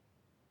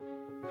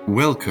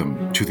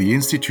Welcome to the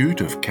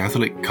Institute of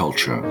Catholic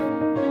Culture.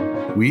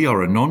 We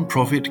are a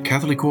non-profit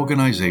Catholic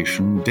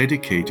organization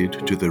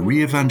dedicated to the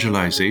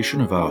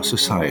re-evangelization of our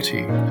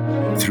society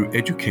through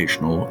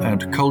educational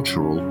and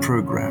cultural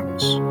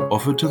programs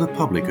offered to the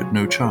public at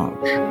no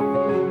charge.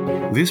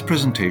 This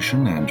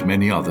presentation and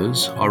many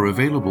others are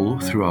available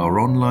through our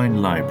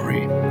online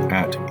library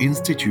at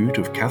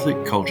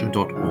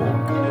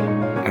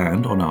instituteofcatholicculture.org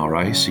and on our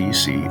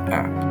ICC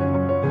app.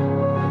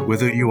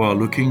 Whether you are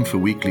looking for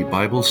weekly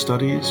Bible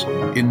studies,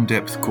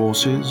 in-depth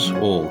courses,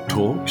 or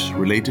talks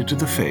related to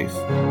the faith,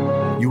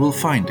 you will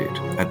find it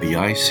at the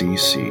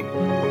ICC.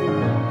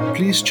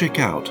 Please check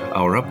out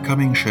our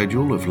upcoming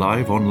schedule of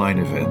live online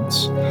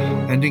events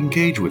and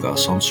engage with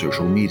us on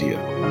social media.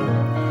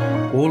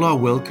 All are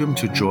welcome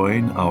to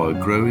join our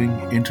growing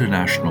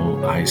international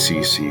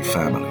ICC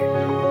family.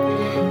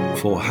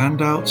 For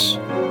handouts,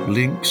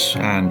 links,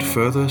 and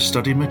further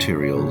study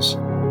materials,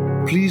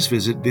 please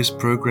visit this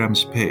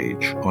program's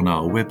page on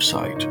our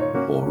website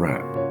or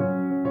app.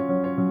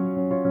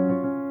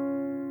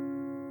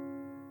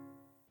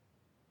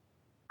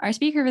 Our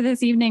speaker for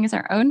this evening is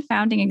our own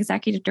founding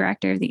executive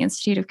director of the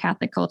Institute of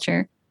Catholic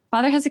Culture.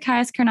 Father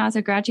Hezekiah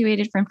Carnazzo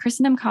graduated from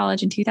Christendom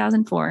College in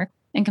 2004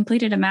 and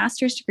completed a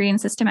master's degree in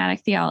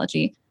systematic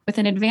theology with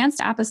an advanced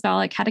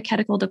apostolic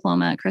catechetical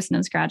diploma at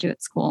Christendom's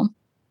Graduate School.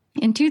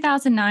 In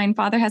 2009,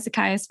 Father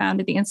Hezekiah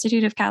founded the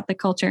Institute of Catholic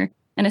Culture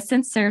and has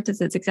since served as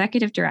its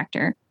executive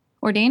director.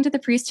 Ordained to the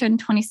priesthood in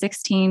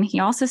 2016, he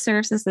also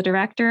serves as the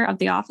director of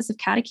the Office of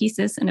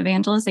Catechesis and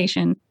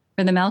Evangelization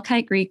for the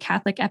Melkite Greek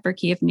Catholic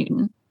Eparchy of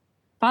Newton.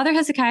 Father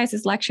Hezekiah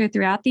has lectured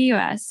throughout the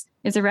U.S.,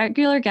 is a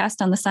regular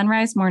guest on the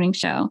Sunrise Morning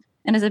Show,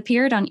 and has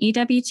appeared on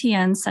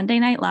EWTN's Sunday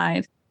Night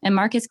Live and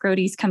Marcus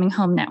Grote's Coming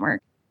Home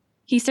Network.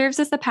 He serves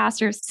as the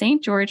pastor of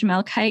St. George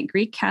Melkite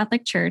Greek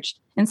Catholic Church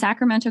in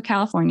Sacramento,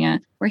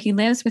 California, where he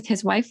lives with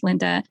his wife,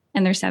 Linda,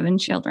 and their 7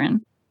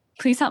 children.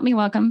 Please help me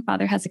welcome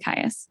Father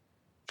Hezekiah.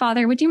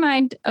 Father, would you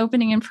mind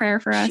opening in prayer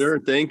for us? Sure.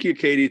 Thank you,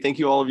 Katie. Thank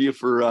you, all of you,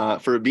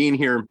 for being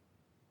here.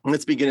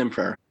 Let's begin in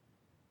prayer.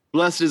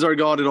 Blessed is our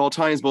God at all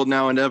times, both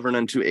now and ever, and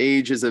unto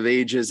ages of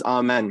ages.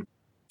 Amen.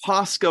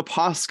 Pascha,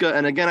 Pascha,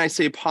 and again I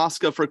say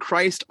Pascha, for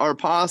Christ our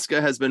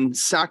Pascha has been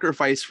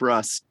sacrificed for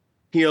us.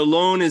 He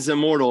alone is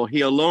immortal.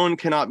 He alone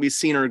cannot be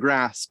seen or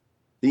grasped.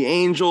 The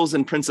angels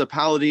and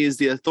principalities,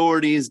 the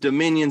authorities,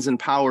 dominions, and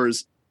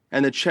powers,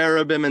 and the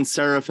cherubim and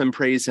seraphim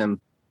praise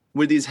him.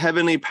 With these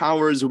heavenly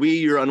powers, we,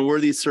 your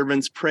unworthy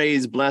servants,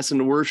 praise, bless,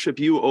 and worship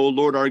you, O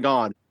Lord our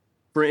God.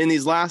 For in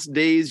these last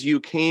days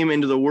you came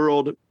into the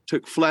world,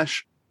 took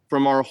flesh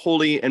from our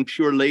holy and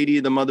pure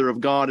Lady, the Mother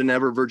of God and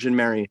ever Virgin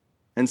Mary,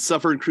 and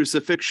suffered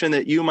crucifixion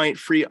that you might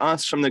free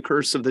us from the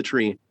curse of the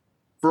tree.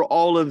 For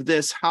all of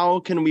this, how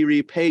can we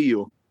repay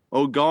you,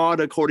 O God,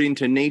 according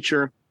to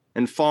nature,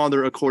 and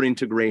Father, according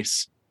to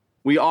grace?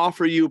 We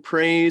offer you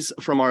praise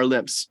from our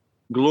lips.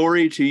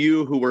 Glory to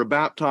you who were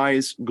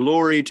baptized.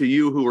 Glory to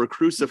you who were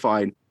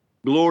crucified.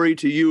 Glory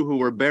to you who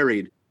were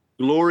buried.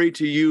 Glory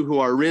to you who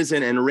are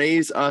risen and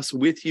raise us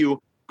with you.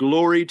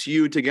 Glory to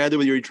you together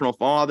with your eternal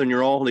Father and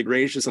your all holy,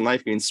 gracious, and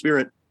life-giving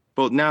Spirit,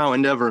 both now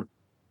and ever,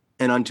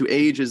 and unto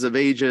ages of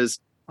ages.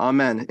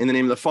 Amen. In the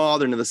name of the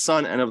Father, and of the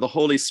Son, and of the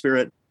Holy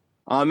Spirit.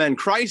 Amen.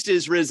 Christ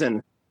is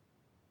risen.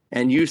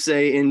 And you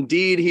say,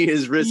 indeed, he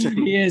is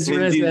risen. He is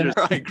risen.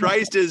 Right.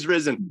 Christ is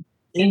risen.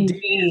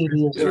 Indeed.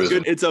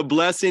 It's a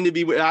blessing to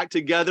be back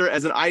together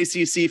as an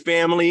ICC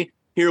family.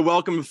 Here,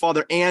 welcome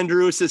Father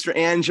Andrew, Sister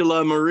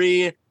Angela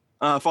Marie,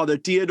 Father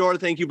Theodore.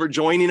 Thank you for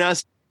joining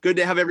us. Good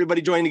to have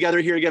everybody join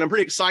together here again. I'm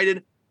pretty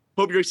excited.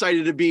 Hope you're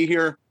excited to be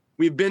here.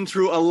 We've been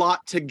through a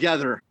lot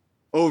together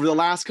over the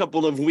last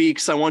couple of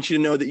weeks. I want you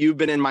to know that you've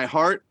been in my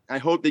heart. I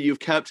hope that you've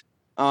kept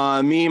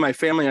me, my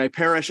family, my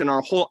parish, and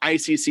our whole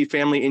ICC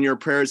family in your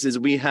prayers as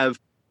we have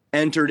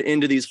entered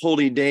into these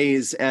holy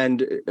days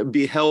and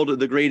beheld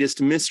the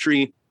greatest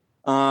mystery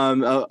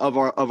of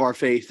our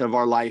faith, of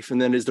our life,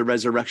 and that is the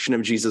resurrection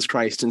of Jesus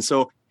Christ. And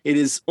so it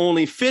is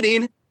only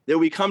fitting that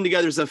we come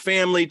together as a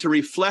family to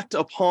reflect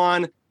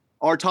upon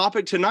our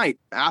topic tonight,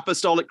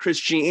 Apostolic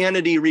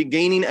Christianity,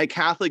 regaining a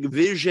Catholic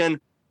vision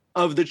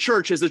of the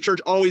church, as the church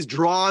always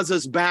draws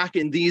us back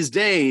in these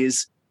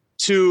days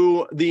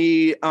to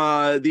the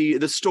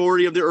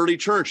story of the early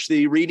church,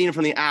 the reading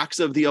from the Acts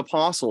of the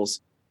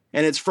Apostles.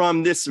 And it's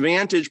from this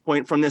vantage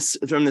point, from this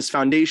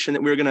foundation,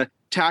 that we're going to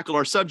tackle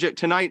our subject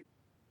tonight.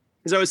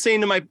 As I was saying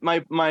to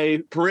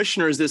my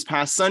parishioners this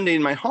past Sunday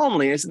in my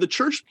homily, I said the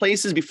church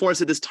places before us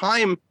at this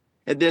time,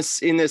 in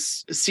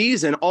this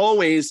season,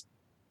 always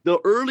the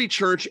early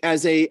church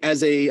as a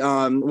what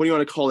do you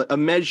want to call it? A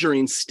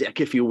measuring stick,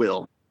 if you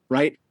will,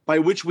 right? By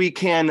which we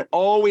can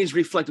always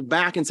reflect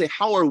back and say,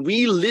 how are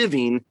we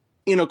living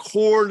in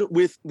accord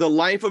with the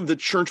life of the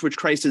church which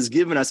Christ has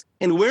given us?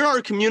 And where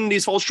our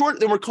communities fall short,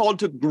 then we're called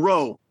to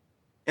grow.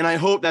 And I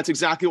hope that's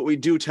exactly what we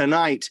do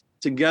tonight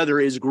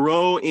together, is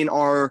grow in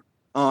our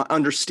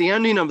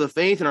understanding of the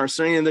faith and our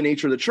understanding of the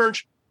nature of the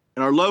church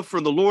and our love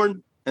for the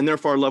Lord, and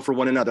therefore our love for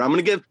one another. I'm going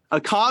to give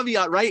a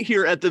caveat right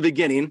here at the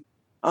beginning.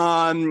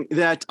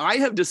 that I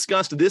have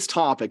discussed this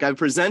topic. I've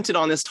presented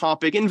on this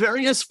topic in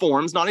various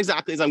forms, not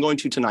exactly as I'm going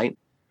to tonight,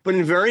 but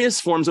in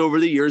various forms over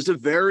the years to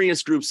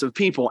various groups of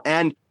people.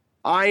 And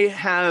I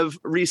have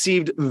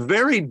received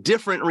very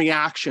different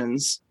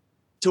reactions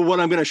to what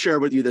I'm going to share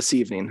with you this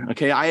evening.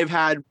 Okay, I have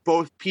had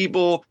both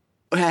people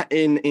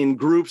in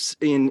groups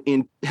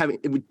in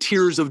having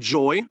tears of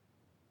joy,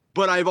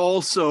 but I've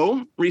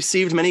also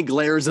received many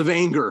glares of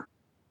anger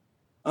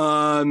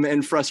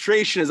and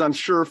frustration, as I'm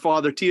sure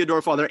Father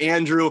Theodore, Father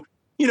Andrew,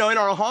 in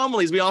our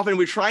homilies,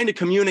 we're trying to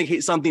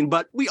communicate something,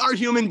 but we are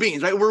human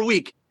beings, right? We're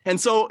weak. And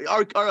so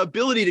our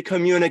ability to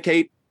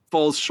communicate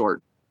falls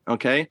short.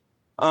 Okay.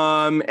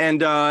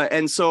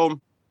 And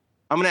so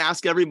I'm going to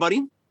ask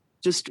everybody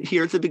just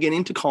here at the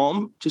beginning to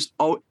calm, just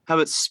have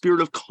a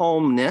spirit of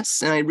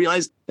calmness. And I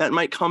realize that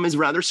might come as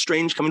rather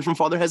strange coming from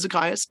Father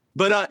Hezekiah.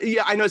 But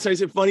yeah, I know it's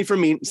funny for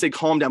me to say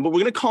calm down, but we're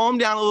going to calm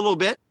down a little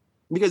bit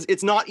because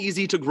it's not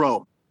easy to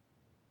grow.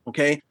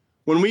 Okay.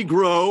 When we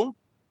grow,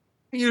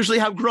 we usually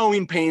have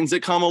growing pains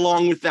that come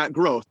along with that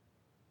growth.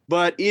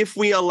 But if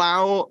we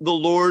allow the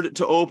Lord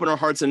to open our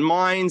hearts and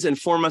minds and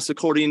form us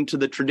according to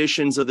the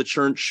traditions of the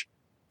church,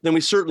 then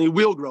we certainly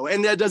will grow.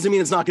 And that doesn't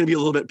mean it's not going to be a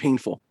little bit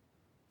painful.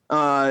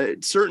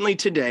 Certainly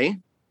today,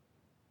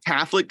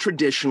 Catholic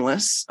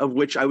traditionalists, of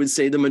which I would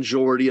say the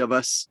majority of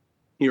us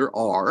here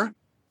are.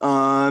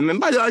 And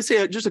by the way, I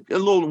say just a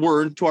little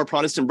word to our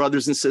Protestant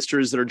brothers and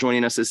sisters that are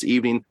joining us this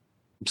evening.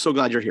 I'm so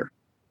glad you're here.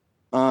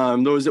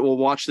 Those that will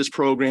watch this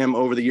program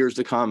over the years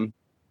to come,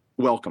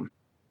 welcome.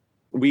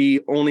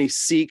 We only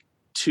seek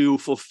to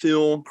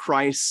fulfill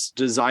Christ's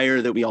desire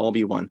that we all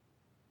be one.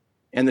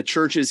 And the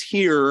church is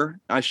here,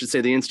 I should say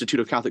the Institute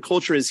of Catholic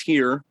Culture is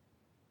here,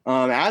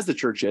 as the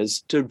church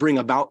is, to bring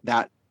about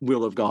that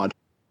will of God,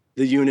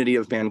 the unity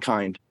of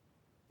mankind.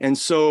 And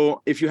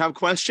so if you have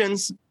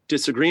questions,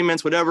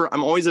 disagreements, whatever,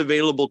 I'm always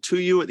available to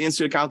you at the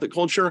Institute of Catholic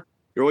Culture.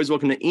 You're always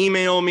welcome to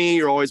email me.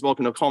 You're always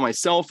welcome to call my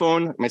cell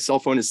phone. My cell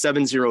phone is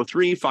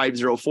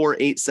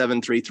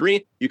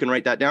 703-504-8733. You can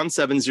write that down,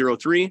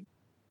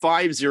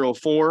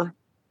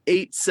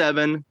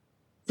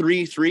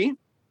 703-504-8733.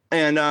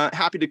 And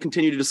happy to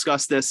continue to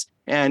discuss this.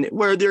 And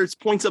where there's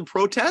points of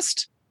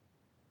protest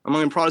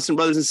among Protestant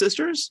brothers and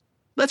sisters,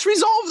 let's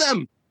resolve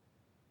them.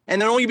 And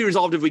they'll only be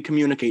resolved if we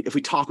communicate, if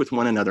we talk with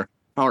one another.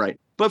 All right.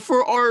 But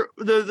for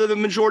the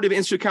majority of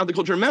Institute of Catholic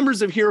Culture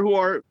members of here who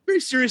are very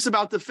serious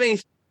about the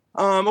faith,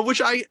 of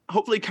which I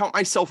hopefully count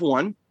myself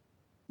one,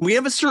 we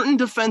have a certain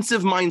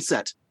defensive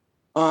mindset,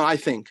 I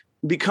think,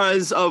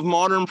 because of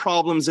modern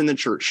problems in the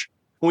church.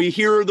 We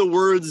hear the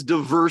words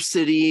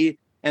diversity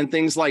and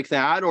things like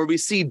that, or we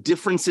see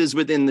differences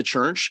within the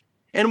church,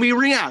 and we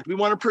react. We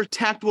want to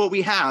protect what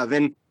we have,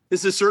 and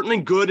this is certainly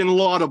good and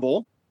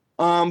laudable,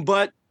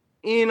 but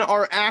in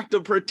our act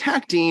of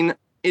protecting,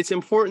 it's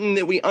important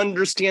that we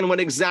understand what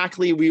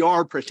exactly we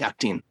are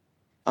protecting,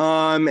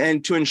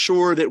 and to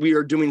ensure that we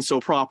are doing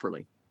so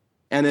properly,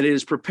 and that it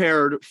is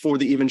prepared for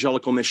the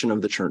evangelical mission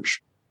of the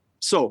church.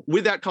 So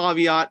with that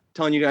caveat,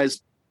 telling you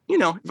guys,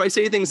 if I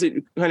say things that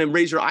kind of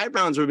raise your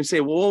eyebrows or we say,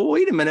 well,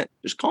 wait a minute,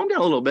 just calm down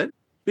a little bit,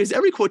 because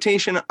every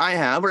quotation I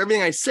have or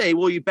everything I say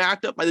will be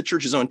backed up by the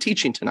church's own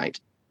teaching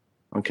tonight.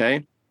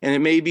 Okay. And it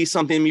may be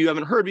something you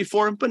haven't heard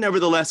before, but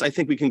nevertheless, I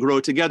think we can grow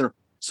together.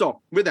 So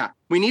with that,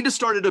 we need to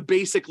start at a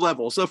basic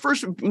level. So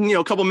first,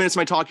 a couple minutes of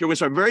my talk here, we're going to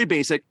start very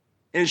basic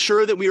and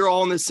ensure that we are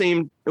all on the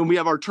same, and we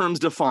have our terms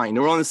defined,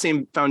 and we're on the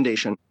same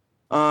foundation,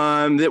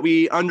 that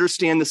we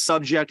understand the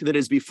subject that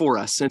is before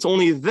us. And it's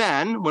only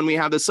then, when we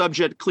have the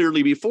subject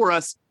clearly before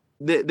us,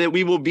 that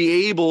we will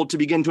be able to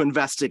begin to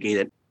investigate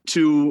it,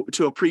 to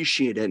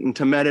appreciate it, and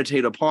to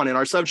meditate upon it.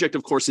 Our subject,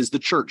 of course, is the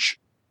church.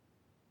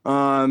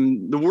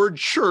 The word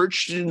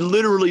church,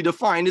 literally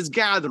defined, is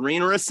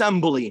gathering or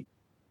assembly.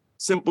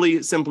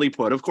 Simply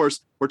put, of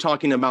course, we're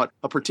talking about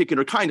a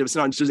particular kind of, it's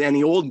not just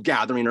any old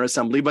gathering or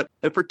assembly, but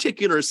a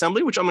particular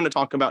assembly, which I'm going to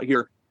talk about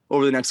here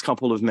over the next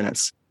couple of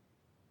minutes.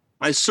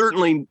 I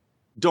certainly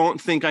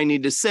don't think I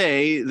need to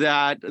say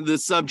that the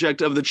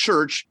subject of the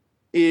church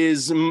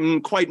is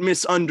quite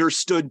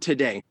misunderstood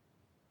today,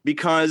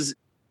 because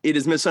it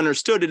is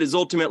misunderstood. It is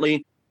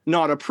ultimately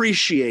not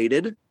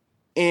appreciated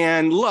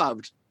and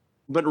loved,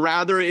 but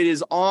rather it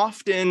is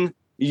often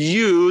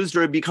used,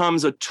 or it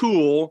becomes a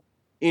tool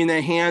in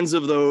the hands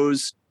of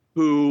those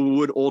who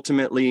would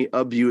ultimately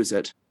abuse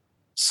it.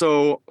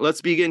 So let's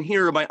begin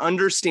here by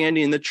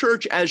understanding the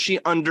church as she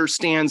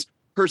understands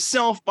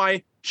herself,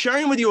 by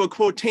sharing with you a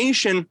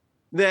quotation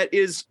that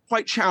is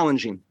quite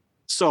challenging.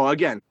 So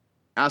again,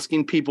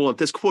 asking people if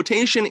this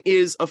quotation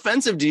is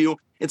offensive to you,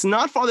 it's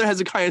not Father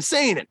Hezekiah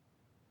saying it.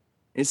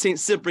 It's St.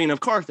 Cyprian of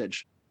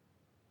Carthage,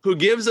 who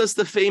gives us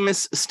the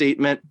famous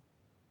statement,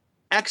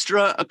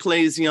 extra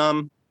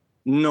ecclesiam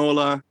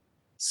nolla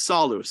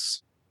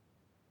salus.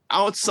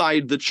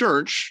 Outside the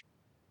church,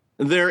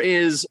 there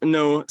is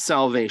no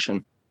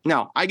salvation.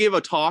 Now, I gave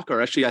a talk,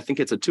 or actually I think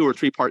it's a 2 or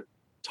 3 part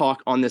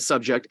talk on this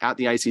subject at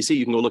the ICC.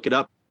 You can go look it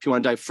up if you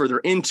want to dive further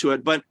into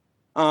it. But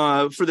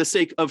for the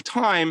sake of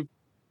time,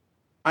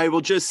 I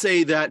will just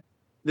say that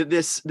that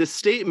this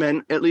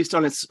statement, at least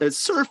on its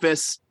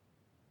surface,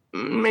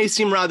 may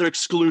seem rather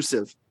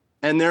exclusive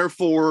and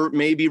therefore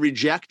may be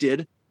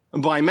rejected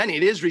by many.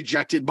 It is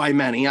rejected by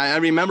many. I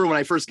remember when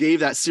I first gave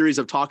that series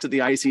of talks at the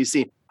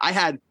ICC, I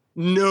had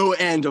no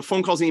end of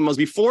phone calls and emails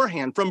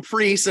beforehand from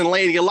priests and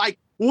laity alike.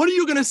 What are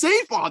you going to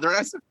say, Father?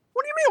 I said,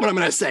 what do you mean what I'm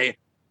going to say?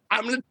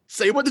 I'm going to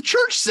say what the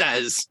church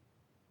says.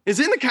 It's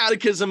in the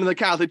Catechism of the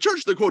Catholic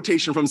Church, the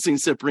quotation from St.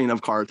 Cyprian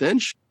of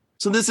Carthage.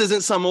 So this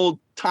isn't some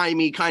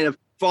old-timey kind of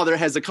Father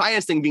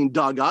Hezekiah's thing being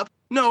dug up.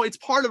 No, it's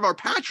part of our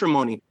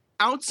patrimony.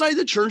 Outside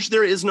the church,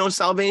 there is no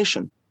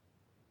salvation.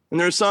 And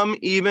there are some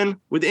even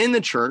within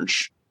the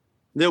church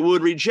that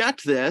would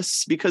reject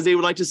this because they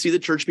would like to see the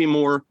church be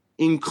more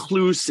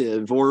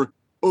inclusive or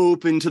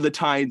open to the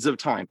tides of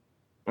time.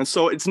 And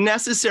so it's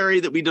necessary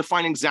that we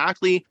define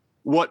exactly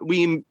what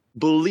we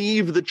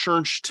believe the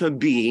church to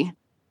be,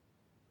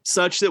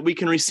 such that we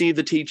can receive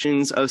the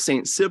teachings of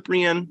St.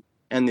 Cyprian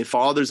and the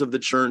fathers of the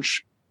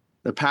church,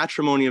 the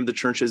patrimony of the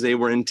church as they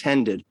were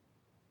intended.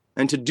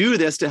 And to do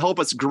this, to help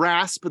us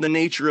grasp the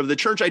nature of the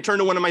church, I turn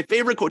to one of my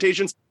favorite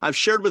quotations I've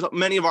shared with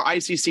many of our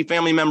ICC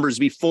family members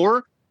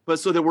before, but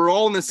so that we're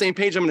all on the same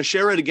page, I'm going to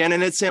share it again.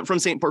 And it's from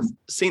St.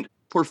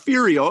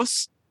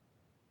 Porphyrios,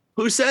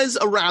 who says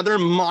a rather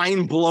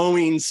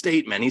mind-blowing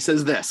statement. He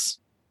says this: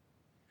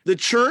 the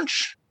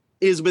church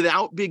is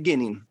without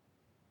beginning,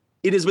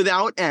 it is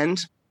without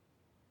end,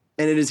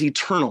 and it is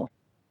eternal.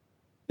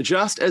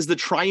 Just as the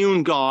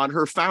triune God,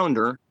 her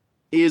founder,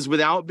 is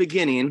without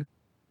beginning,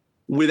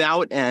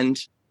 without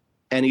end,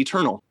 and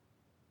eternal.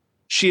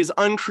 She is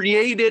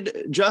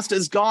uncreated just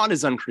as God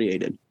is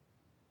uncreated.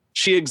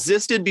 She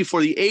existed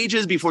before the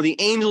ages, before the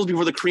angels,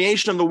 before the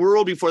creation of the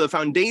world, before the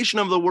foundation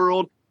of the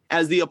world,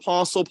 as the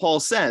Apostle Paul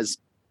says.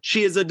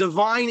 She is a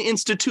divine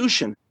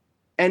institution,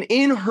 and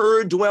in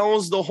her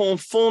dwells the whole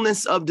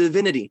fullness of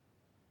divinity.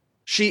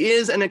 She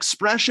is an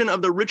expression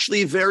of the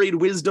richly varied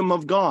wisdom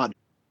of God.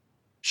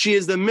 She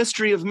is the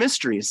mystery of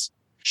mysteries.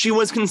 She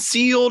was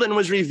concealed and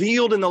was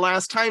revealed in the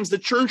last times. The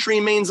church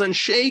remains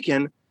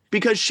unshaken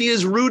because she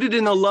is rooted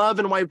in the love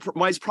and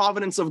wise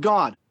providence of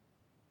God.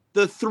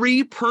 The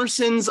three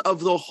persons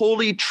of the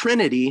Holy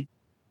Trinity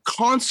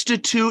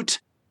constitute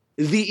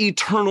the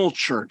eternal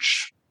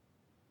church.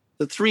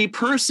 The three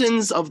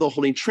persons of the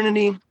Holy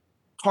Trinity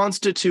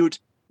constitute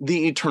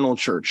the eternal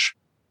church.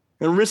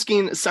 And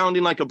risking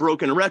sounding like a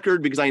broken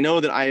record, because I know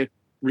that I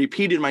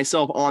repeated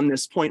myself on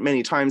this point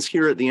many times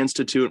here at the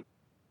Institute,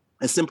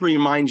 I simply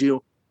remind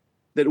you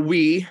that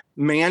we,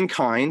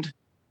 mankind,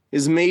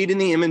 is made in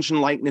the image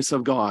and likeness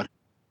of God.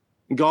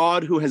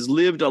 God who has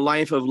lived a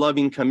life of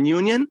loving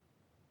communion,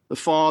 the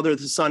Father,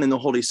 the Son, and the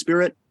Holy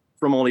Spirit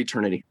from all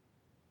eternity.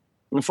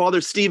 And Father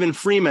Stephen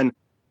Freeman,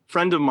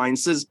 friend of mine,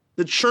 says,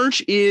 the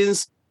church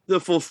is the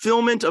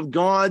fulfillment of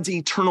God's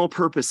eternal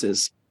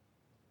purposes,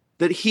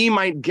 that he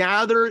might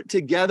gather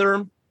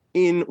together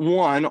in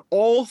one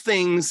all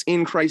things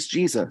in Christ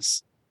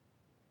Jesus.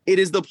 It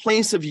is the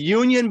place of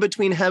union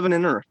between heaven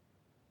and earth,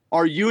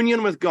 our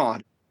union with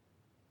God.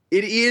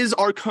 It is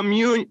our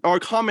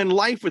common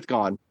life with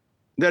God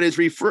that is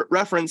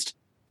referenced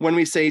when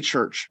we say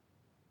church.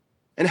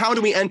 And how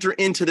do we enter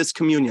into this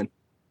communion?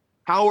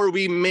 How are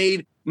we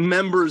made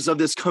members of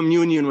this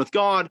communion with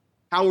God?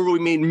 How are we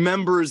made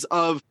members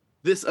of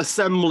this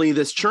assembly,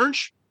 this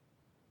church?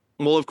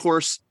 Well, of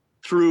course,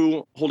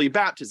 through holy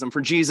baptism.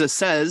 For Jesus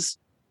says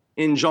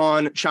in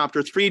John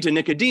chapter 3 to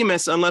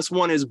Nicodemus, unless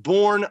one is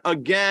born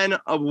again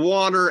of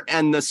water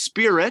and the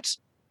Spirit,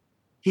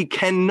 he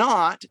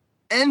cannot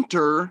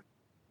enter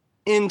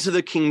into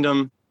the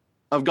kingdom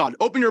of God.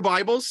 Open your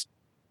Bibles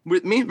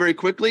with me very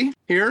quickly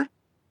here.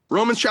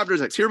 Romans chapter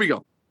 6. Here we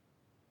go.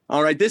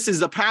 All right, this is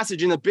the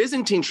passage in the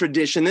Byzantine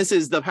tradition. This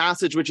is the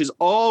passage which is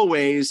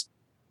always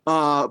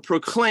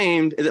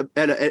proclaimed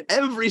at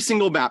every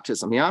single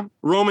baptism, yeah?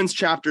 Romans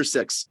chapter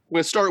 6.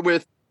 We'll start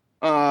with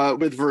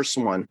verse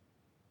 1.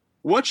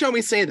 What shall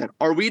we say then?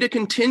 Are we to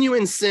continue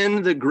in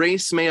sin that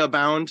grace may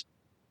abound?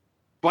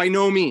 By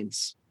no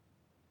means.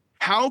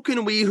 How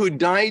can we who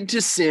died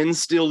to sin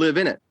still live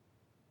in it?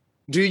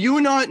 Do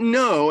you not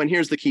know, and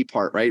here's the key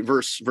part, right?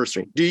 Verse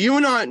 3. Do you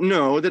not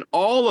know that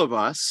all of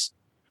us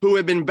who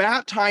have been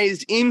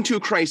baptized into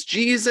Christ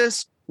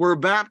Jesus were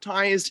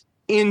baptized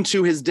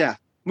into his death?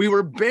 We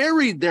were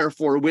buried,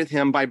 therefore, with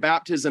him by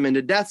baptism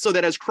into death, so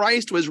that as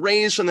Christ was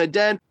raised from the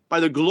dead by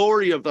the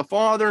glory of the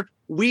Father,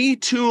 we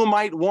too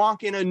might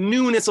walk in a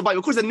newness of life.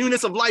 Of course, the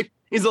newness of life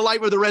is the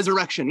life of the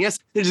resurrection. Yes,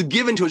 it is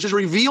given to us, just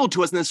revealed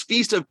to us in this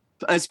feast of,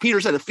 as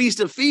Peter said, the feast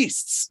of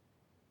feasts.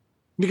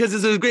 Because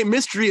it's a great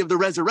mystery of the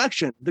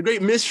resurrection, the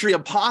great mystery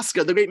of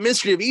Pascha, the great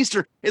mystery of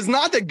Easter is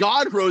not that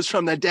God rose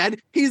from the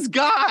dead, he's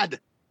God.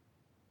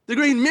 The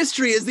great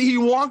mystery is that he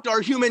walked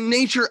our human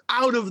nature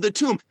out of the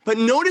tomb. But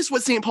notice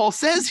what St. Paul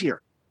says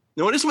here.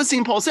 Notice what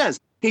St. Paul says.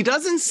 He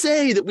doesn't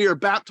say that we are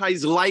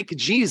baptized like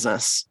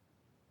Jesus.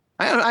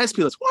 I ask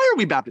people this, why are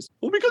we baptized?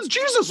 Well, because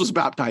Jesus was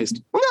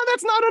baptized. Well, no,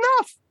 that's not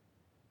enough.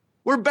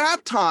 We're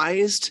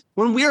baptized.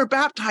 When we are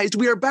baptized,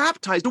 we are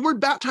baptized. The word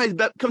baptized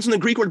comes from the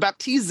Greek word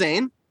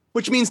baptizein,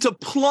 which means to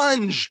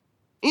plunge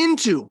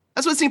Into.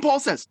 That's what St. Paul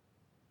says.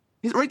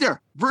 He's right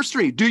there. Verse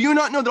 3. Do you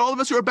not know that all of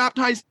us who are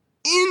baptized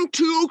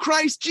into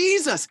Christ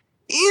Jesus,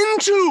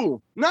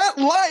 into, not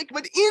like,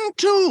 but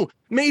into,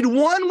 made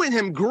one with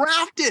him,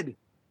 grafted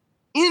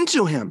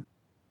into him.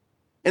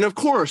 And of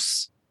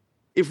course,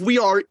 if we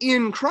are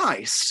in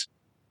Christ,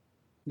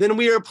 then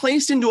we are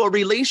placed into a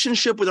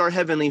relationship with our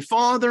Heavenly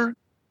Father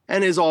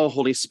and His all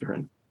Holy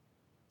Spirit.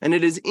 And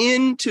it is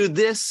into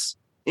this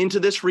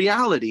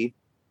reality,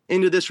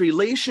 into this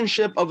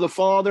relationship of the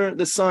Father,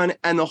 the Son,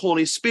 and the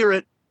Holy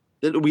Spirit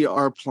that we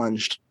are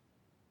plunged.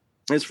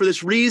 And it's for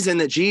this reason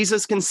that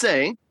Jesus can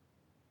say,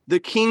 the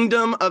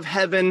kingdom of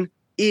heaven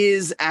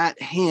is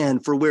at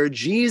hand. For where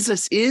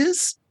Jesus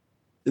is,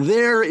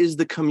 there is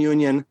the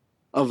communion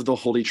of the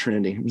Holy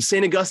Trinity. And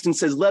St. Augustine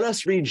says, let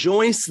us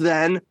rejoice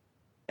then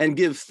and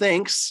give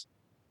thanks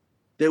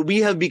that we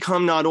have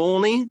become not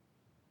only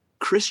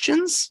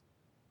Christians,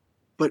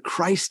 but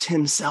Christ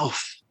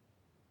himself.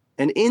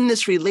 And in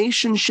this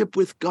relationship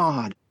with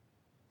God,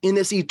 in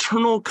this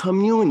eternal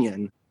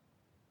communion,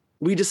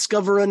 we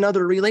discover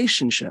another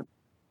relationship,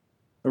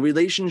 a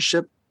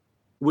relationship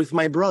with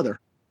my brother,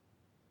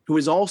 who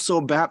is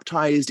also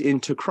baptized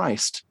into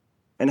Christ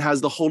and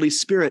has the Holy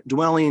Spirit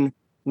dwelling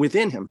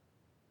within him.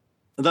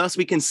 Thus,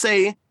 we can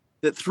say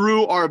that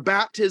through our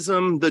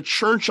baptism, the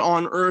church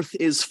on earth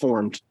is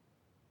formed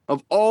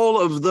of all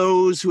of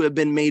those who have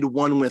been made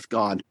one with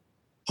God.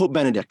 Pope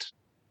Benedict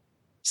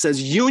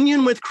says,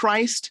 union with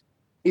Christ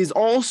is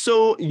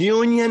also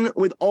union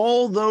with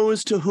all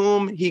those to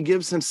whom he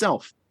gives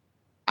himself.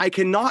 I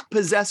cannot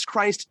possess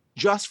Christ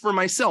just for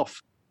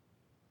myself.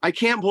 I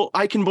can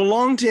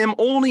belong to him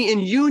only in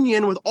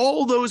union with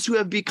all those who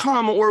have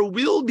become or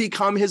will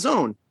become his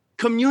own.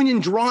 Communion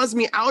draws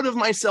me out of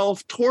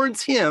myself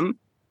towards him,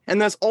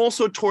 and thus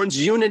also towards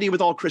unity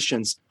with all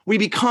Christians. We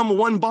become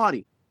one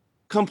body,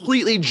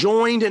 completely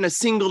joined in a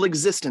single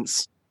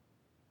existence.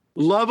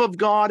 Love of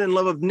God and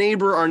love of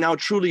neighbor are now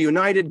truly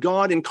united.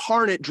 God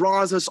incarnate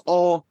draws us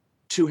all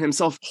to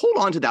himself. Hold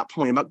on to that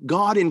point about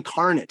God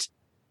incarnate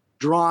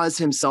draws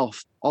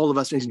himself, all of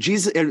us.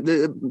 Jesus,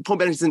 Pope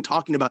Benedict isn't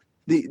talking about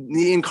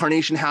the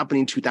incarnation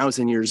happening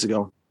 2,000 years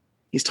ago.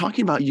 He's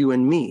talking about you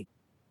and me.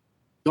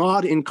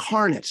 God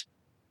incarnate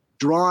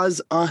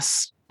draws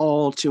us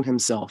all to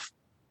himself.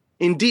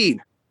 Indeed,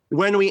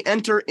 when we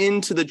enter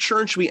into the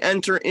church, we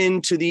enter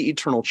into the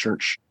eternal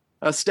church,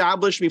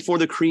 established before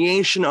the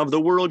creation of the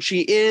world.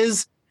 She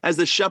is, as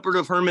the shepherd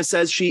of Hermas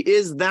says, she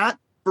is that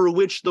for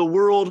which the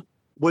world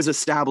was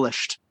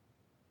established.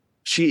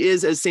 She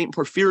is, as St.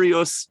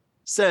 Porphyrios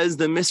says,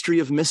 the mystery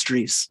of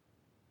mysteries.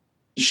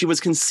 She was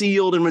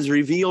concealed and was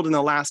revealed in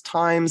the last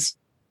times.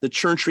 The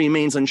church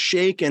remains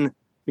unshaken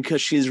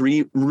because she is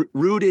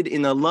rooted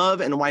in the love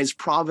and wise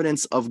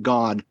providence of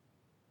God.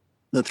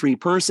 The three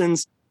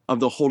persons of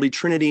the Holy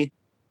Trinity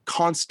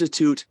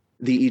constitute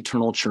the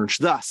eternal church.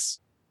 Thus,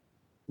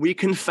 we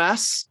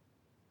confess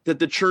that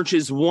the church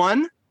is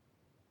one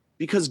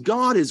because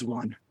God is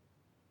one.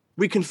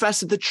 We confess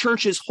that the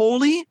church is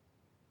holy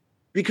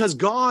because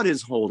God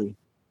is holy.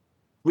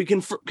 We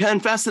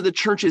confess that the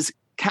church is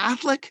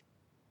Catholic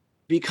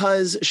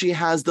because she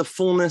has the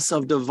fullness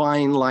of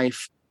divine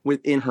life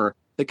within her.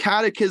 The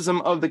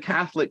Catechism of the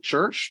Catholic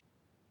Church,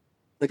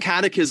 in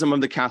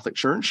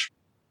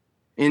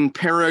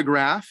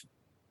paragraph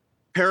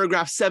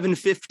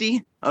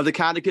 750 of the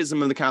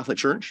Catechism of the Catholic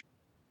Church,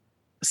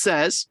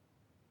 says,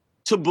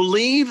 to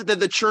believe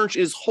that the church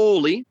is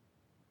holy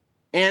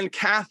and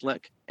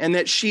Catholic and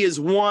that she is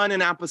one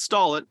and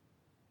apostolic,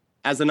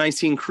 as the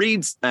Nicene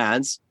Creed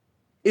adds,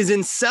 is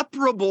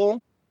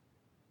inseparable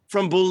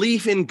from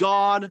belief in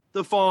God,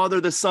 the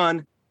Father, the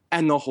Son,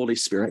 and the Holy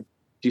Spirit.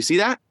 Do you see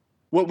that?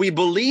 What we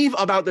believe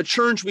about the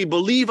church, we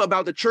believe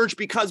about the church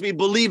because we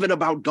believe it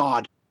about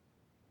God.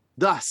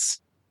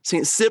 Thus,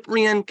 St.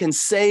 Cyprian can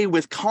say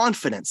with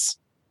confidence,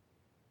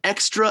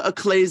 extra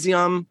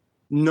ecclesiam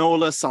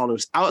nola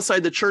salus.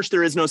 Outside the church,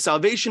 there is no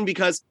salvation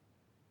because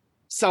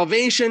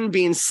salvation,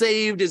 being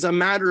saved, is a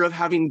matter of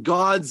having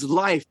God's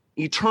life,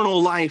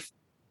 eternal life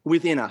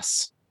within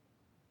us.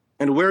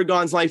 And where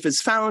God's life is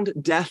found,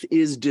 death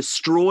is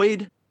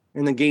destroyed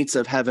and the gates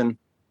of heaven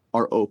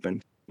are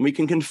opened. And we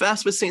can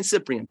confess with St.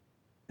 Cyprian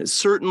that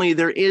certainly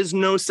there is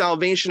no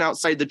salvation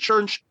outside the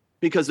church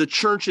because the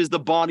church is the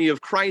body of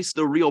Christ,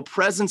 the real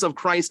presence of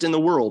Christ in the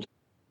world.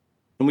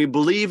 And we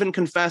believe and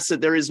confess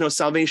that there is no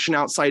salvation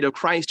outside of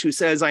Christ, who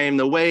says, I am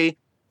the way,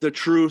 the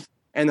truth,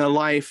 and the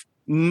life.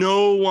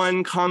 No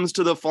one comes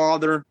to the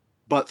Father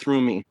but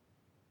through me.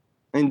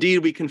 Indeed,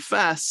 we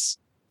confess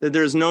that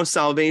there is no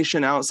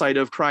salvation outside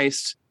of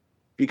Christ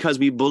because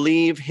we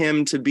believe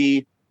him to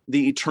be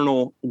the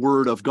eternal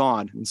Word of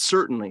God. And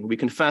certainly we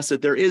confess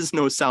that there is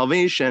no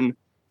salvation,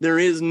 there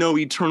is no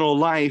eternal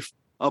life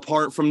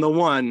apart from the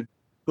one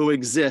who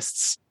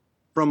exists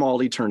from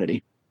all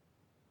eternity.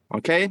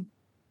 Okay?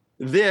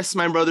 This,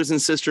 my brothers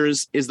and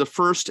sisters, is the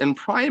first and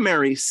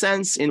primary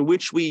sense in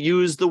which we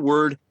use the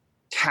word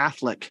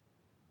Catholic.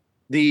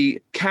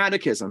 The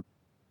Catechism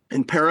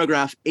in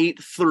paragraph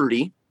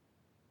 830,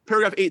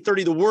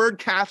 the word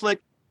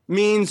Catholic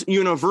means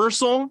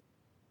universal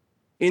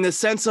in the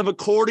sense of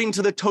according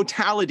to the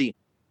totality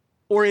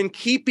or in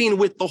keeping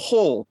with the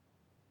whole.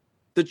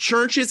 The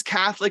church is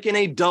Catholic in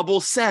a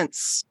double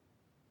sense.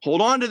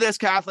 Hold on to this,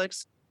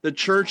 Catholics. The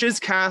church is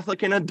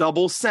Catholic in a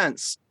double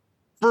sense.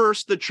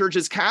 First, the church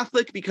is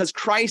Catholic because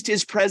Christ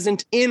is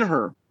present in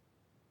her.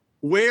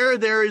 Where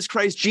there is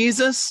Christ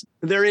Jesus,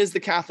 there is the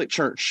Catholic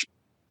Church.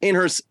 In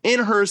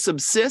her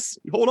subsists,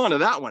 hold on to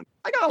that one.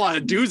 I got a lot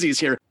of doozies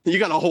here that you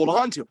got to hold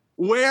on to.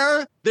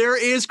 Where there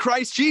is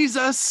Christ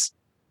Jesus,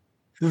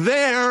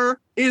 there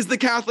is the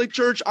Catholic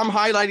Church. I'm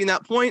highlighting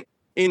that point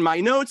in my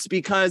notes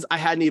because I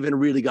hadn't even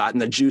really gotten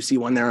the juicy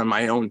one there on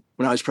my own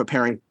when I was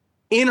preparing.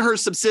 In her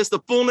subsists the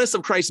fullness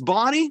of Christ's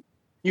body,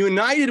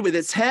 united with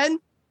its head.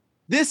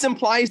 This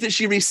implies that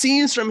she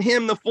receives from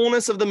him the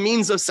fullness of the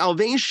means of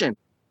salvation,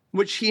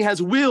 which he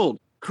has willed.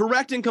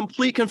 Correct and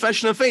complete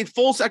confession of faith,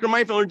 full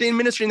sacramental ordained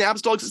ministry in the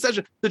apostolic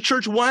succession. The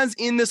church was,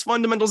 in this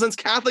fundamental sense,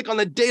 Catholic on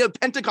the day of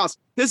Pentecost.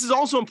 This is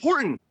also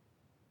important.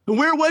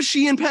 Where was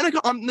she on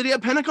the day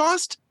of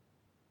Pentecost?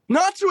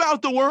 Not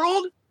throughout the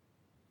world.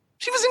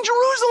 She was in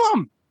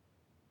Jerusalem.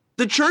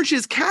 The church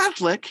is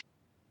Catholic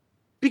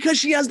because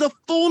she has the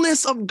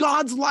fullness of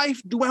God's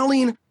life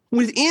dwelling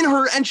within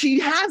her. And she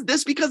has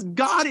this because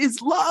God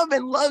is love,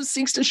 and love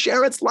seeks to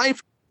share its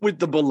life with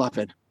the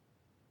beloved.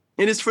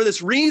 It is for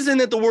this reason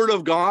that the Word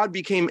of God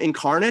became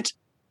incarnate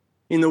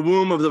in the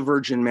womb of the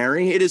Virgin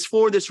Mary. It is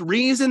for this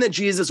reason that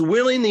Jesus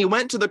willingly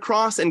went to the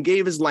cross and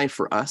gave his life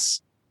for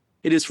us.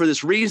 It is for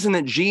this reason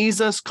that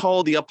Jesus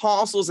called the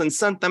apostles and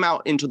sent them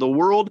out into the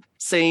world,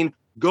 saying,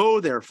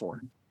 "Go,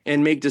 therefore,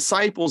 and make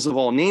disciples of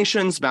all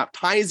nations,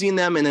 baptizing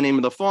them in the name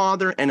of the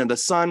Father and of the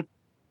Son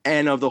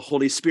and of the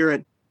Holy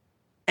Spirit."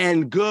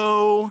 And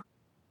go,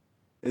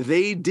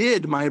 they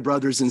did, my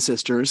brothers and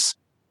sisters,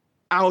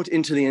 out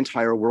into the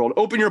entire world.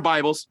 Open your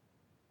Bibles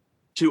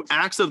to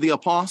Acts of the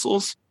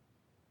Apostles,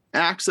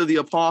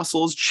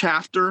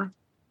 chapter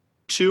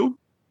 2. I'm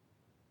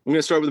going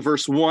to start with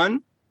verse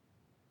 1,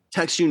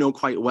 text you know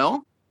quite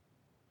well.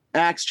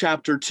 Acts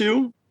chapter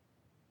 2,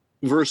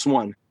 verse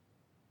 1.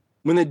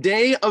 When the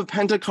day of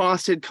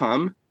Pentecost had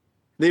come,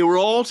 they were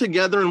all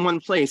together in one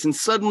place, and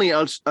suddenly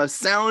a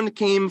sound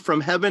came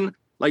from heaven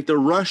like the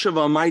rush of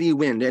a mighty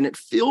wind, and it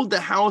filled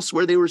the house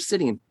where they were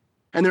sitting.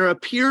 And there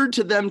appeared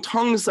to them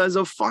tongues as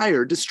of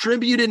fire,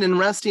 distributed and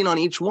resting on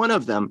each one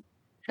of them.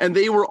 And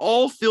they were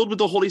all filled with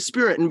the Holy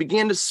Spirit and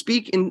began to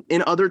speak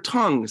in other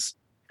tongues,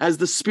 as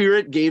the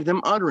Spirit gave them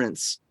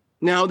utterance.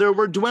 Now there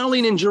were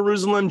dwelling in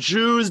Jerusalem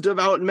Jews,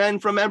 devout men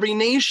from every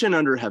nation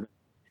under heaven.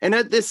 And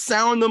at this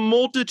sound, the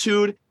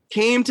multitude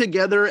came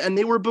together, and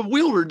they were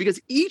bewildered because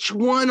each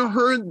one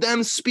heard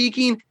them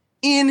speaking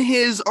in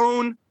his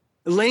own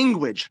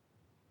language.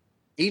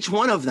 Each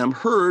one of them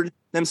heard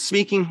them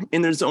speaking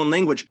in their own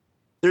language.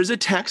 There's a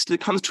text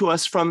that comes to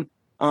us from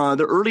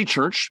the early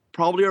church,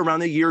 probably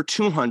around the year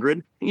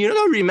 200. You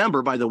know,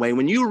 remember, by the way,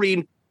 when you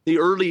read the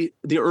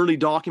early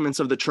documents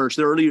of the church,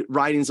 the early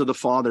writings of the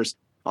fathers,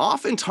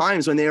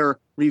 oftentimes when they are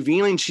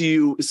revealing to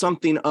you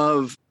something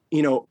of,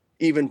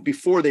 even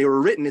before they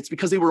were written, it's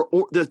because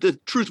the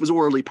truth was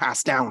orally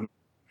passed down.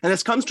 And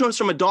this comes to us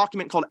from a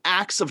document called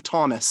Acts of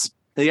Thomas,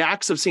 the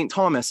Acts of St.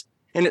 Thomas.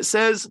 And it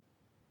says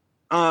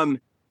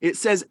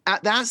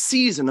at that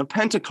season of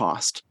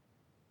Pentecost,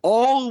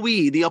 all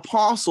we, the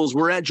apostles,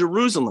 were at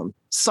Jerusalem.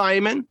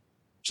 Simon,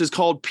 which is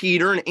called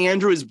Peter, and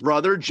Andrew, his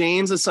brother,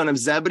 James, the son of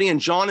Zebedee, and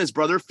John, his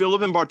brother,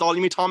 Philip and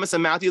Bartholomew, Thomas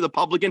and Matthew, the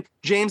publican,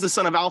 James, the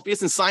son of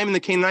Alphaeus, and Simon the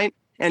Canaanite,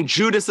 and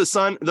Judas,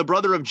 the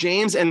brother of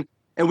James. And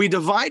we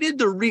divided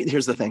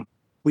here's the thing.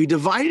 We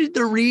divided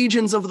the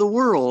regions of the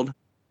world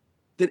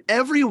that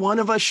every one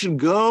of us should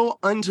go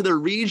unto the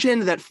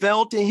region that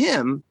fell to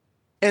him,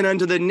 and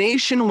unto the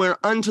nation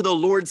whereunto the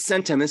Lord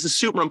sent him. This is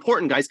super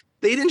important, guys.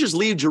 They didn't just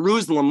leave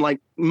Jerusalem like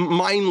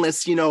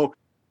mindless,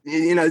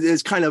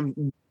 this kind of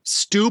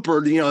stupor,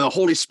 the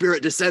Holy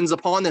Spirit descends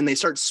upon them. They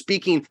start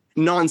speaking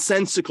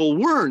nonsensical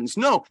words.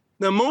 No,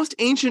 the most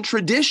ancient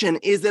tradition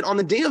is that on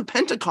the day of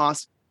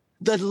Pentecost,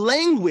 the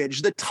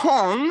language, the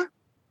tongue,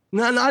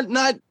 not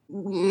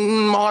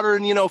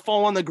modern,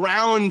 fall on the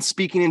ground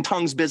speaking in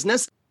tongues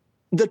business,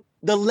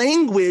 the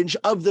language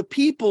of the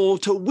people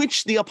to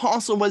which the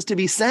apostle was to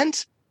be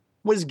sent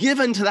was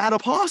given to that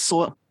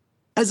apostle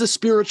as a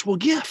spiritual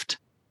gift.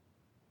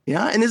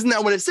 Yeah. And isn't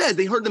that what it says?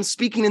 They heard them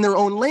speaking in their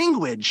own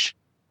language.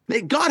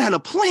 God had a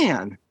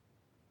plan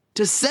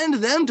to send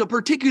them to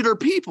particular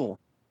people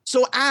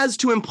so as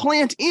to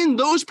implant in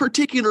those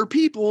particular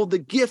people the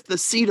gift, the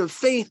seed of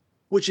faith,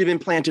 which had been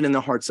planted in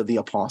the hearts of the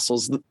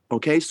apostles.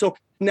 Okay. So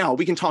now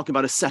we can talk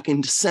about a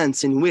second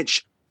sense in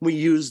which we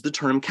use the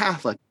term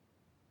Catholic,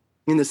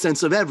 in the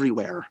sense of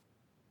everywhere,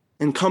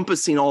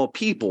 encompassing all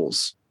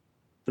peoples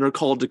that are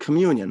called to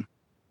communion.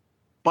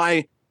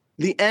 By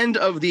the end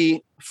of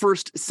the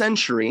first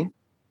century,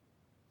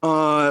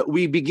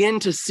 we begin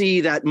to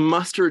see that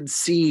mustard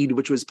seed,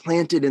 which was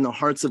planted in the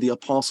hearts of the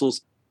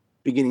apostles,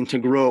 beginning to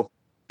grow.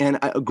 And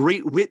a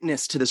great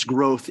witness to this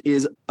growth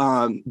is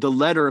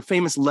a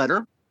famous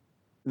letter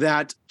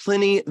that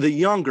Pliny the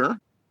Younger,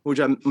 which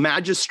is a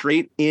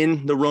magistrate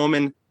in the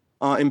Roman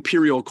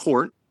imperial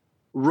court,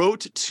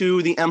 wrote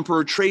to the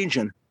Emperor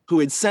Trajan, who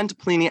had sent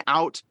Pliny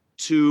out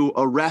to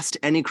arrest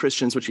any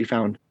Christians which he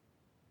found.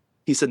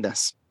 He said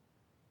this,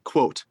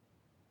 quote,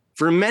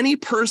 "For many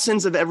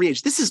persons of every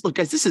age," look,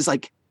 guys, this is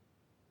like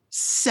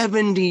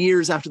 70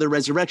 years after the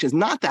resurrection. It's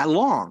not that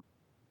long.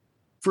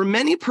 "For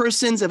many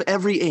persons of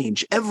every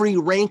age, every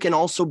rank, and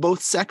also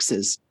both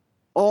sexes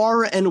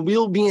are and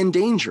will be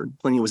endangered."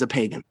 Pliny was a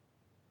pagan.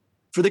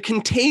 "For the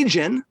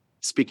contagion,"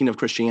 speaking of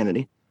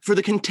Christianity, "for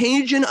the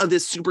contagion of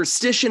this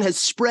superstition has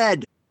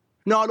spread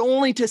not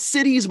only to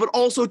cities, but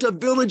also to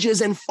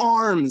villages and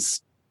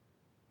farms."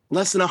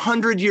 Less than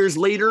 100 years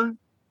later,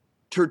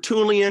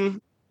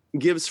 Tertullian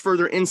gives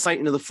further insight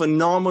into the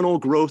phenomenal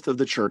growth of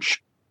the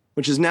church,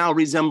 which is now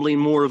resembling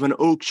more of an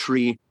oak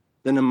tree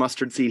than a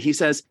mustard seed. He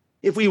says,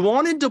 "If we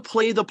wanted to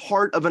play the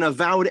part of an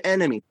avowed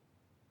enemy,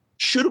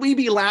 should we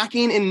be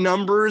lacking in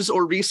numbers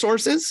or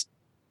resources?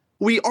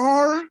 We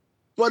are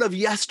but of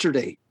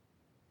yesterday,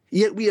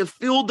 yet we have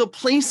filled the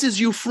places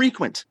you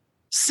frequent,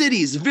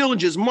 cities,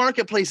 villages,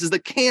 marketplaces, the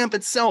camp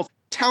itself,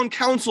 town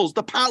councils,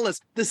 the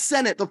palace, the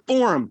senate, the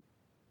forum.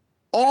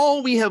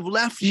 All we have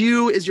left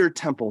you is your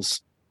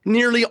temples.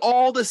 Nearly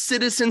all the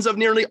citizens of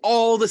nearly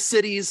all the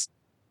cities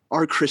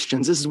are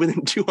Christians." This is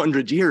within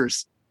 200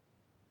 years.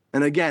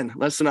 And again,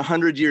 less than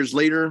 100 years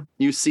later,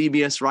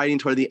 Eusebius, writing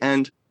toward the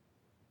end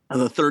of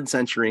the 3rd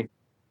century,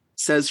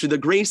 says, "Through the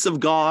grace of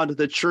God,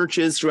 the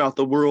churches throughout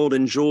the world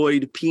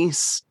enjoyed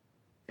peace,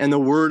 and the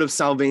word of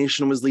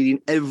salvation was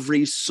leading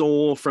every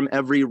soul from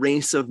every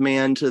race of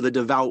man to the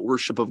devout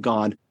worship of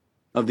God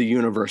of the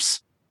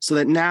universe. So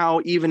that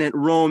now, even at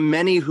Rome,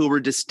 many who were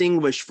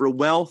distinguished for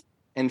wealth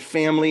and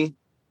family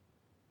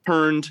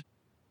turned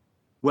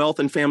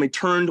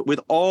with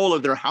all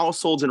of their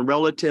households and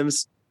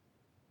relatives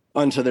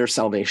unto their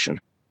salvation."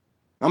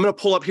 I'm going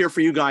to pull up here for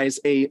you guys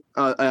a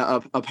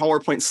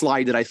PowerPoint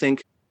slide that I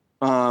think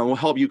will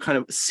help you kind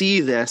of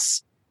see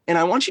this. And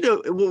I want you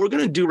to, what we're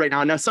going to do right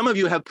now, some of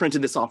you have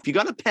printed this off. If you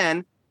got a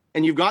pen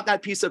and you've got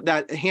that piece of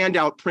that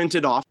handout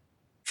printed off,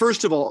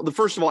 first of all,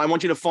 I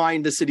want you to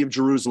find the city of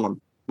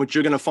Jerusalem, which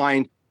you're going to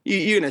find,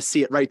 you're going to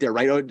see it right there,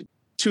 right?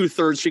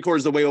 2/3, 3/4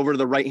 of the way over to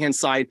the right-hand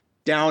side,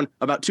 down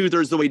about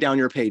 2/3 of the way down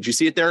your page. You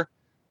see it there?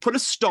 Put a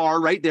star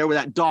right there where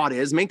that dot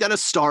is. Make that a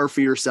star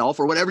for yourself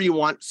or whatever you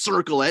want.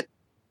 Circle it.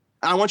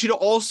 I want you to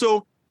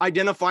also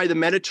identify the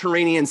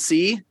Mediterranean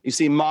Sea. You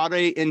see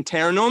Mare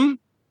Internum,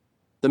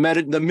 the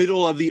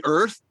middle of the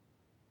earth.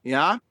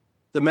 Yeah,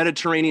 the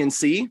Mediterranean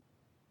Sea.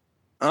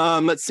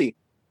 Let's see.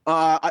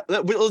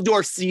 We'll do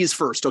our seas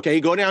first, okay?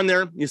 Go down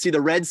there. You see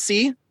the Red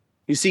Sea.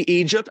 You see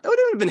Egypt. It would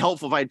have been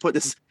helpful if I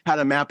had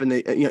a map in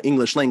the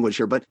English language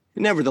here, but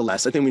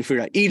nevertheless, I think we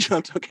figured out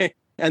Egypt, okay?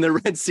 And the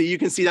Red Sea, you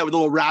can see that with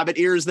little rabbit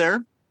ears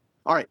there.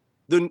 All right.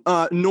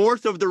 The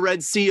north of the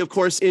Red Sea, of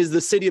course, is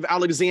the city of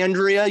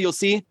Alexandria. You'll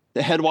see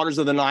the headwaters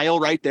of the Nile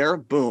right there.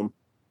 Boom.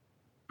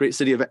 Great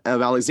city of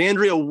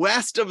Alexandria.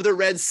 West of the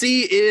Red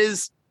Sea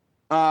is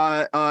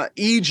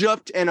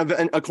Egypt. And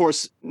of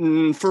course,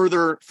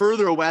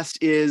 further west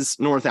is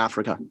North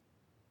Africa.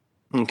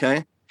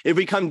 Okay. If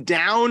we come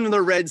down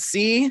the Red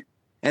Sea,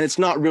 and it's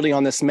not really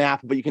on this map,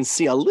 but you can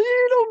see a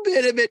little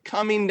bit of it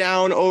coming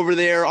down over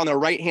there on the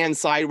right-hand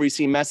side where you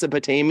see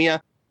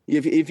Mesopotamia.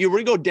 If you were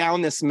to go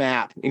down this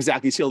map,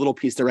 exactly, you see a little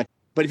piece there, right?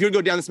 But if you would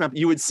go down this map,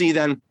 you would see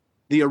then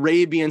the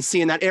Arabian Sea,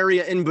 and that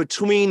area in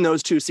between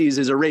those two seas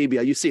is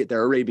Arabia. You see it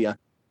there, Arabia,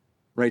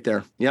 right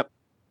there. Yep,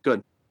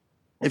 good.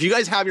 If you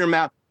guys have your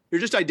map,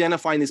 you're just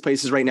identifying these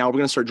places right now. We're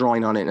going to start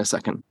drawing on it in a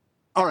second.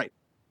 All right,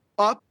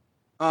 up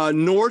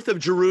north of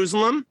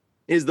Jerusalem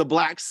is the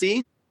Black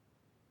Sea,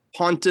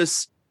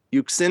 Pontus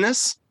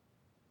Euxinus,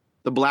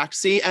 the Black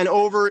Sea, and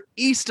over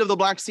east of the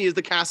Black Sea is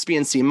the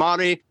Caspian Sea,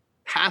 Mare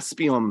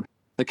Caspium,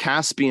 the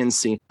Caspian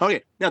Sea.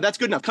 Okay, now that's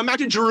good enough. Come back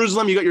to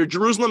Jerusalem. You got your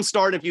Jerusalem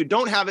start. If you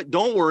don't have it,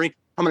 don't worry.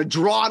 I'm going to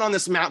draw it on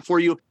this map for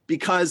you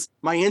because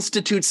my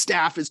institute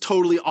staff is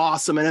totally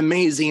awesome and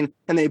amazing,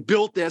 and they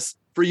built this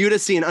for you to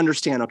see and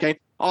understand, okay?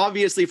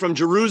 Obviously, from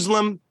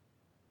Jerusalem,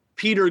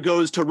 Peter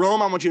goes to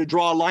Rome. I want you to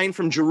draw a line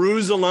from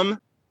Jerusalem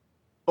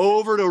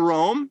over to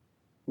Rome.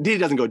 He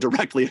doesn't go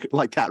directly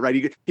like that,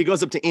 right? He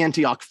goes up to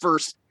Antioch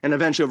first and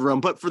eventually over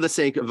Rome, but for the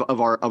sake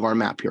of our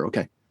map here,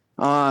 okay?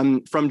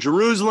 From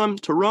Jerusalem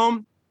to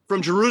Rome.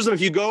 From Jerusalem,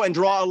 if you go and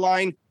draw a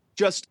line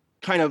just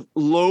kind of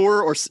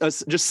lower or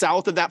just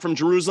south of that from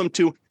Jerusalem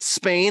to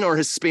Spain or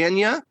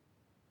Hispania.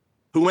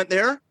 Who went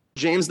there?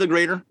 James the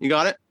Greater. You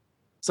got it?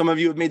 Some of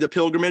you have made the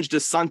pilgrimage to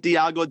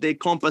Santiago de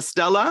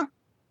Compostela,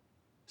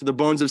 to the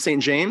bones of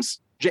St. James.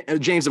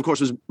 James, of course,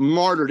 was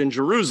martyred in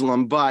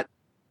Jerusalem, but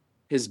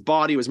his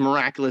body was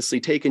miraculously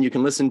taken. You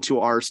can listen to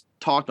our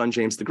talk on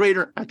James the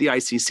Greater at the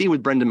ICC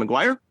with Brendan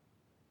McGuire.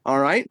 All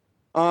right.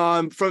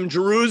 From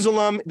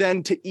Jerusalem,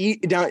 then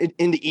down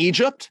into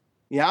Egypt.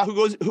 Yeah.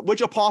 Which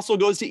apostle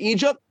goes to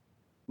Egypt?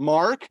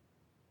 Mark.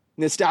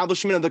 The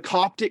establishment of the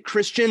Coptic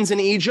Christians in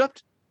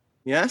Egypt.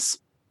 Yes.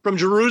 From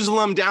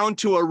Jerusalem down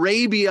to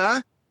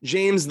Arabia,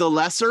 James the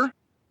Lesser.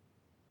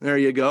 There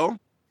you go.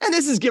 And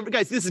this is give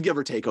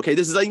or take, okay?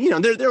 This is like,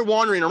 they're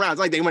wandering around. It's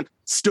like they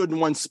stood in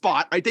one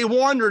spot, right? They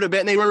wandered a bit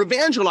and they were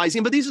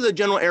evangelizing, but these are the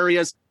general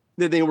areas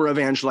that they were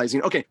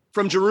evangelizing. Okay,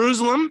 from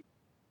Jerusalem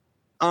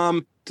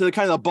to the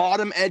kind of the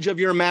bottom edge of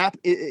your map,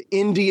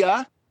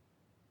 India,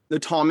 the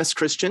Thomas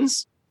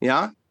Christians,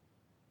 yeah?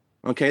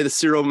 Okay, the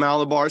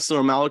Syro-Malabar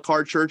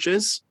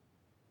churches,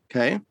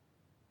 okay?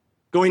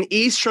 Going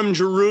east from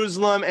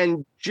Jerusalem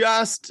and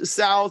just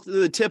south of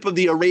the tip of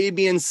the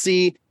Arabian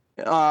Sea,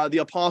 the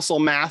Apostle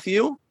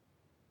Matthew,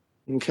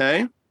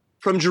 okay?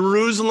 From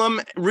Jerusalem,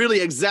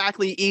 really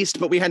exactly east,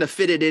 but we had to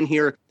fit it in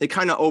here. They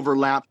kind of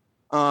overlap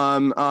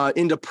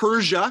into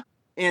Persia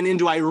and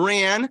into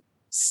Iran,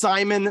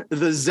 Simon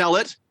the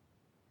Zealot,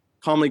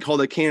 commonly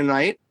called a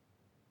Canaanite,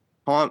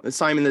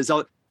 Simon the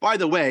Zealot. By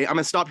the way, I'm going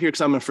to stop here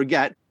because I'm going to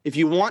forget. If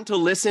you want to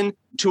listen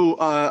to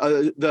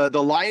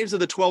the lives of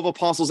the 12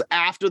 apostles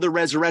after the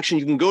resurrection,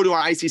 you can go to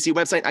our ICC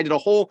website. I did a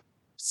whole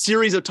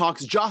series of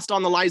talks just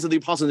on the lives of the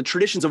apostles, the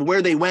traditions of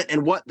where they went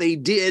and what they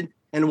did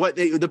and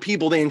the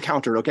people they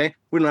encountered, okay?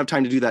 We don't have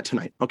time to do that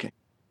tonight. Okay.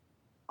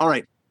 All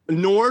right.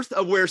 North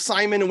of where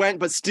Simon went,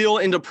 but still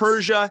into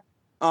Persia,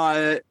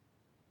 the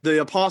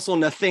apostle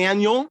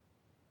Nathaniel,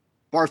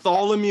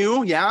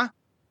 Bartholomew, yeah?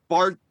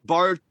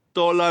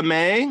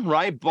 Bartholomew,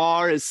 right?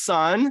 Bar is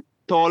son,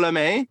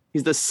 Ptolemy.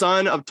 He's the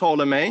son of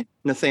Ptolemy,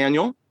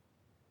 Nathaniel.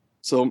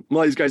 So a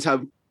lot of these guys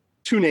have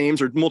two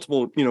names or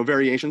multiple,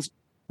 variations.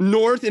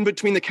 North in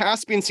between the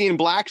Caspian Sea and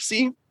Black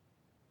Sea,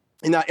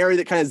 in that area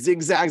that kind of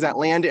zigzags, that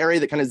land area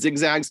that kind of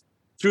zigzags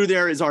through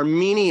there is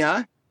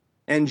Armenia,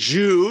 and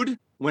Jude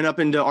went up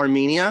into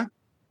Armenia.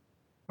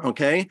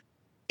 Okay.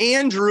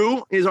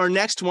 Andrew is our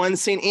next one.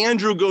 St.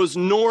 Andrew goes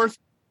north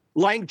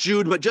like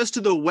Jude, but just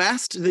to the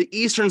west, the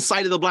eastern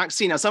side of the Black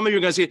Sea. Now, some of you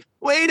are going to say,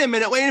 wait a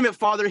minute,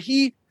 Father.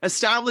 He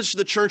established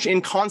the church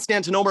in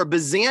Constantinople,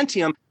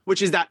 Byzantium,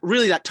 which is that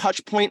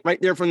touch point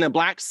right there from the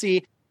Black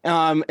Sea,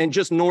 and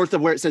just north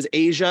of where it says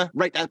Asia,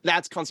 right?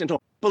 That's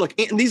Constantinople. But look,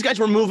 these guys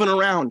were moving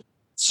around.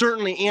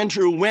 Certainly,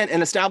 Andrew went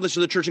and established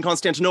the church in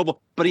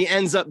Constantinople, but he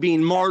ends up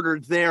being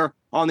martyred there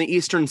on the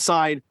eastern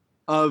side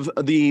of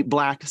the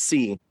Black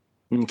Sea.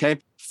 Okay.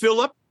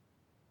 Philip,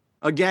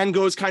 again,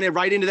 goes kind of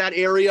right into that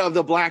area of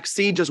the Black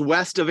Sea, just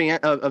west of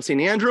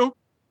St. Andrew.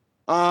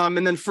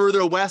 And then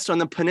further west on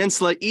the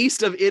peninsula,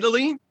 east of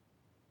Italy,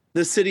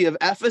 the city of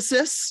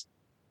Ephesus.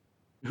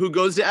 Who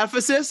goes to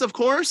Ephesus, of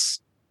course?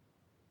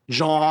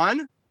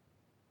 John.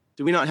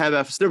 Do we not have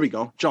Ephesus? There we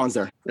go. John's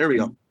there. There we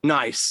go.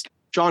 Nice.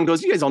 John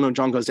goes, you guys all know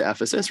John goes to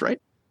Ephesus,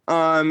 right?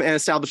 And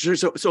established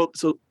church.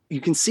 So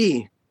you can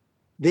see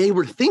they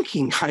were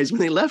thinking, guys, when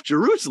they left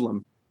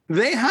Jerusalem,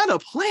 they had a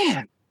plan.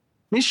 Let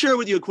me share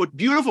with you a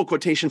beautiful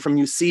quotation from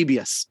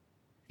Eusebius.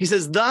 He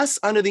says, thus,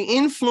 under the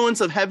influence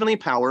of heavenly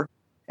power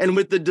and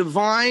with the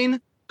divine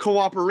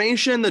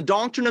cooperation, the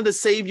doctrine of the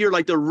Savior,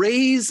 like the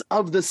rays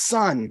of the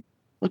sun,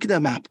 look at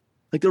that map,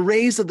 like the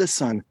rays of the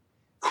sun,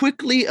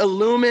 quickly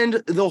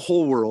illumined the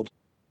whole world.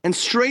 And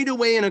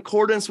straightway, in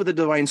accordance with the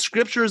divine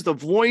scriptures, the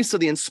voice of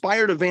the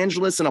inspired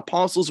evangelists and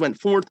apostles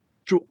went forth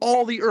through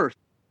all the earth,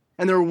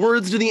 and their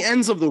words to the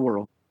ends of the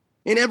world.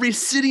 In every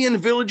city and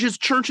villages,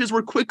 churches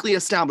were quickly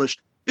established,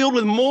 filled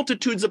with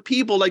multitudes of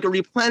people like a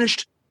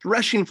replenished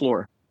threshing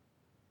floor.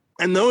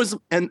 And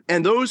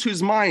those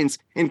whose minds,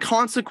 in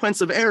consequence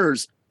of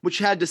errors which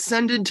had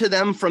descended to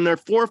them from their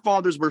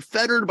forefathers, were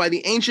fettered by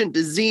the ancient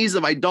disease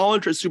of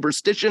idolatrous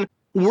superstition,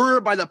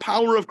 were, by the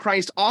power of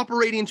Christ,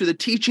 operating through the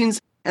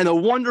teachings and the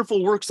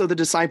wonderful works of the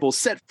disciples,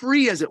 set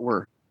free, as it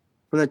were,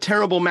 from the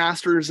terrible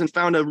masters and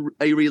found a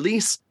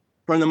release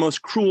from the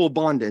most cruel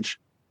bondage.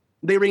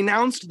 They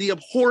renounced the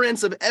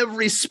abhorrence of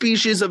every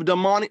species of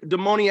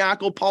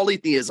demoniacal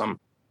polytheism.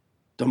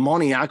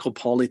 Demoniacal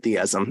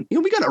polytheism.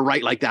 We got to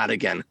write like that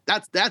again.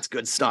 That's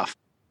good stuff.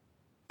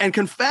 And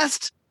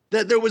confessed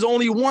that there was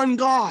only one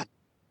God,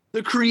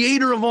 the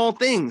creator of all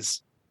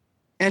things.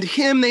 And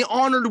him they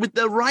honored with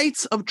the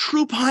rites of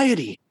true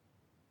piety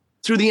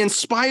through the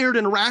inspired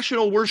and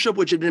rational worship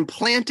which had been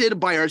planted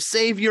by our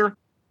Savior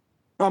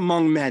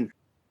among men.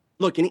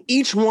 Look, in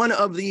each one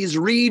of these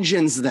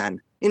regions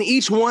then, in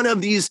each one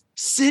of these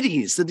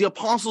cities that the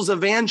apostles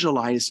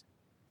evangelized,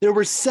 there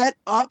were set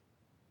up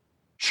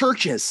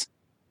churches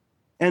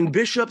and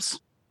bishops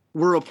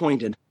were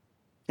appointed.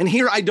 And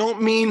here I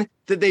don't mean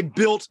that they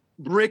built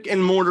brick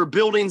and mortar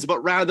buildings,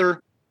 but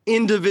rather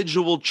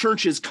individual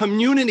churches.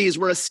 Communities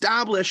were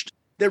established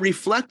that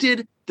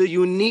reflected the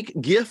unique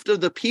gift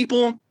of the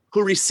people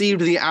who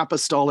received the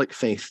apostolic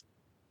faith.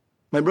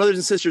 My brothers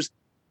and sisters,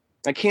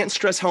 I can't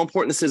stress how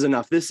important this is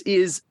enough. This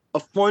is a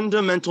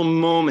fundamental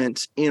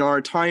moment in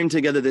our time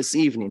together this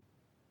evening.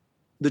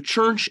 The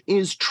church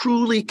is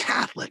truly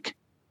Catholic.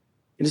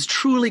 It is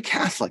truly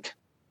Catholic.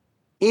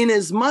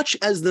 Inasmuch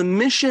as the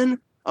mission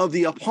of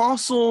the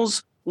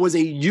apostles was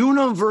a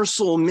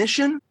universal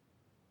mission,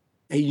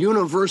 a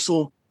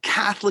universal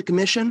Catholic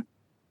mission,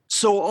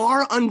 so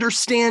our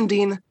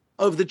understanding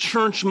of the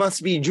church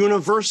must be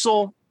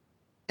universal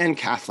and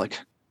Catholic.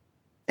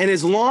 And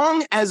as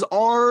long as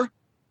our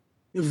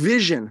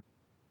vision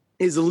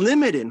is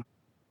limited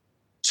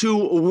to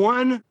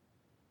one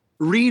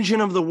region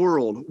of the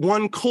world,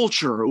 one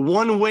culture,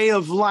 one way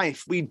of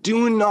life. We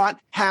do not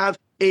have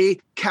a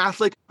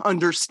Catholic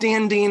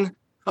understanding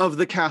of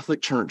the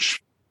Catholic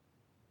Church.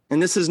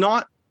 And this is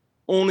not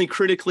only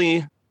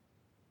critically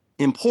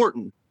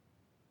important,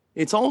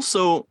 it's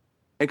also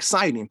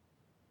exciting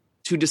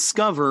to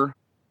discover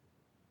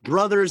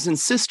brothers and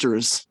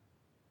sisters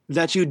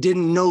that you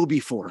didn't know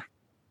before,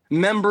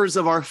 members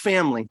of our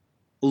family,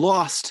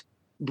 lost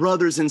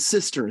brothers and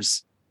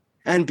sisters,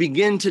 and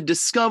begin to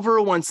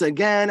discover once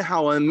again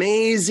how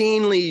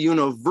amazingly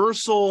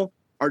universal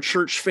our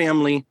church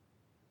family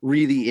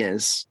really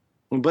is.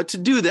 But to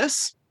do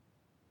this,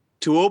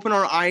 to open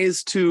our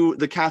eyes to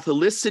the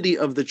Catholicity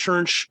of the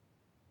church,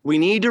 we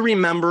need to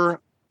remember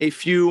a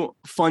few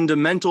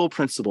fundamental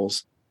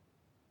principles.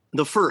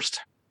 The first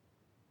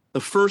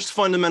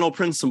fundamental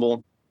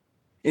principle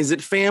is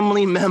that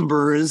family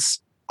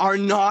members are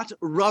not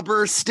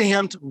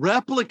rubber-stamped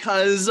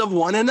replicas of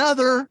one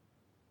another.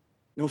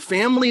 You know,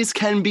 families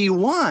can be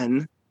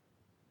one,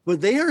 but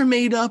they are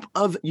made up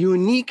of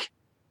unique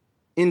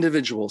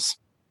individuals.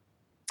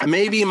 And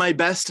maybe my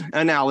best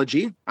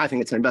analogy, I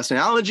think it's my best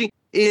analogy,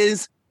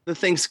 is the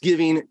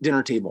Thanksgiving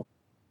dinner table.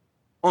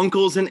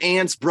 Uncles and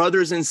aunts,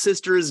 brothers and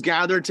sisters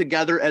gathered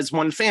together as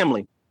one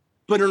family.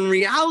 But in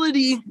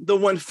reality, the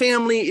one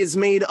family is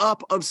made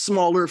up of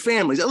smaller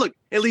families. Look,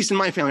 at least in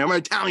my family, I'm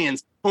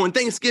Italians. When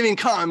Thanksgiving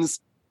comes,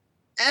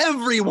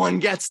 everyone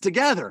gets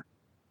together.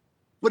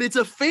 But it's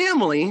a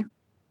family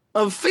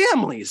of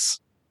families.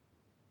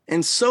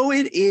 And so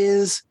it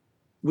is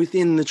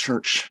within the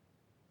church.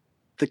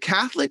 The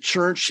Catholic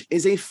Church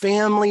is a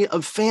family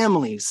of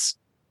families.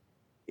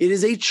 It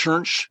is a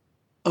church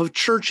of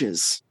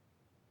churches.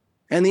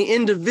 And the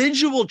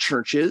individual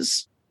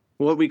churches,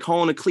 what we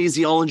call in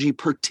ecclesiology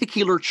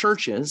particular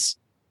churches,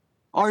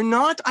 are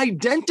not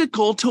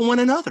identical to one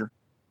another.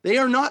 They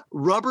are not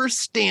rubber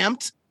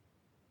stamped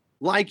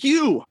like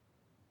you.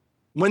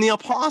 When the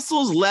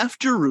apostles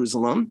left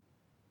Jerusalem,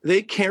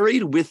 they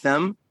carried with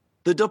them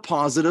the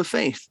deposit of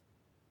faith.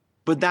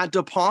 But that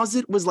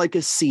deposit was like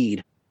a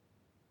seed,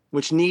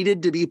 which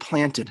needed to be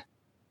planted.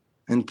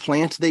 And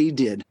plant they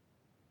did.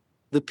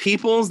 The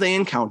peoples they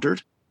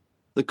encountered,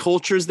 the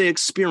cultures they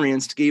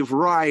experienced gave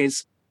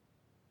rise,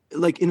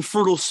 like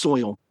infertile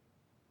soil,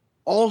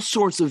 all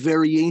sorts of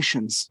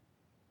variations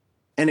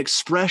and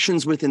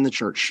expressions within the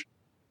church,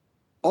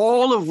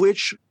 all of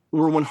which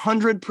were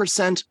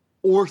 100%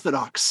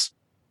 orthodox,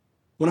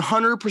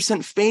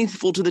 100%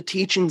 faithful to the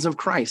teachings of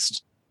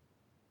Christ,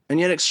 and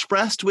yet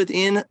expressed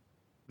within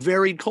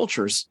varied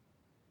cultures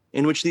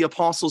in which the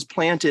apostles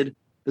planted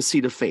the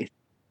seed of faith.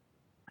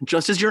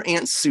 Just as your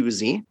Aunt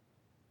Susie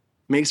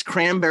makes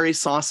cranberry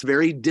sauce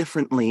very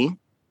differently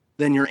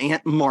than your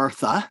Aunt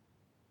Martha,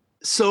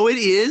 so it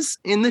is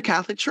in the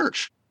Catholic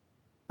Church.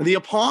 The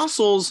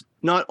apostles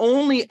not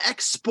only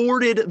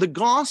exported the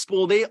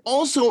gospel, they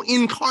also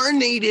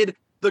incarnated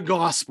the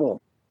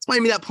gospel. That's why I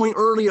made that point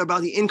earlier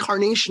about the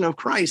incarnation of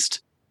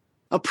Christ,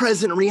 a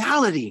present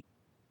reality.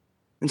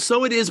 And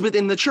so it is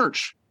within the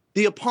church.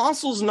 The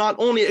apostles not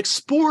only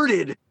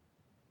exported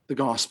the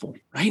gospel,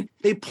 right?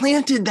 They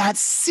planted that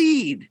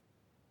seed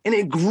and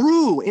it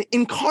grew, it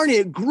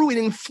incarnated, it grew, it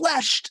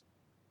enfleshed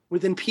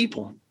within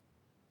people.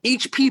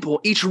 Each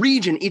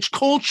region, each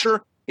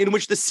culture in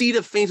which the seed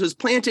of faith was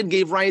planted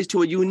gave rise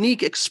to a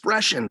unique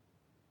expression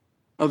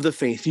of the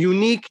faith,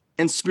 unique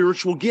and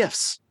spiritual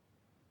gifts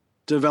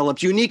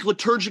developed, unique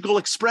liturgical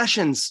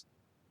expressions,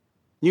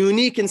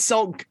 unique and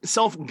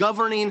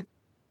self-governing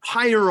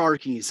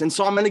hierarchies. And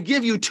so I'm going to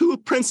give you two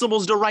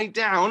principles to write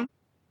down,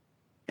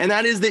 and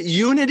that is that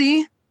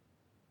unity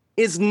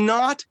is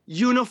not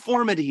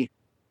uniformity.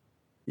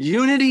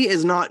 Unity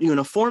is not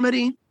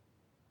uniformity,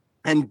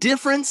 and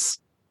difference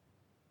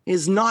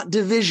is not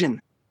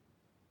division.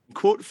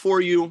 Quote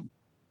for you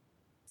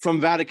from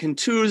Vatican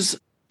II's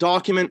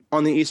document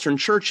on the Eastern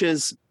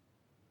churches.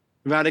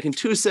 Vatican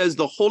II says,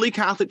 the Holy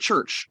Catholic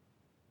Church,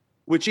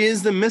 which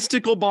is the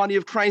mystical body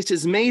of Christ,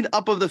 is made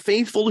up of the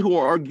faithful who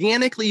are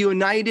organically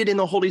united in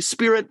the Holy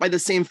Spirit by the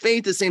same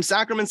faith, the same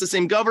sacraments, the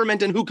same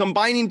government, and who,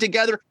 combining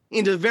together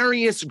into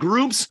various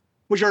groups,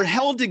 which are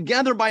held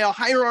together by a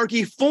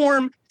hierarchy,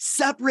 form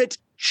separate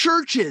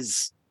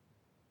churches.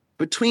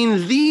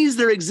 Between these,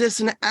 there exists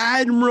an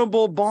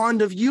admirable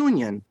bond of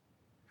union,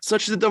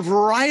 such that the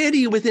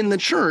variety within the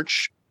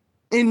church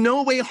in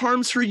no way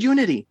harms her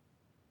unity.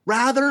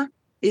 Rather,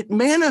 it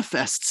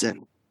manifests it.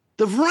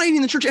 The variety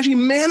in the church actually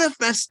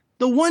manifests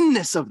the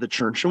oneness of the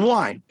church. And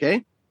why?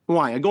 Okay?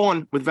 Why? I go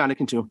on with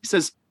Vatican II. He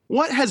says,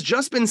 what has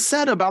just been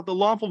said about the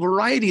lawful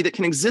variety that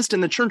can exist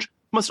in the church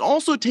must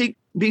also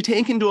be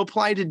taken to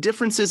apply to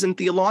differences in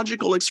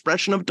theological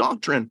expression of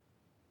doctrine.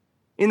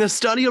 In the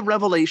study of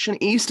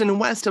Revelation, East and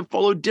West have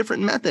followed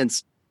different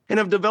methods and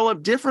have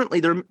developed differently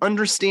their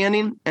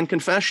understanding and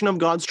confession of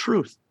God's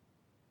truth.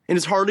 It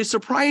is hardly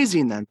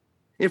surprising, then,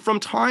 if from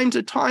time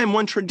to time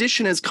one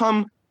tradition has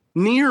come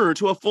nearer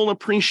to a full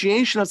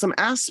appreciation of some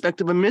aspect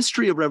of a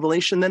mystery of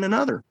Revelation than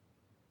another,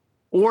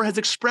 or has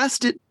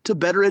expressed it to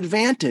better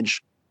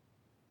advantage.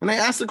 And I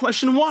ask the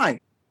question,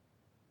 why?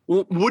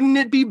 Well, wouldn't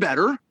it be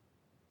better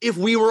if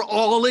we were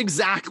all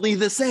exactly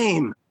the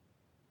same?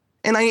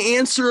 And I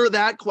answer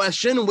that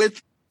question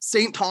with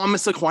St.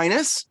 Thomas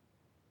Aquinas,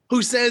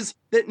 who says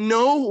that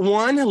no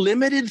one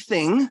limited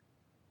thing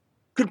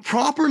could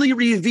properly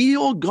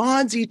reveal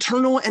God's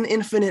eternal and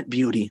infinite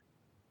beauty.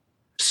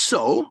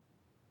 So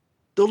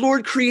the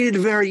Lord created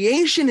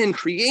variation in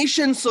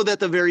creation so that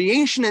the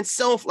variation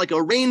itself, like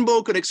a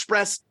rainbow, could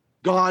express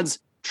God's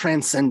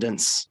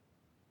transcendence,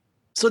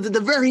 so that the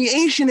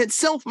variation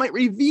itself might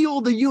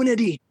reveal the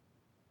unity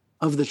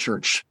of the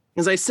church.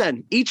 As I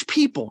said, each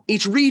people,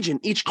 each region,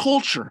 each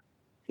culture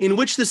in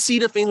which the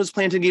seed of faith was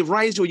planted gave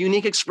rise to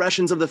unique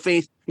expressions of the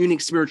faith,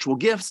 unique spiritual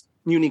gifts,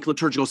 unique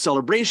liturgical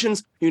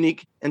celebrations,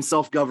 unique and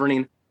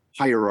self-governing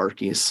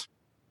hierarchies.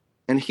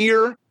 And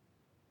here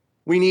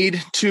we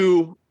need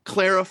to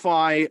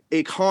clarify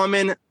a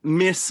common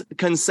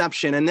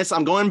misconception. And this,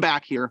 I'm going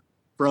back here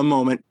for a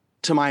moment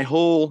to my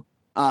whole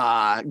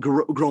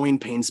growing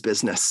pains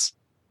business,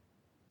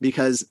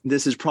 because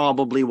this is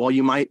probably, while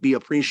you might be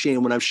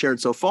appreciating what I've shared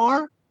so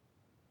far,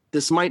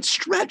 this might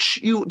stretch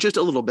you just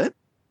a little bit.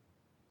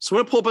 So I'm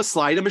going to pull up a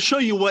slide. I'm going to show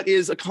you what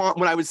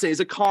I would say is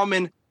a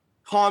common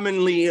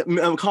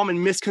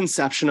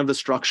misconception of the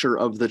structure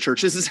of the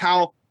church. This is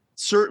how,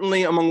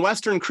 certainly among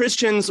Western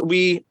Christians,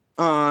 we,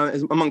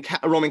 among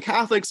Roman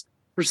Catholics,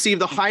 perceive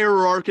the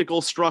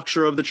hierarchical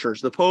structure of the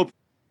church. The Pope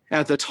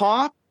at the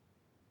top,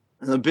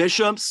 and the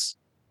bishops,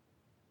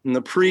 and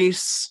the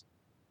priests,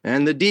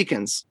 and the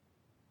deacons.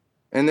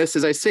 And this,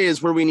 as I say,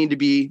 is where we need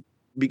to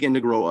begin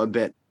to grow a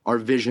bit our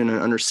vision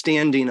and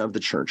understanding of the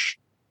church.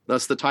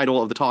 Thus the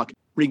title of the talk,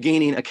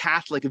 Regaining a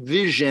Catholic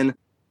Vision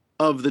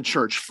of the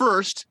Church.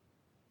 First,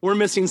 we're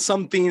missing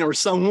something or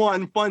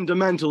someone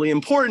fundamentally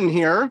important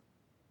here,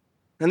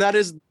 and that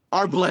is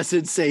our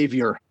blessed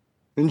Savior.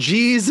 And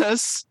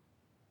Jesus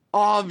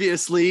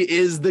obviously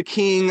is the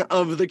King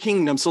of the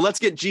kingdom. So let's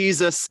get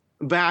Jesus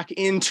back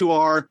into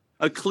our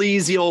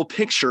ecclesial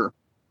picture.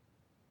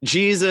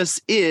 Jesus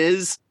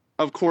is,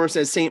 of course,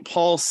 as St.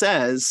 Paul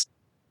says,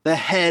 the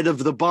head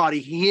of the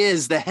body. He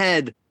is the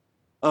head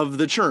of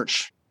the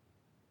church.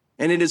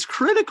 And it is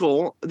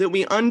critical that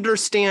we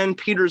understand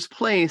Peter's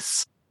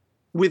place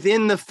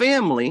within the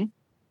family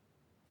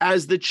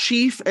as the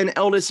chief and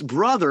eldest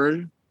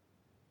brother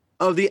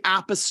of the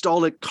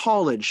Apostolic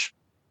College.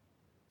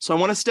 So I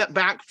want to step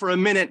back for a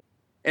minute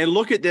and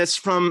look at this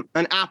from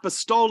an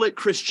Apostolic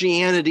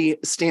Christianity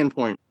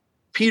standpoint.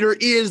 Peter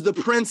is the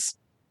prince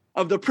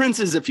of the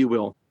princes, if you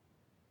will.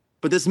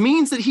 But this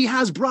means that he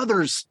has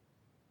brothers.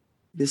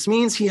 This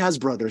means he has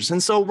brothers.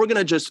 And so we're going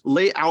to just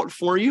lay out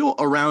for you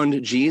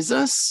around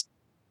Jesus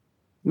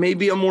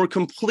maybe a more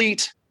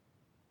complete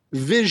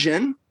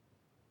vision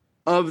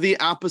of the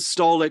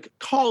Apostolic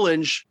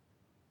College.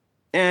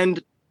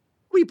 And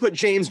we put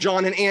James,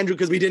 John, and Andrew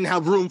because we didn't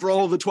have room for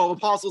all of the 12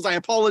 apostles. I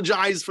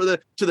apologize to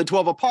the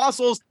 12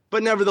 apostles,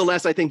 but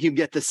nevertheless, I think you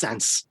get the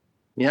sense.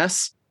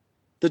 Yes?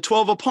 The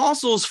 12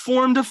 apostles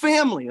formed a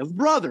family of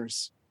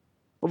brothers,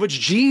 of which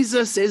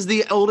Jesus is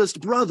the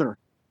eldest brother.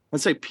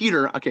 Let's say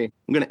Peter. Okay,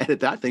 I'm going to edit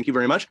that. Thank you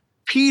very much.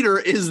 Peter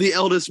is the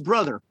eldest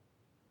brother.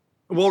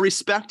 While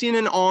respecting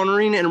and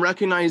honoring and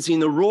recognizing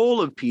the role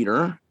of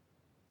Peter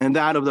and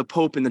that of the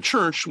Pope in the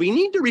church, we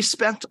need to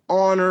respect,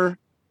 honor,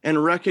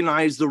 and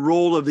recognize the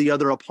role of the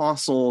other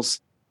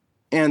apostles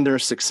and their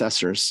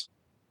successors.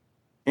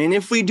 And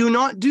if we do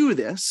not do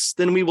this,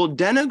 then we will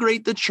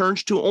denigrate the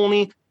church to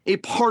only a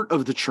part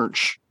of the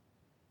church.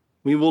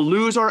 We will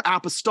lose our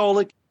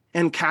apostolic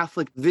and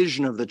Catholic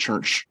vision of the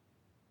church.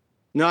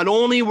 Not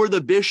only were the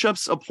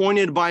bishops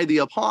appointed by the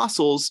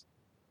apostles,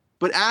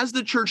 but as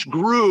the church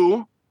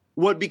grew,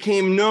 what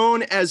became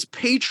known as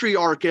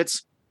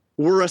patriarchates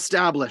were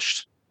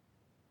established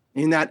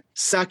in that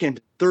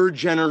second, third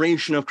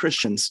generation of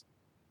Christians,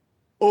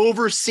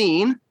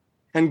 overseeing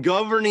and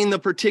governing the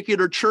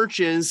particular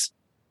churches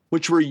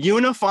which were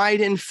unified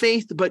in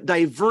faith but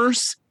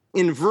diverse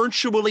in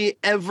virtually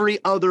every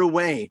other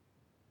way.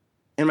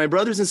 And my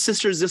brothers and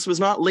sisters, this was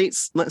not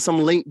some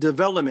late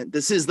development.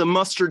 This is the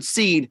mustard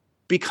seed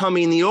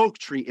becoming the oak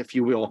tree, if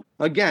you will.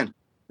 Again,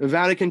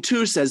 Vatican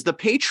II says the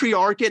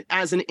patriarchate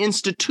as an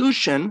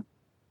institution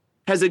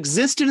has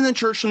existed in the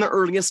church from the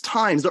earliest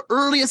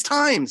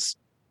times,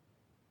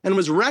 and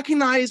was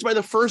recognized by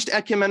the first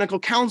ecumenical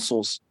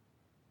councils.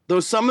 Though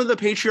some of the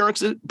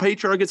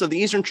patriarchates of the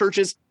Eastern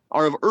churches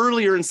are of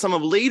earlier and some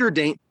of later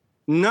date,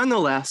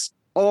 nonetheless,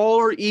 all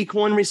are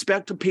equal in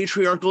respect to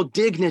patriarchal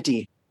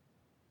dignity.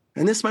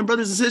 And this, my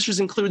brothers and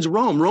sisters, includes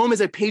Rome. Rome is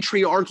a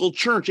patriarchal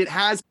church. It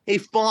has a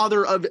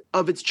father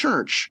of its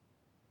church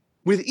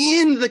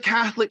within the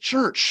Catholic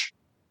Church,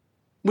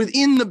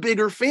 within the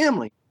bigger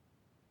family.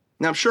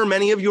 Now, I'm sure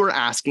many of you are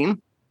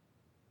asking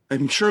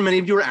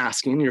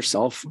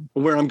yourself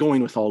where I'm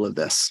going with all of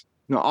this.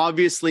 Now,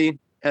 obviously,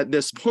 at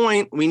this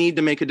point, we need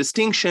to make a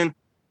distinction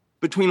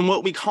between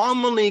what we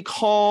commonly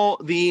call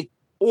the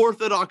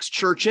Orthodox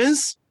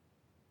churches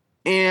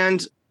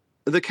and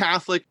the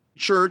Catholic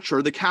Church,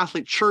 or the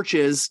Catholic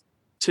churches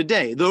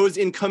today, those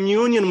in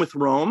communion with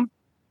Rome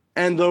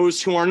and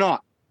those who are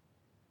not.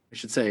 I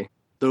should say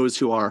those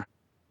who are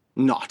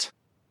not.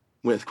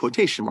 with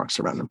quotation marks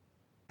around them.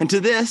 And to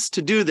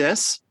do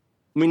this,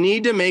 we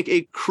need to make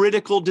a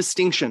critical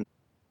distinction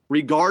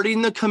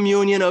regarding the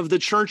communion of the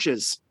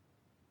churches.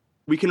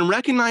 We can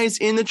recognize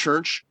in the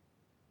church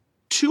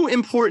two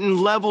important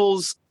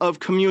levels of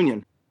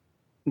communion.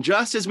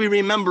 Just as we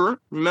remember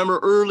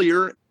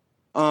earlier,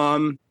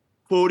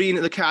 quoting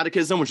the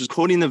Catechism, which is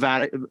quoting the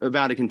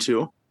Vatican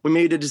II, we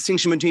made a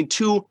distinction between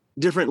two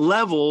different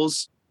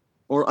levels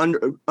or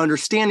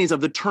understandings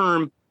of the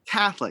term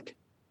Catholic.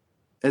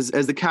 As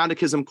the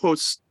Catechism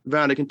quotes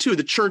Vatican II,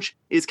 the church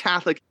is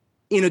Catholic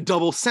in a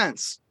double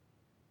sense.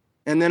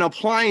 And then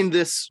applying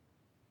this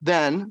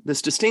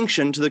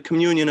distinction to the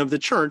communion of the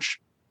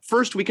church,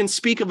 first we can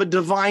speak of a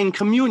divine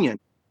communion,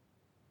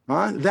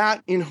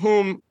 that in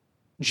whom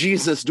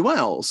Jesus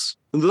dwells,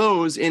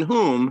 those in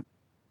whom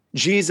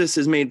Jesus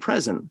is made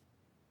present.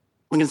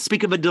 We can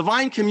speak of a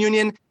divine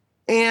communion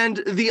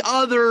and the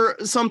other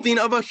something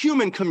of a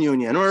human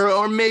communion,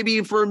 or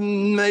maybe for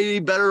maybe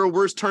better or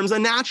worse terms, a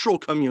natural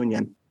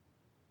communion.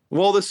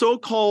 While the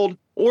so-called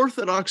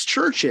Orthodox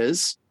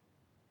churches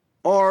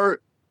are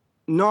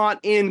not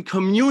in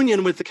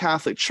communion with the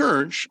Catholic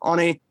Church on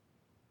a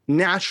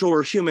natural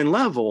or human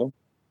level,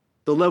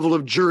 the level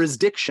of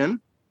jurisdiction,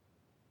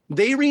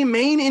 they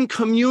remain in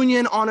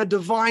communion on a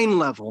divine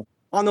level,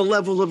 on the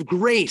level of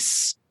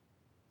grace,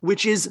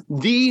 which is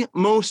the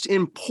most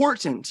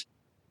important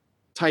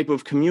type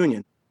of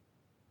communion.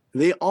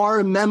 They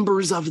are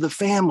members of the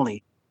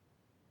family,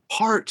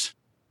 part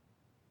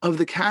of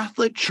the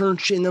Catholic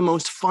Church in the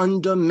most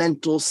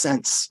fundamental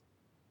sense.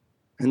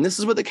 And this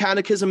is what the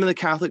Catechism of the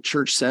Catholic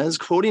Church says,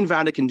 quoting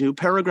Vatican II,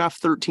 paragraph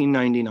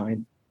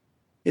 1399.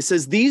 It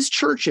says, "These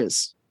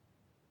churches,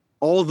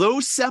 although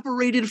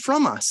separated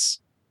from us,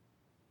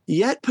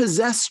 yet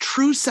possess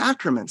true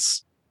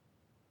sacraments,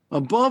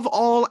 above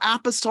all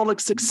apostolic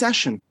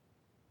succession,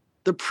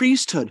 the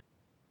priesthood,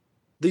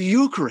 the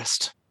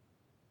Eucharist."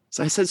 As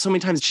I said so many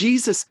times,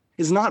 Jesus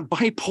is not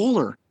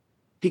bipolar.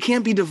 He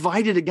can't be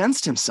divided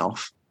against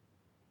himself.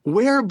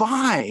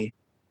 Whereby,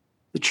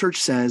 the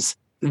church says,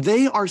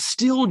 they are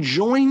still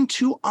joined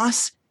to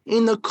us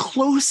in the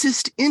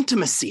closest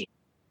intimacy.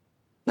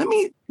 Let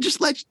me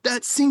just let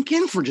that sink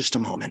in for just a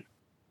moment.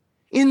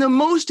 In the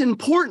most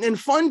important and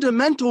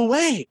fundamental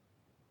way,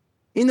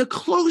 in the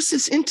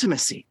closest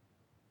intimacy.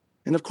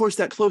 And of course,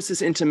 that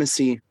closest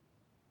intimacy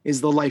is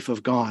the life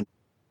of God,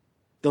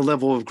 the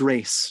level of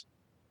grace,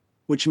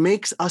 which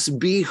makes us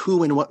be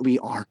who and what we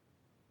are.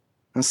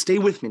 Now, stay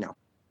with me now,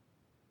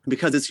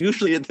 because it's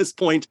usually at this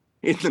point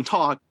in the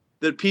talk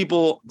that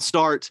people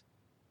start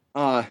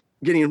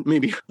getting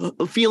maybe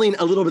feeling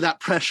a little bit of that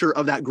pressure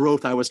of that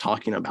growth I was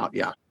talking about.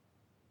 Yeah.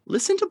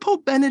 Listen to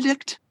Pope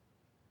Benedict.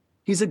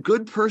 He's a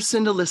good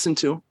person to listen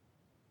to,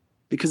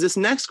 because this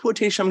next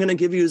quotation I'm going to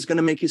give you is going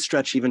to make you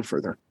stretch even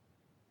further.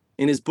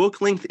 In his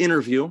book-length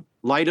interview,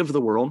 Light of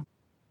the World,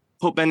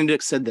 Pope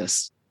Benedict said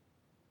this: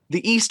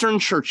 "The Eastern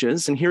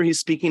churches," and here he's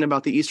speaking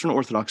about the Eastern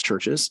Orthodox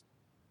churches,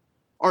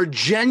 "are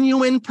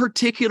genuine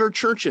particular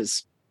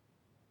churches,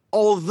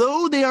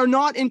 although they are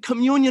not in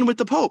communion with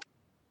the Pope.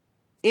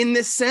 In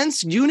this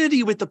sense,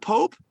 unity with the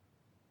Pope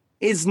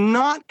is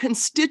not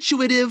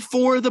constitutive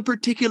for the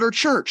particular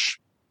church."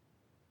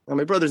 Now,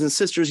 my brothers and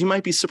sisters, you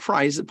might be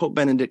surprised that Pope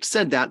Benedict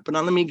said that, but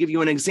now let me give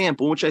you an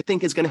example, which I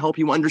think is going to help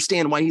you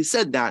understand why he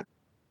said that.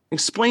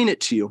 Explain it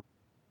to you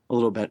a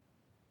little bit.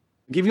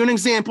 I'll give you an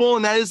example,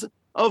 and that is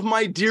of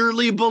my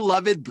dearly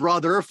beloved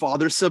brother,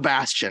 Father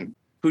Sebastian,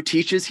 who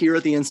teaches here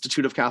at the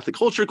Institute of Catholic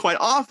Culture quite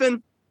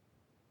often.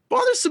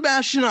 Father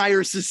Sebastian and I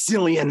are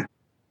Sicilian,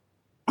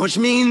 which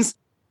means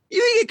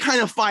you get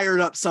kind of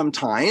fired up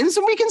sometimes,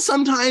 and we can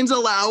sometimes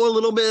allow a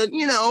little bit,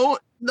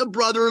 the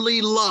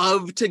brotherly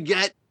love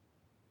to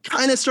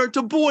kind of start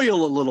to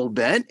boil a little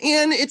bit.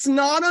 And it's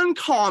not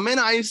uncommon.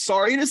 I'm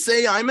sorry to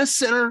say I'm a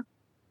sinner.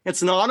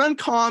 It's not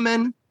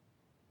uncommon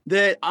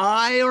that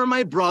I or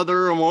my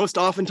brother, or most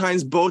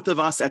oftentimes both of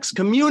us,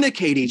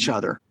 excommunicate each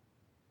other.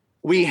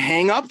 We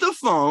hang up the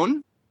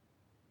phone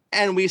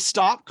and we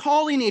stop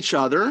calling each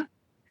other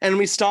and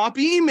we stop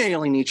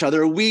emailing each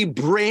other. We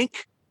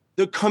break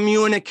the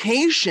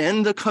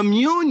communication, the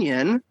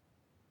communion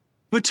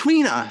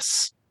between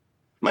us.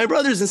 My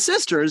brothers and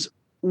sisters,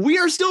 we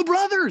are still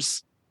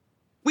brothers.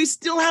 We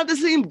still have the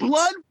same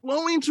blood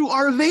flowing through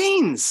our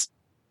veins.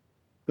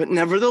 But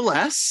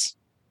nevertheless,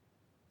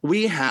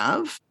 we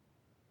have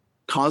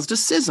caused a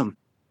schism.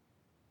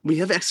 We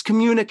have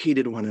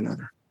excommunicated one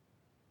another.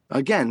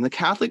 Again, the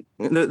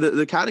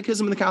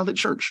Catechism of the Catholic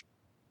Church,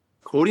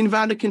 quoting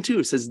Vatican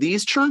II, says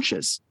these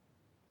churches,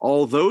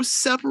 although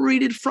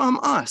separated from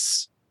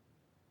us,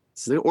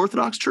 the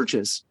Orthodox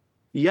churches,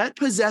 yet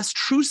possess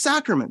true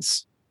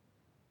sacraments.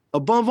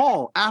 Above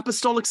all,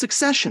 apostolic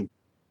succession,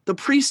 the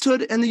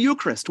priesthood and the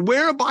Eucharist,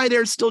 whereby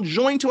they're still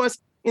joined to us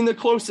in the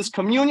closest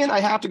communion.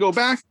 I have to go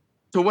back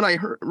to what I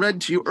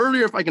read to you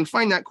earlier, if I can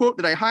find that quote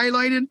that I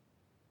highlighted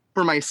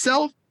for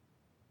myself,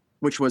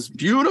 which was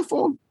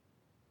beautiful.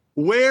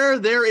 Where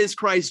there is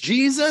Christ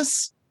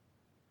Jesus,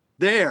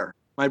 there,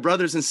 my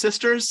brothers and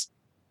sisters,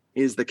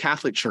 is the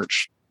Catholic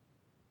Church.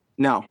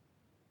 Now,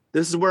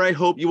 This is where I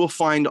hope you will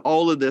find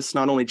all of this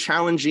not only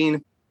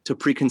challenging to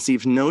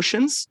preconceived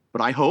notions,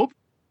 but I hope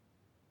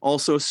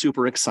also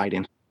super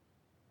exciting,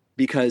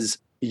 because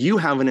you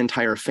have an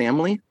entire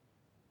family.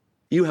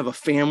 You have a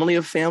family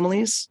of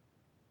families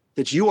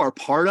that you are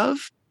part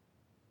of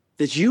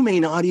that you may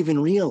not even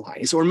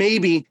realize, or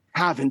maybe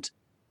haven't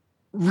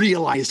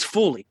realized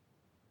fully.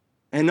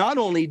 And not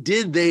only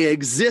did they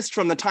exist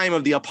from the time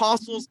of the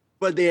apostles,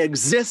 but they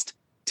exist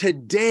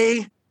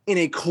today in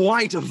a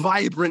quite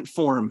vibrant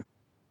form.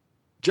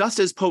 Just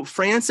as Pope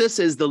Francis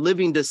is the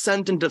living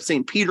descendant of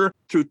St. Peter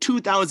through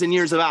 2,000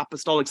 years of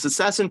apostolic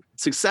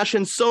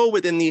succession, so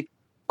within the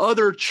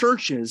other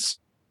churches,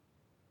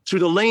 through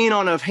the laying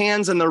on of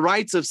hands and the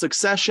rites of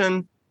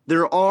succession,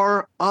 there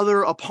are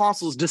other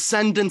apostles,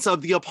 descendants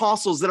of the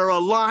apostles that are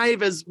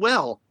alive as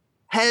well,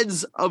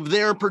 heads of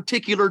their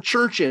particular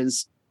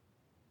churches,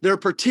 their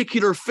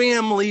particular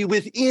family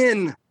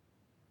within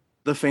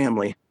the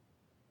family.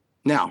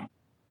 Now,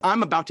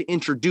 I'm about to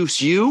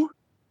introduce you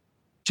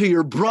to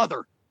your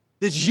brother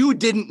that you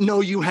didn't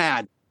know you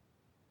had.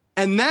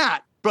 And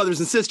that, brothers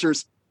and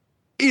sisters,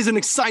 is an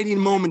exciting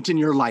moment in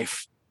your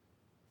life.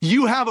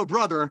 You have a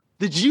brother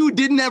that you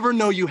didn't ever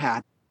know you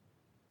had.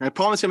 And I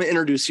promise I'm going to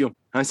introduce you.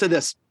 And I said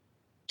this,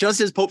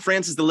 just as Pope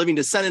Francis, the living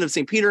descendant of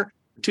St. Peter,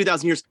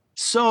 2,000 years,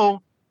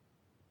 so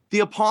the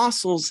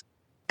apostles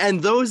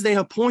and those they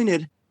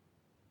appointed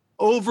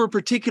over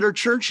particular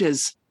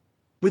churches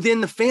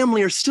within the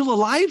family are still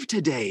alive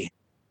today.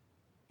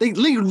 They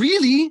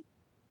really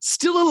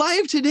still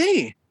alive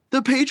today.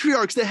 The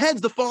patriarchs, the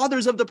heads, the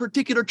fathers of the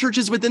particular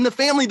churches within the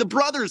family, the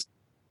brothers,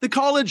 the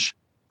college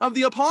of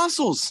the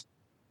apostles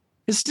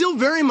is still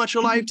very much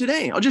alive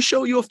today. I'll just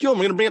show you a few. I'm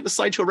going to bring up the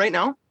slideshow right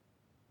now.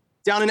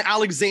 Down in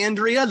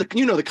Alexandria, the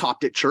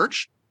Coptic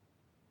Church,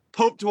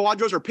 Pope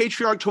Tawadros or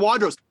Patriarch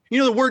Tawadros. You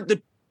know the word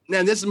that,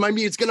 and this might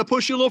be, it's going to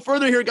push you a little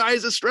further here,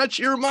 guys, to stretch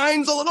your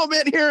minds a little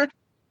bit here.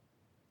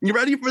 You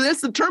ready for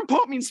this? The term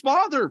Pope means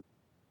father.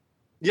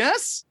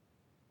 Yes?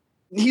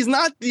 He's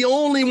not the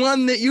only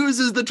one that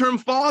uses the term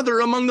father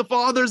among the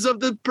fathers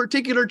of the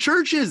particular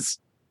churches.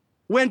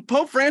 When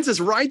Pope Francis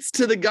writes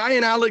to the guy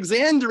in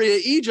Alexandria,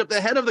 Egypt, the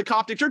head of the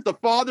Coptic Church, the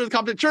father of the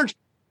Coptic Church,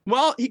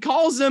 well, he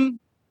calls him,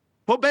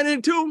 Pope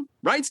Benedict II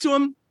writes to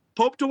him,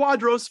 Pope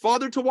Tawadros,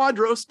 Father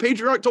Tawadros,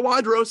 Patriarch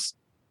Tawadros.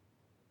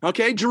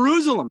 Okay,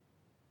 Jerusalem,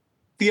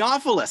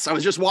 Theophilus. I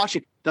was just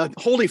watching. The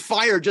holy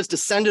fire just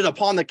descended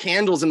upon the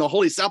candles in the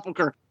Holy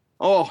Sepulchre.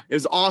 Oh, it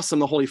was awesome,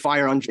 the holy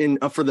fire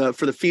for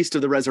the Feast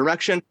of the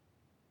Resurrection.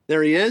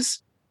 There he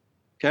is.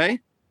 Okay,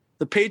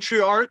 the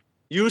Patriarch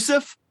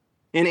Yusuf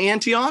in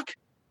Antioch.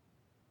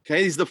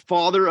 Okay, he's the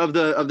father of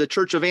the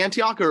Church of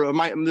Antioch, or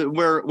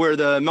where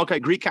the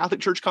Melkite Greek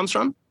Catholic Church comes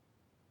from.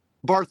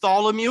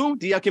 Bartholomew,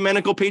 the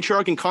ecumenical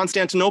patriarch in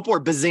Constantinople, or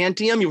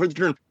Byzantium. You've heard the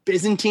term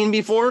Byzantine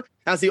before.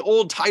 That's the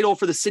old title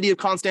for the city of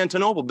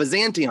Constantinople,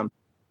 Byzantium.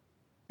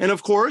 And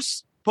of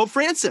course, Pope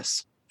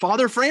Francis,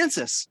 Father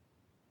Francis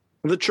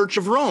of the Church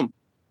of Rome.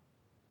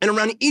 And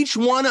around each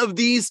one of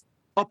these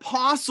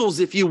apostles,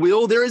 if you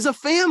will, there is a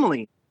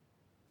family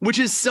which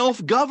is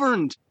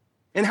self-governed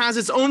and has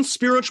its own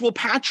spiritual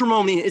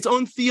patrimony, its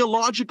own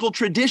theological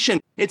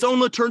tradition, its own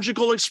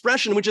liturgical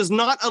expression, which is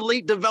not a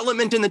late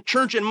development in the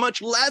church, and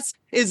much less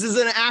is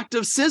an act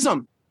of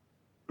schism,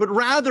 but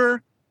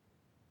rather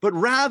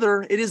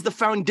it is the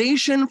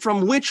foundation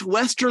from which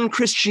Western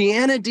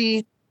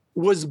Christianity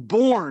was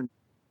born.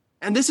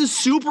 And this is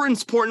super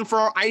important for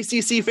our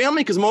ICC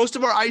family, because most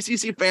of our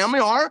ICC family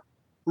are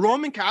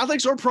Roman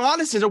Catholics or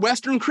Protestants or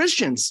Western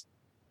Christians.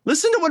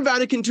 Listen to what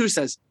Vatican II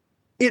says.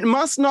 It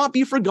must not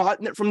be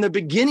forgotten that from the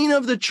beginning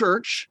of the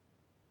church,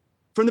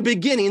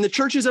 the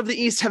churches of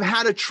the East have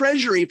had a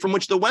treasury from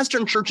which the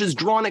Western church has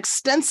drawn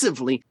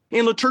extensively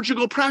in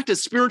liturgical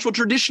practice, spiritual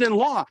tradition, and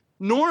law.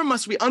 Nor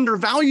must we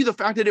undervalue the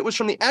fact that it was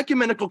from the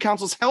ecumenical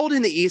councils held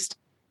in the East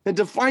that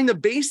defined the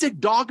basic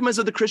dogmas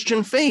of the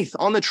Christian faith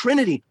on the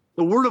Trinity,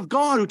 the Word of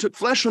God who took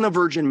flesh from the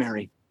Virgin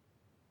Mary.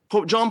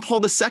 Pope John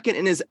Paul II,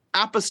 in his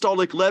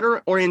apostolic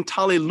letter,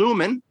 Orientale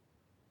Lumen,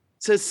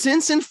 says,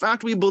 since in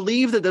fact we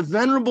believe that the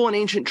venerable and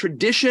ancient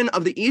tradition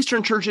of the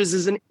Eastern churches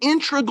is an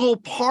integral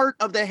part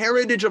of the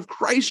heritage of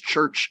Christ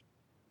Church,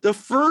 the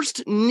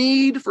first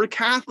need for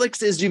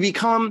Catholics is to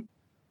become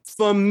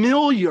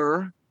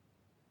familiar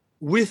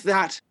with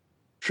that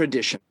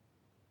tradition.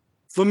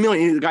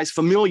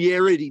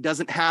 Familiarity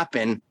doesn't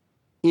happen,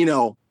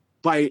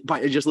 by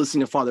just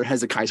listening to Father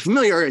Hezekiah's.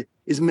 Familiarity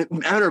is a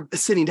matter of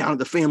sitting down at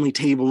the family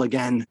table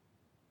again.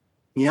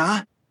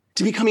 Yeah?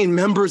 To becoming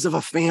members of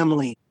a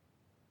family.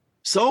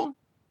 So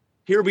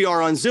here we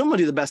are on Zoom. I'll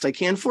do the best I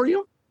can for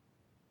you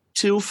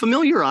to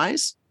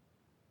familiarize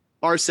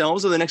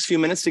ourselves over the next few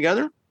minutes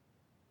together,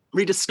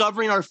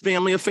 rediscovering our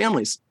family of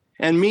families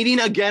and meeting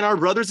again our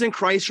brothers in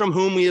Christ from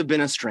whom we have been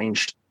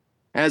estranged.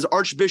 As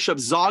Archbishop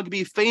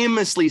Zogby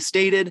famously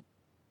stated,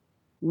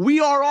 we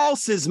are all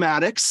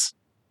schismatics,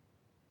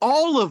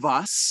 all of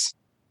us,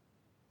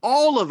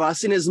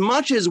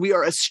 inasmuch as we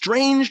are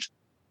estranged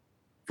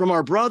from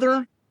our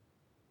brother,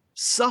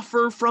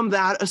 suffer from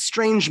that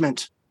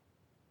estrangement.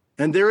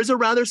 And there is a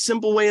rather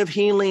simple way of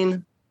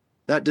healing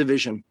that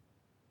division.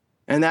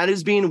 And that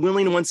is being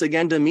willing once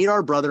again to meet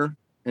our brother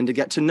and to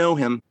get to know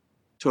him,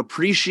 to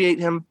appreciate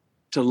him,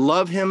 to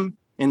love him,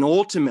 and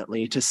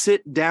ultimately to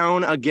sit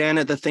down again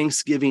at the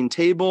Thanksgiving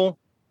table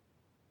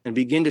and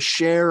begin to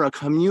share a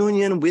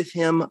communion with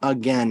him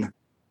again.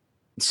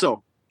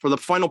 So for the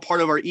final part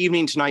of our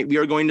evening tonight, we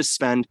are going to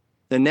spend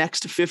the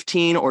next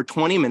 15 or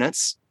 20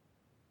 minutes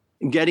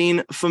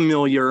getting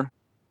familiar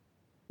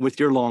with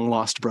your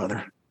long-lost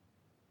brother.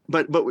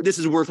 But this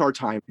is worth our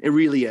time. It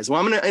really is. Well,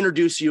 I'm going to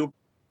introduce you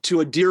to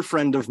a dear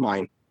friend of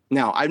mine.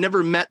 Now, I've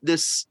never met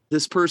this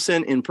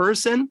person in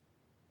person,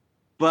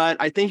 but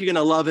I think you're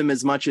going to love him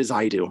as much as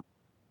I do.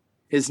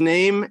 His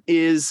name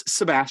is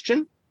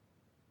Sebastian.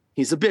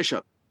 He's a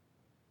bishop.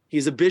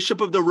 He's a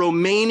bishop of the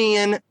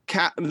Romanian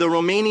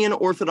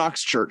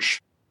Orthodox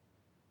Church.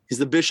 He's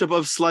the bishop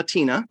of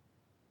Slatina.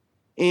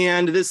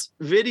 And this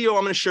video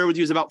I'm going to share with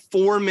you is about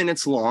 4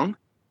 minutes long.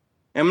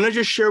 I'm going to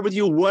just share with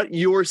you what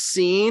you're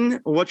seeing,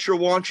 what you're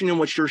watching, and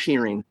what you're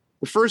hearing.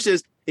 The first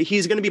is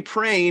he's going to be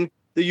praying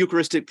the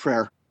Eucharistic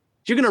prayer.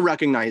 You're going to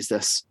recognize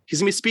this.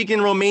 He's going to be speaking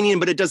in Romanian,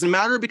 but it doesn't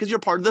matter because you're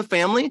part of the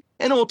family.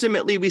 And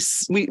ultimately,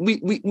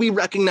 we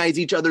recognize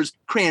each other's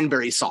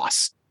cranberry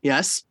sauce.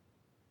 Yes?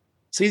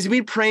 So he's going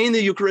to be praying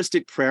the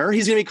Eucharistic prayer.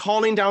 He's going to be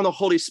calling down the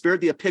Holy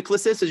Spirit, the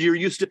epiclesis, as you're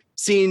used to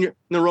seeing in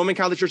the Roman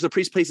Catholic Church, the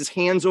priest places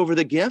hands over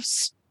the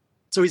gifts.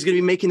 So he's going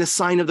to be making the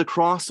sign of the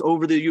cross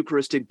over the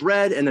Eucharistic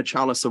bread and the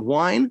chalice of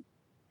wine.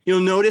 You'll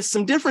notice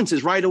some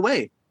differences right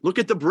away. Look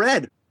at the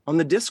bread on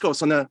the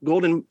discos, on the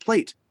golden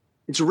plate.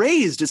 It's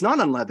raised, it's not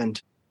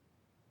unleavened.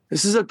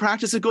 This is a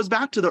practice that goes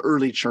back to the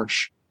early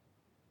church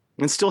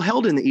and still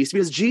held in the East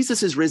because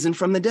Jesus is risen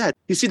from the dead.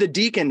 You see the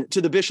deacon to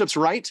the bishop's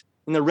right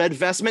in the red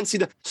vestment, see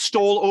the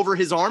stole over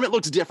his arm. It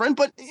looks different,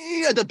 but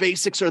the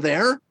basics are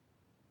there.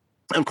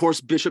 And of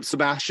course, Bishop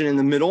Sebastian in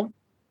the middle.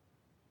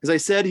 As I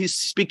said, he's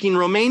speaking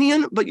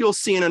Romanian, but you'll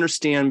see and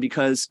understand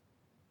because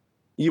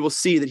you will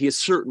see that he is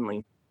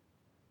certainly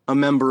a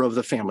member of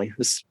the family.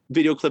 This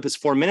video clip is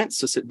 4 minutes,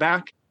 so sit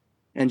back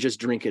and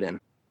just drink it in.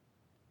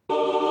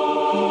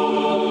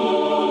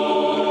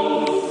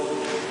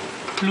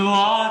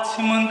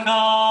 Luați, mâncați,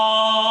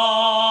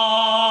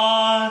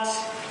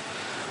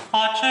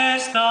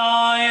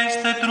 acesta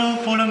este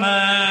trupul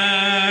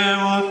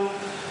meu,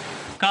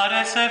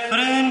 care se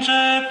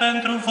frânge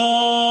pentru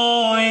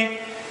voi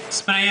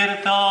spre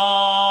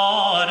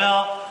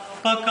iertarea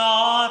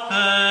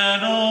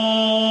păcatelor.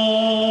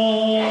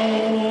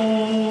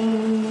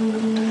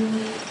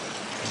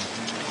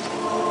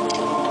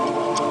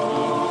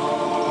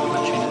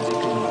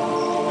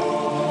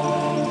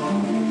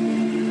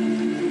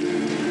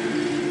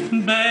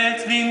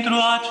 Beți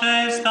dintr-o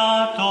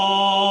acesta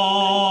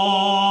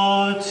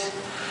toți.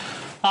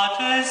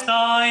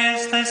 Acesta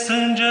este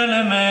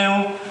sângele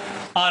meu,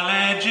 al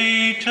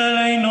legii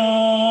celei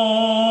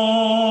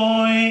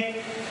noi,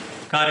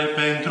 care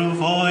pentru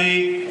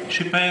voi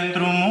și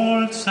pentru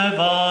mulți se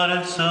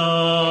varsă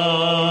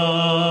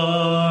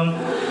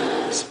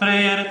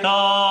spre iertarea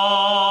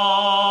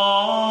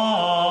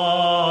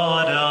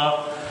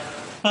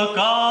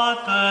păcatelor.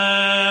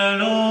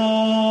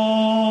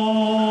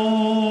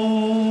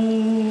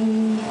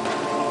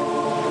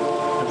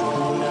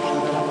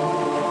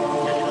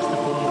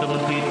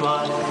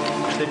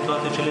 De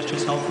toate cele ce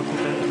s-au făcut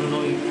pentru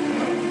noi.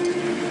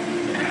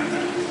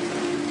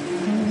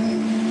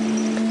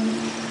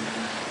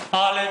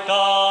 Ale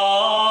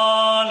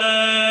tale,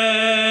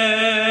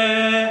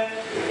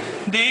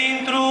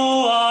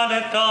 dintr-o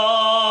ale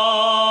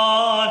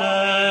tale,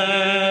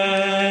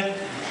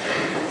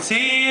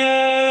 ție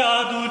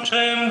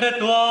aducem de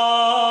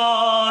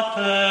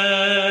toate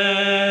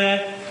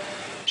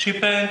și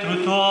pentru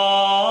toate.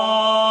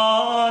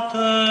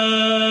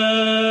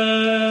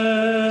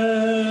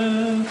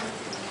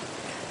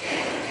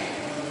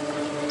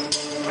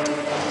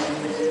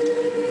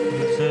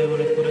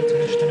 Dumnezeule,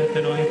 curățește-ne pe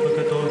noi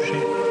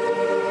păcătoșii.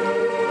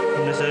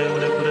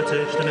 Dumnezeule,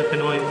 curățește-ne pe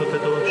noi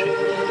păcătoșii.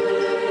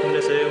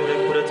 Dumnezeule,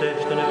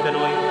 curățește-ne pe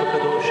noi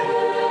păcătoșii.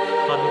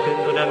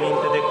 Aducându-ne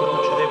aminte de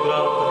cruce, de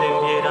groapă, de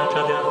învierea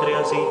cea de-a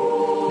treia zi,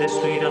 de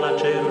suirea la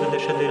ceruri, de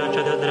șederea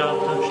cea de-a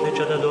dreapta și de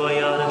cea de-a doua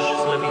iarăși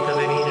slăvită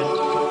venire.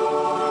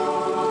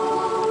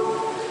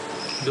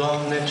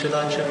 Doamne,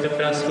 cela ce pe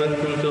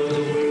preasfântul Tău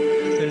Duh,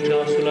 în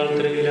ceasul al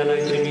treilea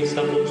l-ai trimis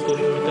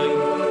apostolilor Tăi,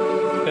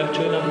 pe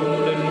acela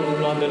bunule nu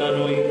lua de la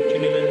noi, ci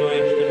ne le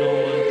înnoiește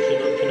nouă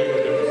celor ce ne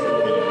rugăm.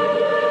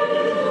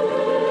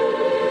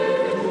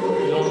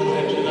 Doamne,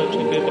 cela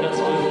ce pe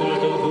preasfântul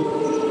Tău Duh,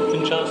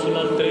 în ceasul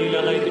al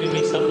treilea l-ai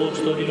trimis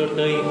apostolilor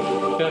Tăi,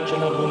 pe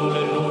acela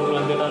bunule nu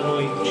lua de la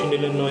noi, ci ne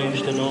le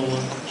înnoiește nouă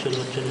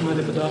celor ce ne rugăm. Mă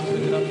depădată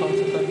de la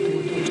fața Ta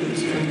Duhul cel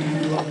Sfânt,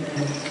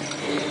 Doamne.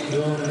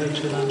 Doamne,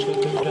 cela ce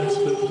pe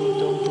preasfântul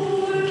Tău Duh,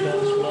 în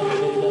ceasul al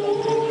treilea l-ai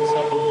trimis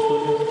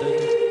apostolilor Tăi,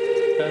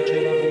 pe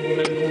acela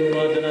bunule nu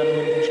lua de la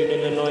noi, ci ne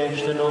le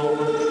înnoiește nouă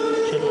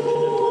celor ce ne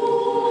rugăm.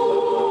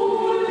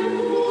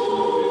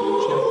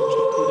 Și ai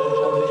început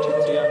deja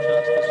veșniția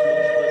această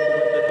slujbă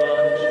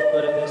curtătoare și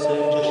fără de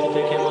sânge și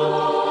te chemăm,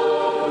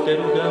 te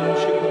rugăm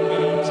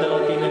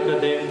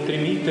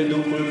trimite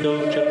Duhul Tău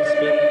cel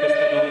Sfânt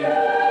peste noi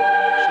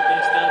și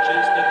peste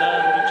aceste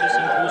daruri ce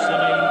sunt puse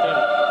înainte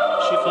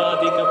și fă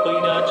adică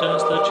pâinea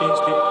aceasta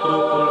cinstit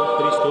trupul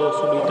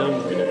Hristosului Tău,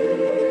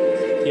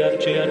 iar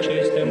ceea ce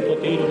este în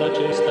potirul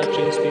acesta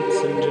cinstit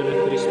sângele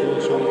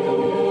Hristosului Tău,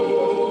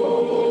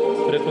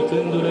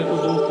 prefăcându-le cu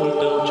Duhul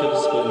Tău cel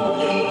Sfânt.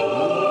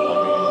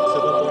 Să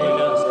vă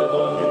pomenească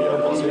Domnul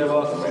Dumnezeu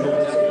voastră.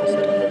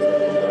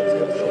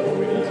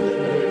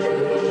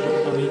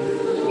 Amin.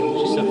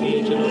 Și să fie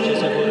celor ce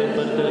se vor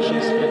împărtăși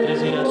spre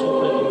trezirea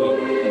sufletului,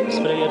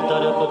 spre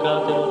iertarea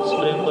păcatelor,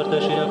 spre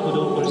împărtășirea cu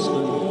Duhul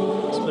Sfânt,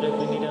 spre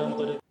plinirea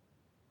împărăției.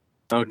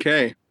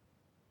 Okay.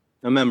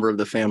 A member of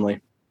the family,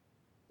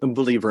 a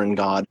believer in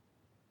God.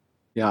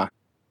 Yeah,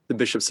 the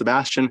Bishop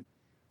Sebastian.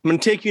 I'm going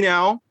to take you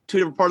now to a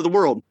different part of the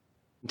world.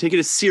 Take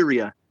you to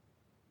Syria.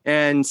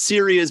 And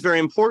Syria is very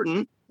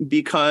important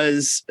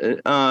because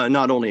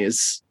not only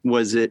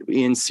was it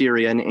in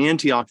Syria and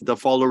Antioch the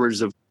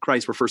followers of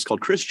Christ were first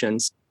called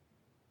Christians,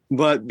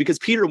 but because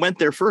Peter went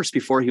there first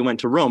before he went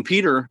to Rome.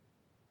 Peter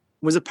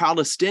was a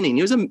Palestinian.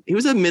 He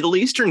was a Middle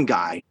Eastern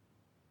guy.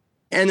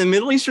 And the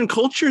Middle Eastern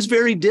culture is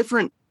very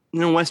different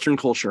than Western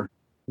culture.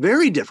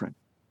 Very different.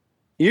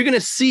 You're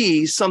going to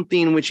see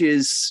something which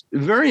is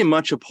very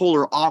much a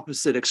polar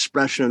opposite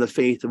expression of the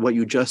faith of what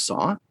you just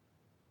saw.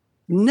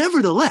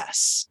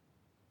 Nevertheless,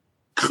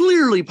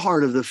 clearly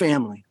part of the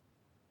family.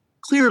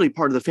 Clearly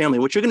part of the family.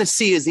 What you're going to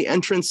see is the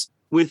entrance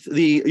with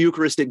the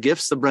Eucharistic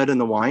gifts, the bread and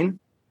the wine.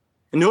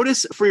 And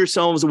notice for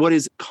yourselves what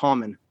is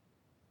common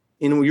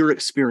in your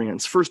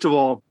experience. First of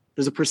all,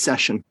 there's a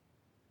procession.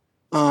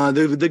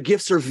 The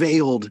gifts are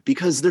veiled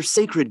because they're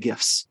sacred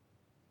gifts.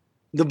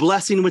 The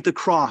blessing with the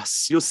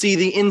cross. You'll see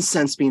the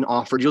incense being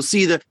offered. You'll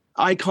see the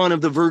icon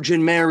of the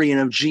Virgin Mary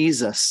and of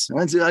Jesus.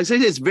 I say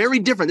it's very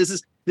different.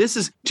 This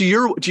is to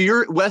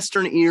your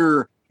Western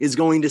ear is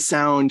going to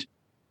sound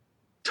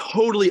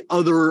totally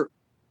other,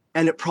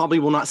 and it probably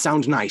will not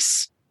sound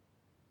nice,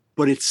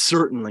 but it's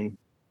certainly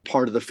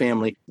part of the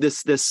family. This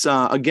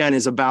again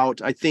is about,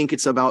 I think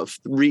it's about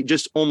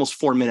just almost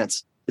 4 minutes.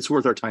 It's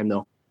worth our time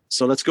though.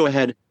 So let's go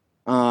ahead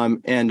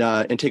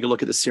and take a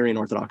look at the Syrian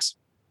Orthodox.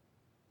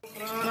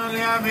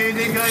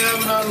 لعبيدك يا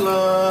ابن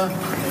الله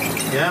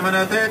يا من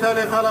أتيت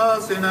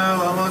لخلاصنا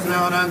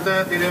ومزمع أن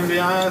تأتي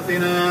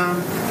لانبعاثنا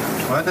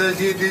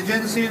وتجديد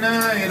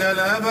جنسنا إلى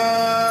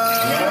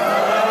الأبد.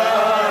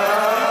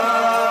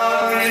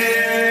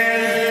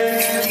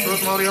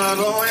 تطمر يا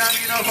الله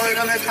يمين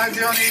خير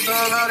الحجاني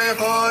طالع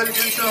لخال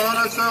جنسان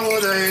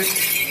السعودي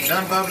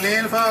دم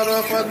قبلين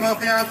فاروق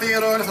ودمخ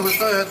يعطير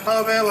الخبصة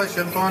يتخابي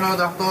والشمخون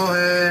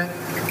ضحطوه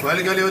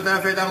والقليو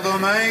تافي تغضو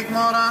ميك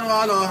موران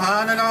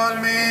وعلوهان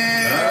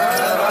العالمين.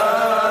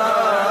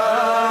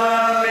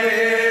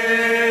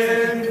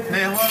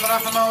 نهون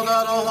رحمة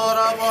وداروه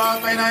رب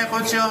وعطينا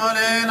يقود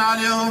شغلين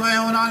عليه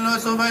بيون على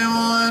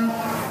سبيون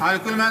على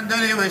كل من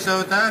دلي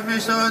ويشتو تاف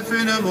بيشتوت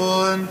في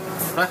نبون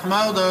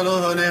رحمة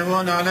وداروه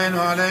نهون علين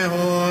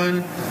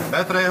وعليهون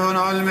بتريهون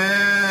علمي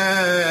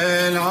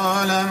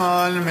العالم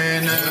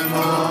علمين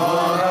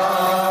المورا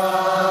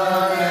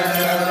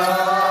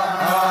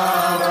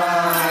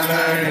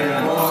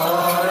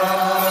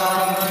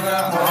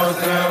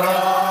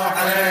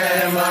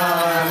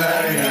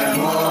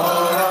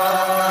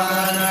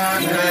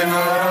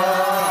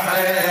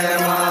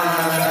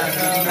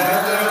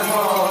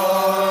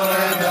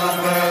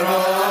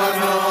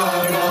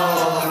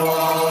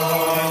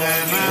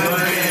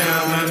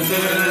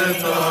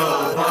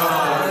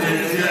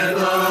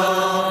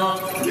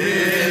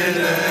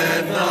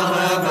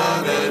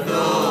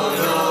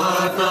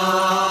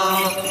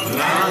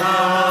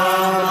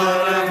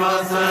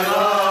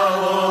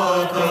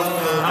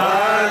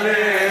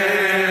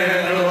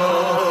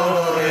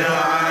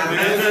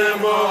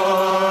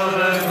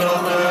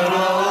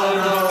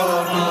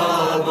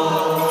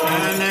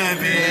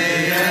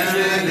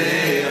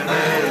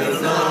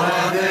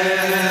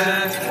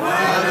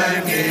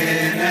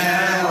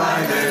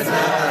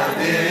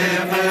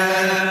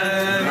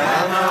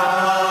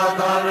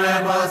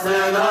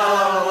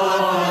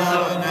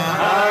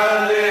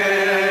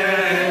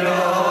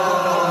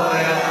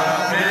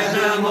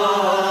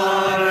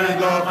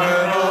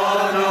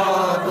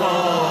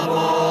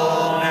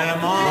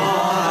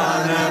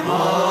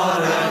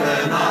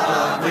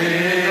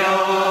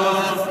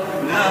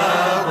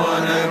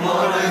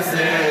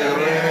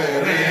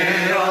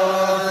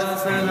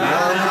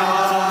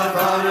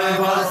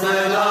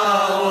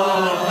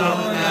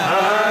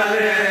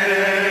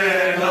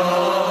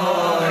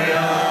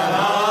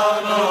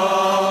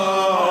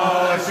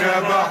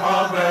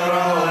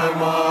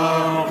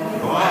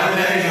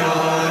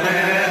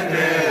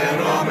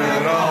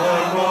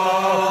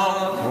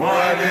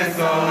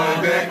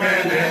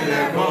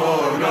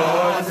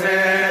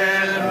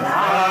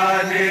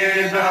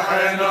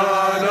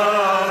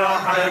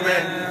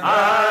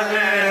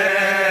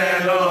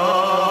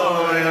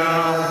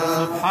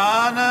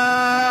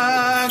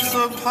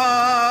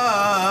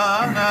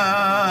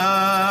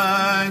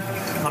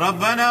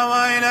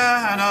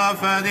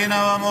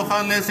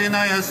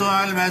ومخلصنا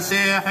يسوع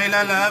المسيح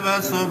إلى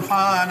الأبد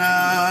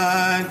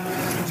سبحانك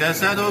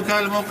جسدك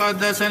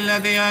المقدس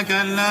الذي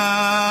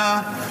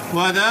أكلناه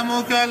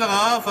ودمك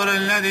الغافر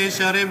الذي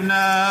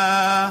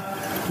شربناه.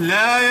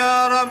 لا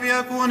يا رب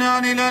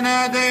يكونان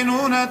لنا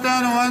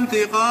دينونة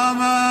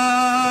وانتقاما،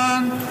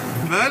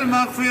 بل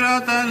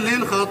مغفرة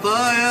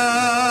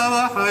للخطايا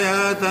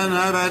وحياة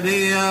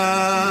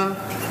أبدية.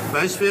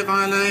 فاشفق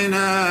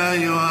علينا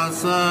أيها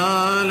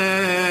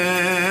الصالح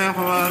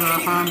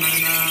وارحمنا.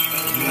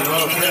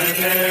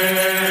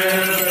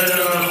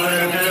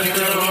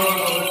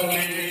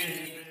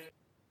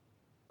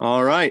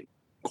 All right.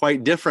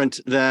 Quite different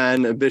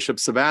than Bishop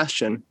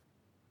Sebastian,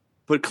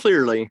 but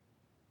clearly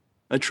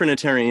a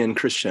Trinitarian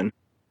Christian,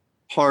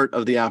 part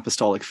of the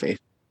apostolic faith.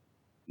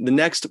 The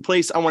next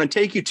place I want to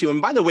take you to,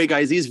 and by the way,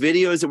 guys, these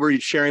videos that we're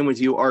sharing with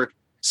you are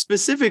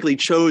specifically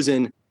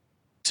chosen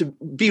to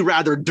be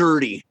rather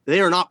dirty.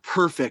 They are not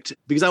perfect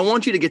because I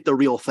want you to get the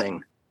real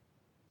thing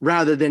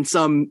rather than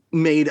some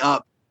made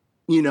up,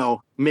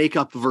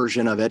 makeup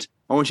version of it.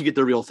 I want you to get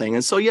the real thing.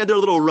 And so, yeah, they're a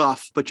little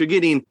rough, but you're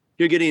getting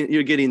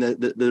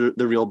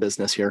the real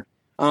business here.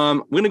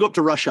 We're going to go up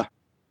to Russia,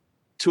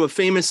 to a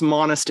famous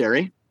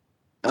monastery,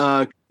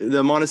 the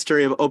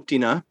monastery of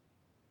Optina.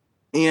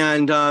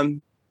 And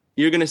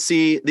you're going to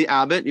see the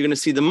abbot, you're going to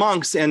see the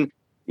monks, and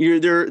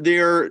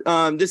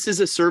this is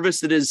a service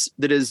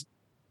that is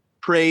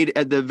prayed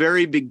at the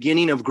very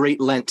beginning of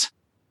Great Lent.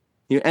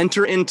 You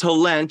enter into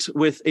Lent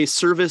with a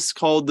service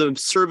called the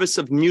Service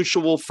of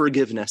Mutual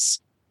Forgiveness,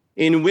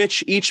 in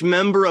which each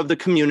member of the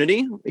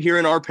community, here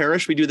in our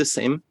parish, we do the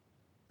same.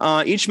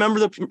 Each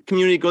member of the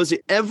community goes to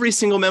every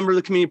single member of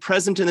the community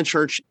present in the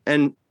church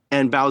and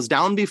bows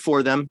down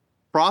before them,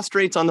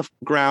 prostrates on the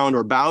ground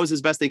or bows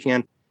as best they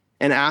can,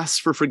 and asks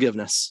for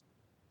forgiveness.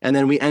 And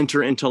then we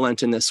enter into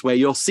Lent in this way.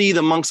 You'll see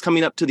the monks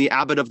coming up to the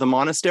abbot of the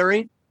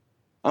monastery.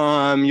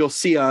 You'll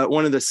see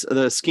one of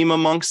the schema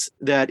monks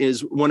that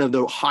is one of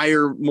the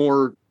higher,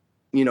 more,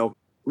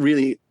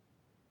 really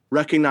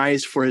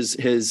recognized for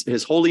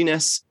his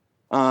holiness.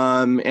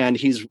 And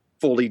he's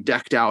fully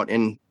decked out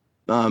in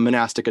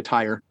monastic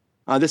attire.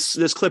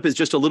 This clip is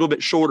just a little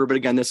bit shorter, but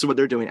again, this is what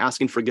they're doing,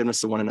 asking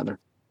forgiveness of one another.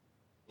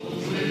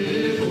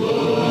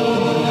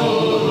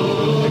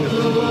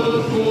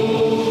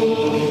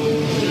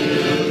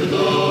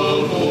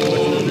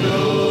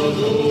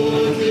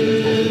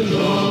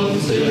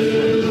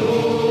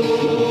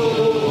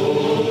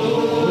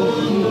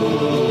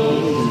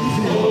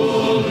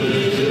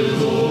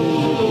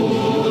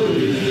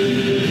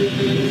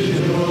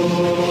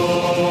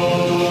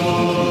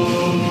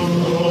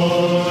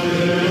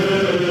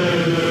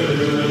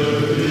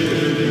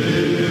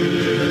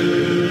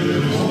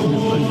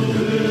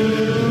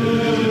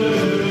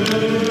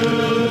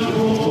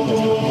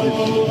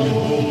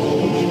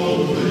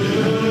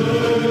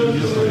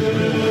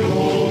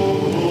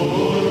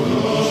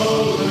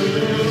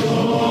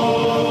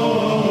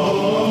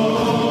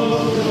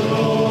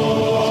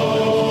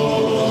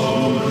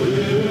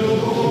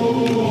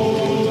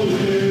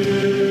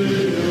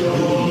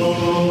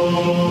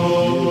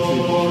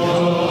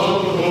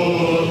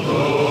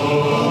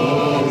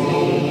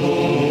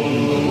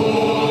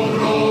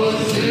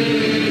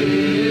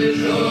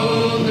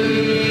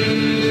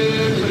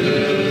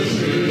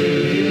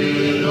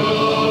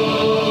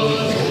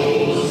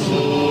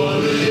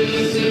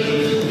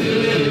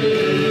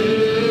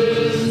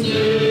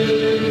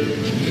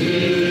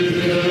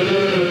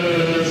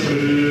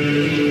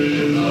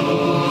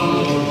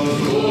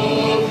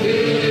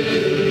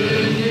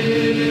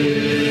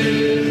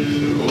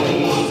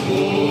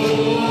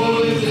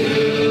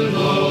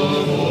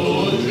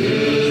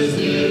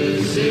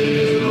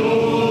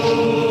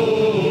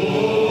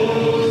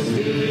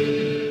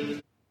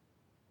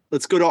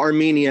 Let's go to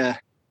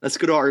Armenia. Let's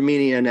go to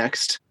Armenia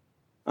next.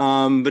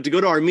 But to go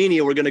to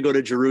Armenia, we're going to go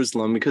to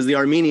Jerusalem because the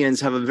Armenians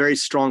have a very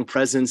strong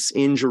presence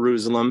in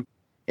Jerusalem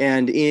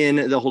and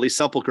in the Holy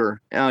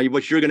Sepulchre.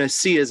 What you're going to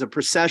see is a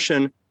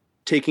procession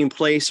taking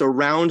place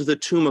around the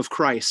tomb of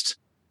Christ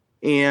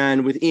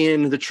and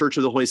within the Church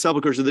of the Holy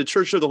Sepulchre. So the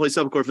Church of the Holy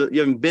Sepulchre, if you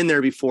haven't been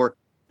there before,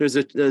 there's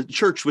a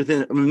church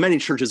within, many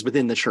churches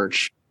within the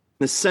church.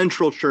 The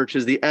central church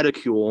is the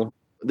edicule,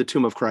 the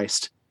tomb of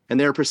Christ. And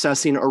they're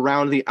processing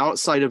around the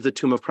outside of the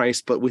tomb of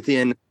Christ, but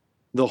within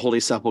the Holy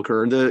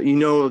Sepulchre.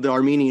 The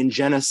Armenian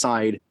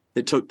genocide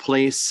that took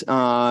place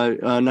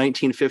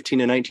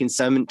 1915 and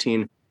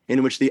 1917,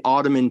 in which the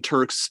Ottoman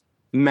Turks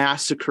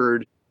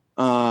massacred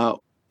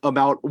about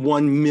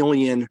 1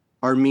 million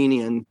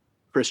Armenian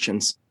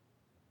Christians.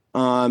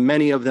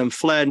 Many of them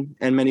fled,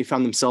 and many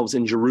found themselves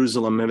in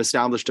Jerusalem, have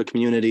established a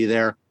community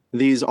there.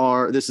 This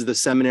is the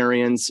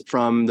seminarians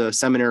from the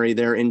seminary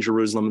there in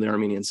Jerusalem, the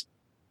Armenians.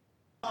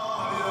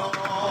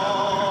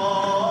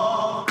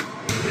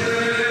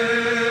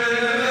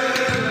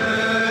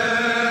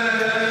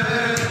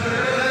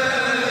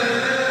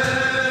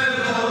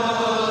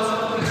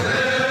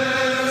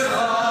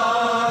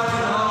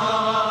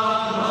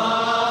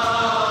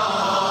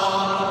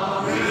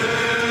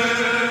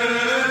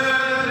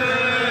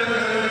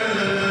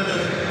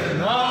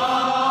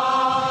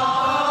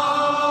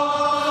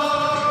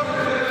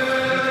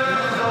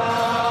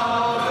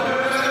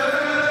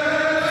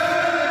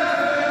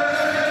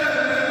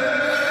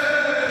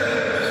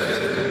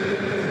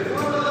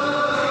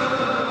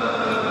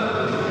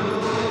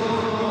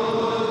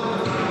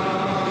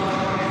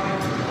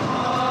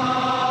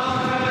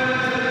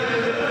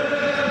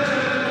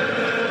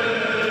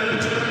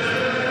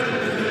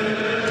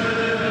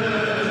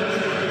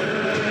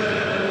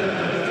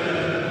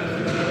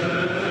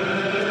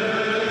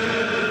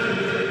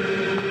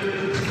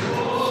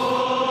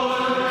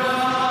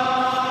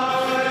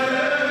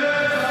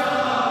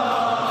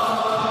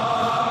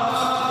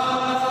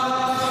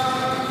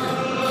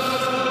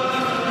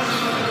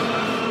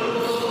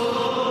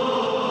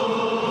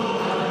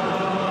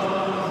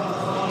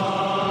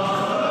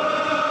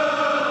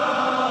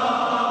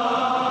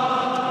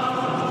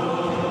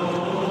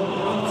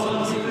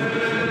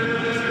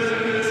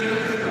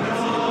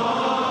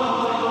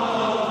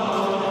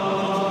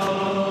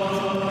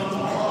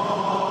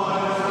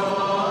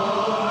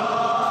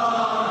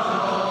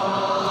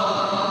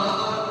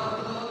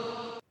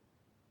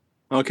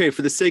 Okay,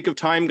 for the sake of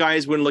time,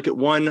 guys, we're going to look at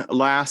one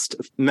last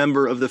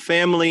member of the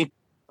family,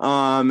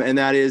 and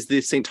that is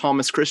the St.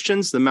 Thomas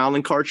Christians, the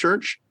Malankar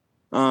Church,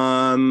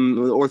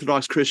 the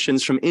Orthodox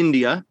Christians from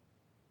India.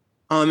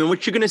 And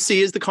what you're going to see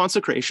is the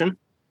consecration.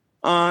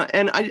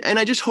 And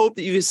I just hope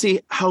that you can see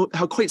how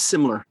quite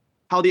similar,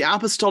 how the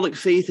apostolic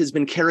faith has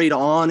been carried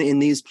on in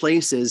these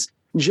places,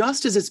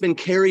 just as it's been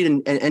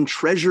carried and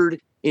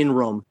treasured in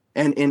Rome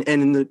and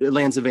in the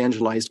lands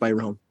evangelized by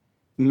Rome.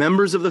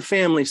 Members of the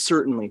family,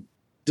 certainly.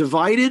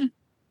 Divided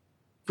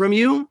from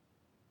you?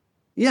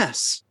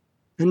 Yes.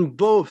 And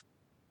both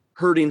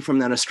hurting from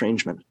that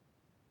estrangement.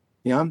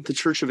 Yeah, the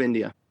Church of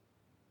India.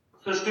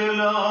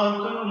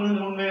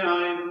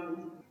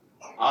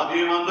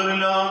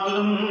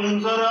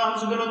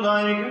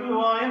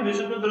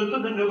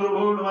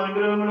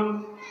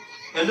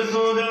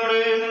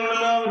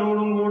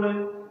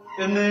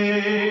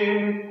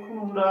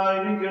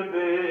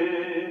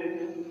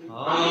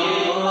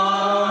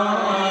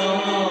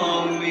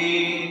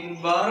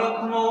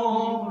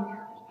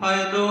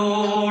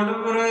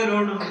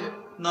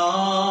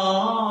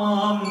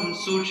 നാം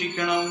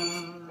സൂക്ഷിക്കണം.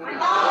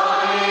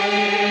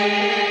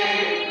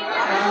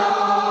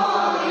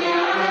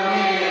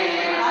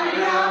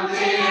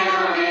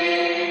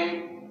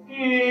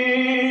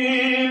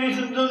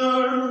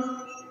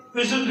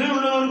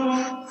 വിശുദ്ധിയുള്ളവർക്കും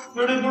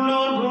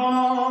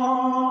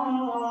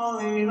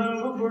വെടിപ്പുള്ളവർക്കുമായി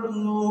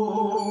നൽകപ്പെടുന്നു.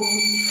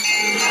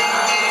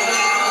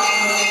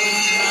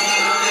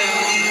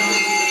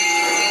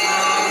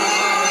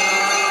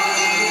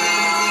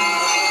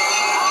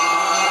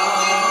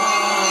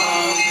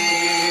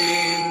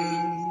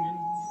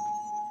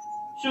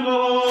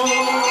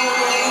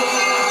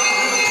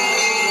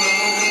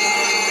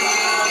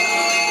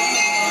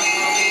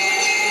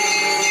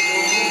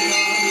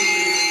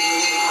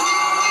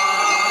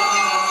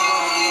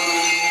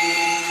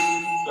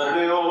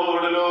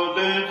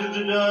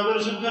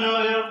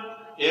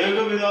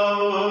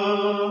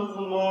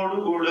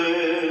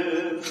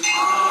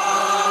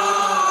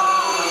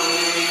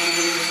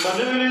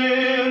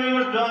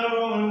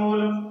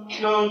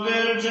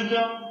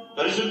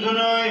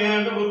 പരിശുദ്ധനായ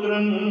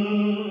ഏകപുത്രൻ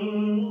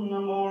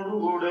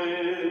നമ്മോടുകൂടെ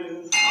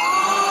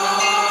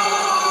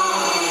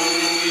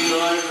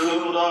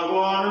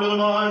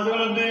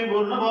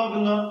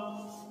പൂർണ്ണമാക്കുന്ന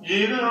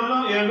ജീവനുള്ള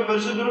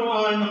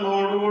ഏകപരിശുദ്ധനുമായ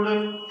നമ്മോടുകൂടെ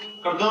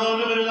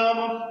കർത്താവിന്റെ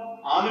തിരുനാമം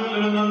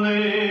ആദ്യം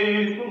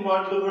നന്നേക്കും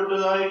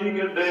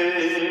വാഴ്ത്തപ്പെട്ടതായിരിക്കട്ടെ.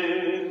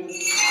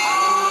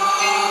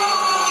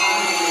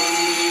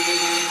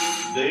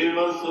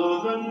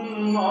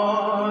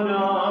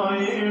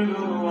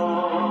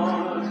 ദൈവസുതന്മാരായിടുവാൻ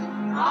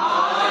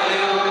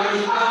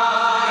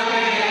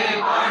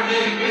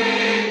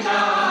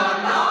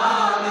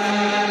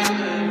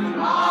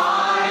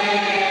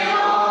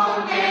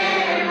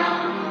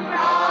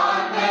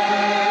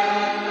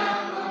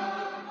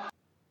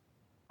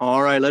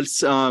All right,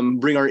 let's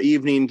bring our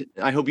evening.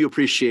 I hope you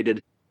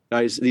appreciated,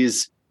 guys,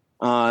 these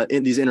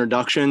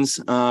introductions.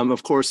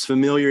 Of course,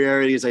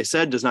 familiarity, as I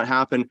said, does not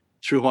happen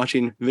through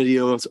watching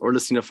videos or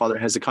listening to Father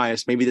Hezekiah.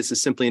 Maybe this is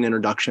simply an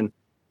introduction,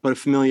 but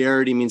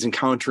familiarity means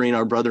encountering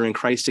our brother in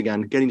Christ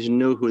again, getting to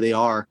know who they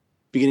are,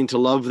 beginning to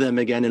love them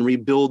again, and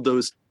rebuild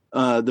those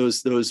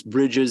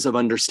bridges of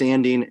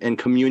understanding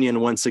and communion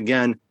once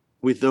again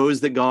with those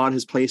that God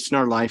has placed in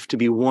our life to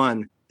be one,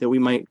 that we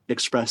might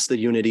express the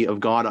unity of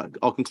God.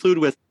 I'll conclude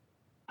with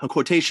a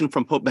quotation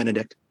from Pope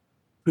Benedict,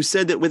 who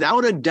said that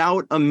without a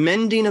doubt, a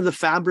mending of the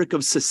fabric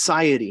of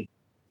society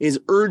is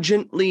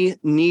urgently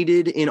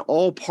needed in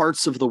all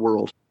parts of the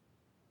world.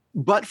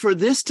 But for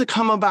this to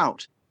come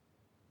about,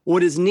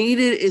 what is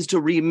needed is to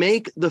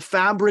remake the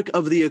fabric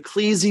of the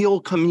ecclesial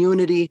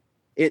community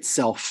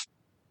itself.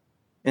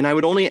 And I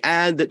would only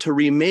add that to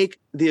remake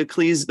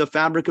the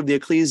fabric of the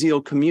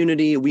ecclesial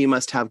community, we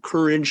must have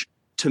courage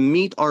to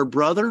meet our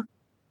brother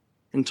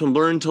and to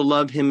learn to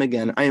love him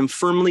again. I am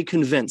firmly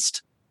convinced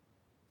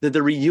that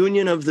the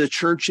reunion of the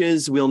churches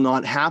will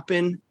not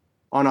happen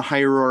on a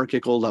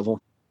hierarchical level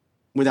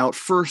without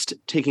first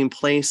taking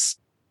place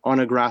on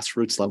a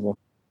grassroots level.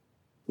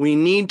 We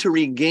need to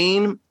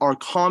regain our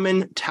common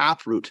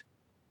taproot,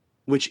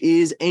 which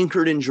is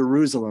anchored in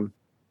Jerusalem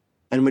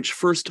and which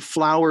first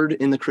flowered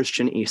in the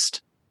Christian East.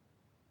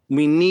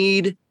 We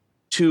need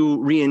to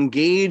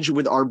re-engage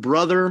with our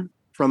brother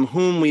from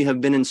whom we have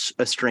been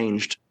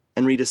estranged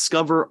and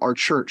rediscover our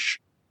church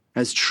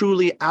as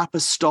truly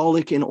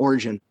apostolic in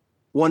origin,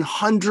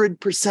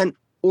 100%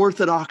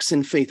 orthodox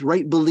in faith,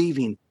 right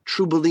believing,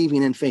 true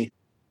believing in faith,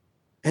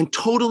 and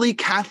totally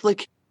Catholic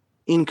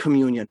in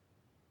communion.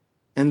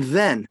 And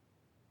then,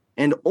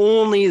 and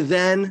only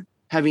then,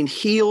 having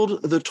healed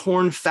the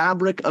torn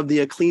fabric of the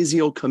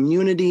ecclesial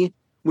community,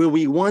 will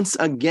we once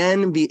again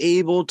be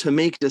able to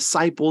make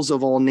disciples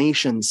of all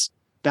nations,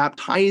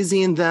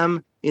 baptizing them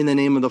in the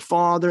name of the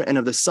Father and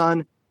of the Son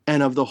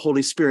and of the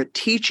Holy Spirit,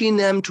 teaching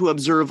them to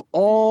observe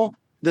all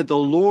that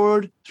the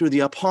Lord through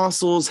the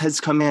apostles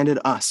has commanded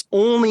us.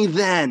 Only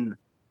then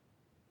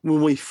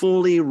will we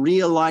fully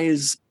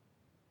realize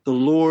the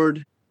Lord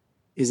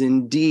is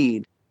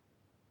indeed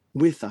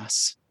with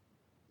us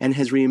and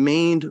has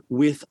remained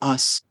with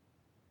us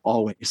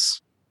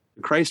always.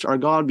 To Christ our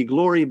God be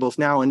glory both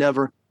now and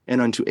ever,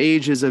 and unto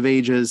ages of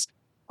ages.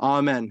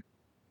 Amen.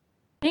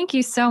 Thank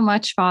you so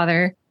much,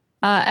 Father.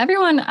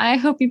 Everyone, I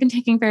hope you've been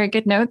taking very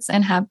good notes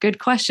and have good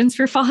questions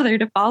for Father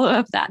to follow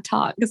up that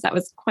talk, because that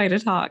was quite a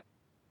talk.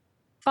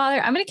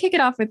 Father, I'm going to kick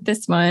it off with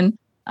this one.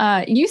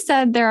 You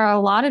said there are a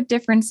lot of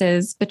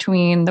differences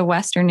between the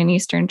Western and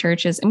Eastern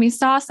churches, and we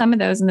saw some of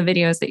those in the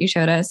videos that you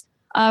showed us.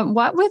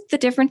 What would the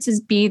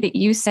differences be that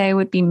you say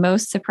would be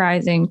most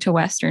surprising to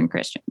Western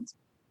Christians?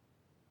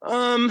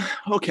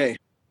 Okay.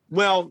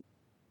 Well,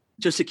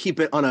 just to keep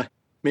it on a,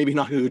 maybe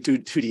not go too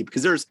deep,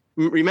 because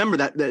remember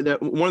that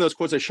one of those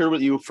quotes I shared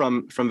with you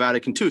from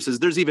Vatican II says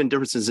there's even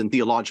differences in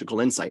theological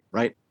insight,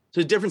 right?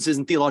 So differences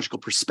in theological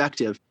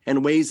perspective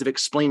and ways of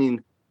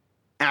explaining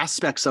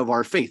aspects of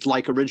our faith,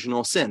 like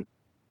original sin.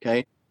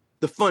 Okay.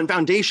 The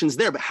foundation's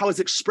there, but how it's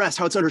expressed,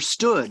 how it's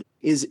understood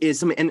is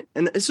something.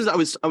 And this is, I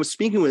was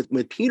speaking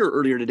with Peter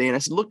earlier today, and I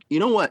said, look, you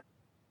know what?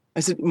 I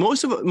said,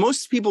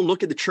 most people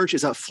look at the church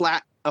as a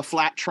flat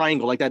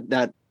triangle, like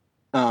that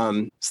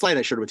slide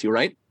I shared with you,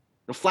 right?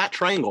 A flat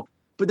triangle.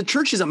 But the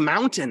church is a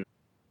mountain,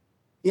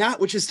 yeah,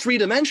 which is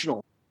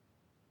three-dimensional.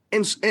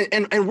 And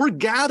we're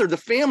gathered,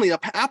 the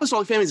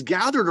apostolic family is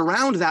gathered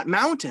around that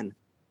mountain.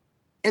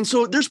 And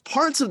so there's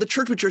parts of the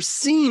church which are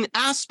seeing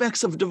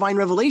aspects of divine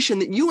revelation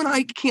that you and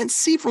I can't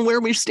see from where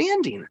we're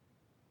standing.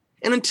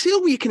 And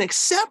until we can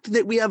accept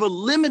that we have a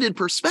limited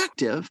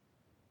perspective,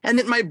 and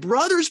that my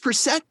brother's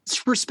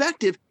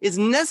perspective is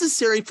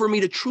necessary for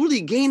me to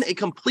truly gain a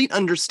complete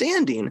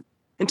understanding,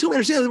 until we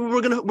understand that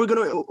we're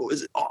gonna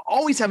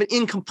always have an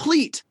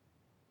incomplete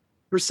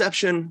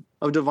perception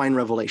of divine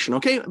revelation.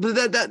 Okay,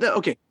 but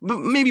okay, but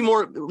maybe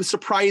more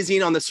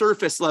surprising on the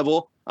surface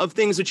level of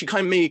things that you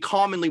kind of maybe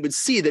commonly would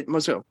see that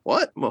most go,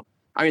 what? Well,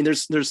 I mean,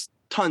 there's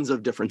tons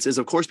of differences,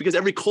 of course, because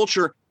every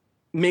culture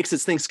makes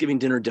its Thanksgiving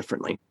dinner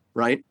differently,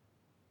 right?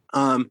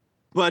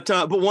 But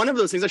one of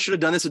those things, I should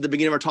have done this at the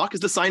beginning of our talk, is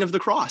the sign of the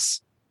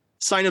cross.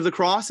 Sign of the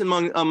cross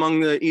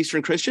among the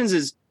Eastern Christians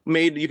is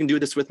made, you can do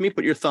this with me,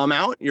 put your thumb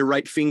out, your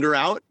right finger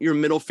out, your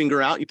middle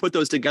finger out. You put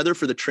those together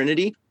for the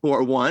Trinity, who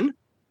are one.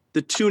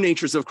 The two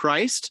natures of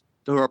Christ,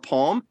 who are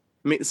palm.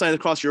 Make the sign of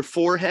the cross your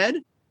forehead,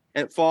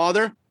 and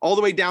Father, all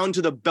the way down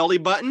to the belly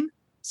button,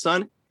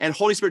 Son, and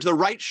Holy Spirit to the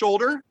right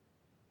shoulder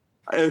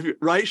and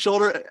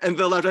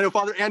the left. I know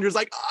Father Andrew's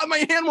like,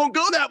 my hand won't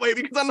go that way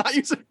because I'm not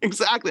using it.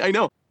 Exactly, I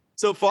know.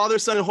 So Father,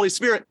 Son, and Holy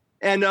Spirit.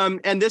 And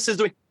this is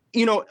the way,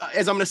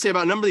 as I'm going to say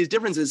about a number of these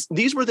differences,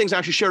 these were things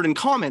actually shared in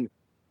common,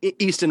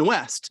 East and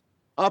West.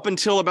 Up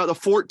until about the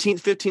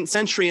 14th, 15th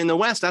century in the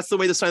West, that's the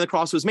way the sign of the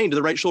cross was made, to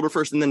the right shoulder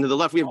first and then to the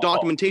left. We have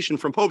documentation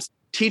from popes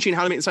teaching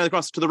how to make the sign of the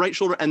cross to the right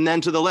shoulder and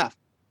then to the left.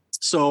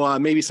 So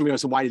maybe somebody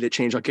else said, why did it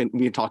change? We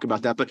can talk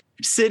about that. But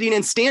sitting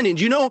and standing,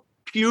 do you know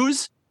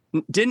pews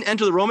didn't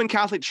enter the Roman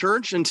Catholic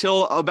Church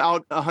until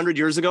about 100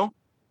 years ago?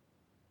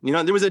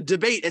 There was a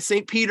debate at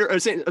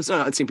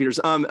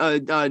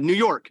New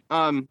York,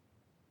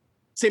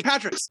 St.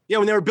 Patrick's.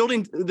 When they were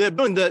building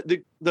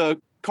the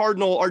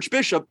Cardinal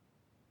Archbishop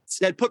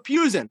said, put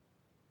pews in.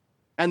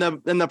 And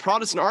the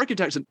Protestant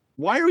architect said,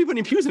 why are we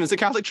putting pews in? It's a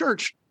Catholic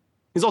church.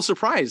 He's all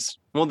surprised.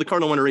 Well, the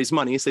Cardinal wanted to raise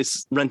money, so they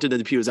rented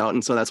the pews out,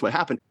 and so that's what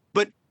happened.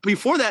 But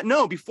before that,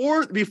 no,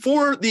 before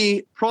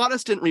the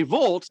Protestant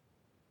revolt,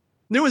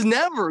 there was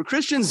never,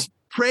 Christians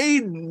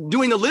prayed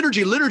doing the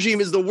liturgy. Liturgy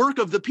is the work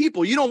of the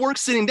people. You don't work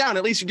sitting down.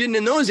 At least you didn't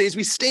in those days.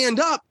 We stand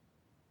up.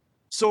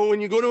 So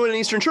when you go to an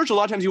Eastern church, a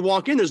lot of times you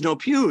walk in, there's no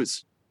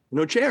pews,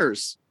 no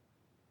chairs,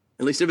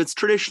 at least if it's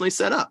traditionally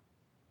set up.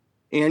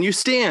 And you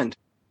stand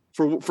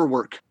for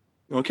work.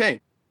 Okay.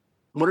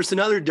 What are some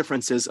other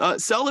differences?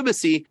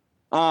 Celibacy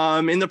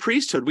in the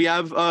priesthood. We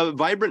have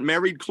vibrant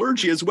married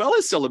clergy as well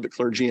as celibate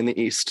clergy in the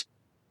East.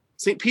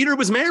 St. Peter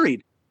was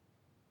married.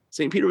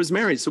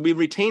 So we've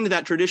retained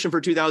that tradition for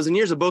 2,000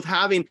 years of both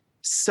having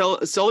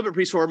celibate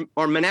priests who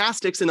are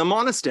monastics in the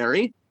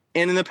monastery,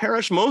 and in the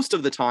parish most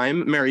of the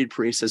time married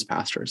priests as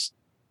pastors.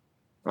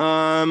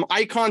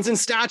 Icons and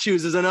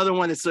statues is another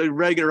one that's a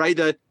regular, right?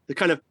 The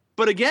kind of,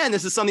 but again,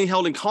 this is something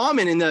held in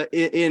common in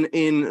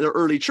the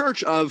early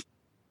church of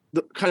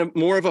the kind of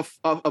more of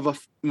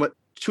a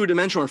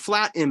two-dimensional or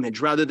flat image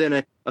rather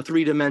than a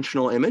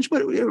three-dimensional image.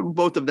 But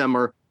both of them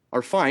are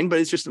fine, but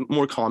it's just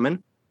more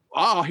common.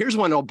 Oh, here's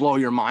one that'll blow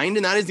your mind,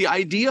 and that is the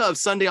idea of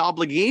Sunday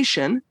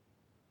obligation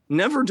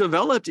never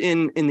developed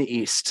in the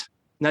East.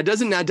 That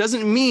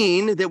doesn't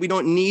mean that we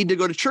don't need to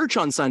go to church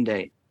on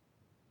Sunday,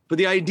 but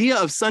the idea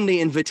of Sunday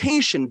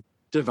invitation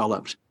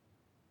developed.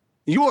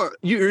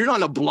 You're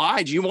not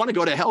obliged. You want to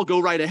go to hell, go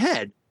right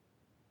ahead.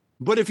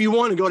 But if you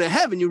want to go to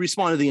heaven, you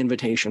respond to the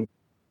invitation.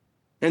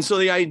 And so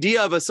the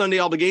idea of a Sunday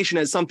obligation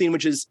as something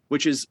which is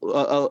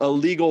a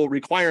legal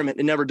requirement,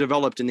 it never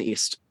developed in the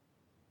East.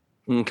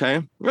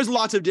 Okay, there's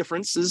lots of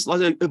differences.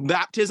 Lots of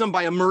baptism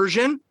by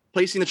immersion,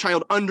 placing the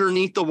child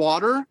underneath the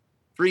water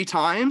 3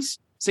 times.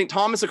 St.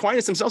 Thomas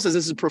Aquinas himself says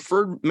this is a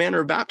preferred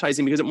manner of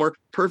baptizing because it more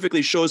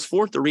perfectly shows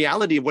forth the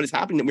reality of what is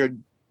happening, that we are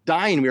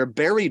dying, we are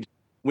buried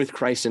with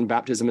Christ in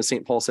baptism, as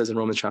St. Paul says in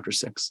Romans chapter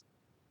 6.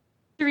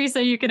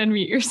 Teresa, you can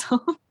unmute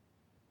yourself.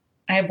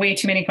 I have way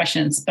too many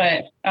questions,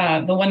 but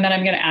the one that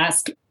I'm going to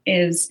ask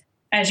is,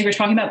 as you were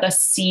talking about the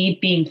seed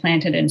being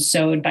planted and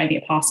sowed by the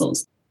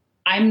apostles,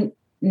 I'm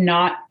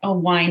not a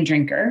wine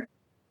drinker,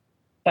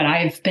 but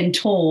I've been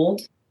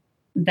told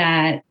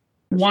that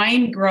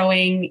wine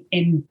growing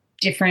in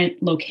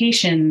different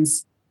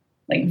locations,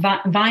 like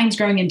vines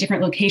growing in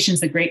different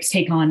locations, the grapes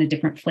take on a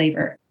different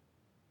flavor.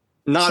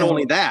 Not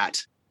only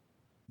that,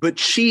 but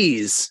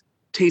cheese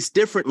tastes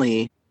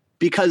differently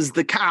because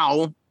the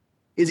cow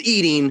is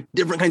eating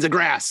different kinds of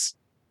grass.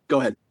 Go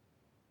ahead.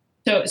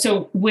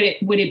 So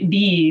would it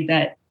be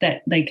that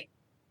like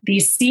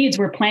these seeds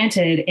were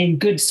planted in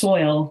good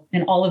soil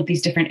in all of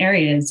these different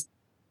areas,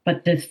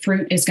 but the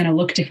fruit is going to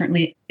look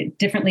differently.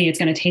 It's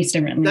going to taste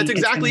differently. That's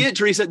exactly it,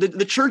 Teresa.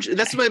 The church,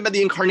 that's what about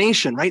the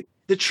incarnation, right?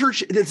 The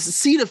church, the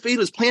seed of faith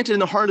was planted in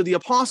the heart of the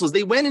apostles.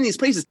 They went in these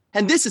places.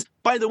 And this is,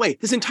 by the way,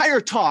 this entire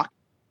talk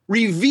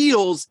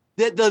reveals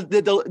that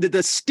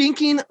the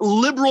stinking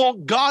liberal,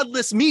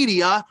 godless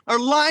media are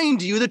lying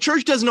to you. The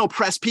church doesn't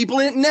oppress people,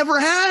 and it never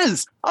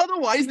has.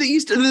 Otherwise,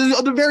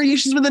 the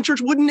variations within the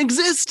church wouldn't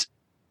exist.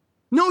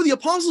 No, the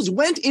apostles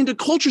went into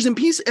cultures and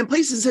places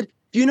and said,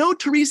 do you know,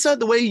 Teresa,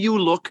 the way you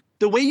look,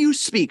 the way you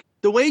speak,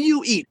 the way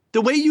you eat,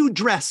 the way you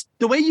dress,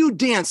 the way you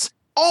dance,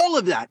 all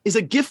of that is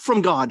a gift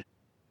from God.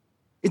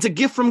 It's a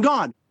gift from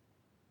God.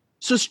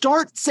 So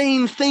start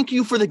saying thank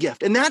you for the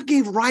gift. And that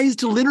gave rise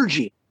to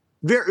liturgy,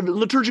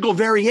 liturgical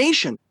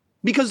variation,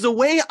 because the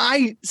way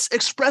I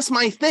express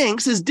my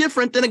thanks is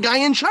different than a guy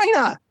in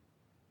China.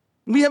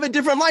 We have a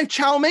different life.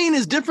 Chow mein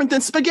is different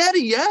than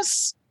spaghetti,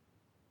 yes?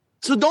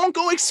 So don't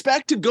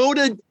expect to go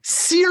to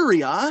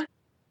Syria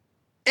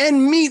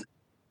and meet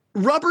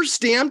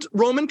rubber-stamped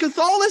Roman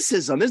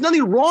Catholicism. There's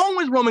nothing wrong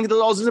with Roman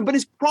Catholicism, but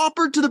it's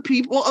proper to the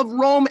people of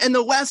Rome and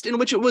the West in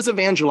which it was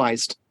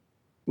evangelized.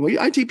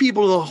 I take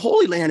people to the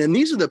Holy Land, and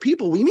these are the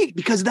people we meet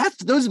because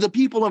those are the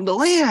people of the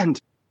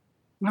land.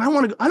 I don't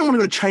want to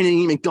go to China and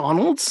eat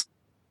McDonald's.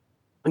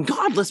 And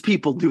godless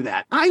people do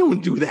that. I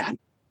don't do that.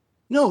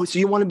 No, so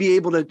you want to be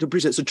able to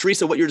appreciate. So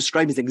Teresa, what you're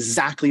describing is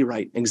exactly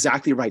right.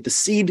 Exactly right. The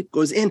seed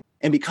goes in,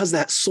 and because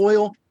that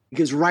soil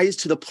gives rise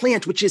to the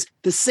plant, which is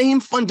the same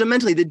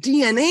fundamentally. The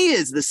DNA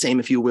is the same,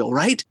 if you will,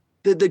 right?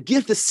 The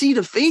gift, the seed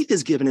of faith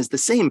is given is the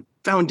same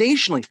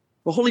foundationally.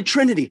 The Holy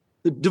Trinity,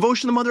 the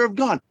devotion to the Mother of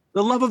God,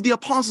 the love of the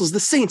apostles, the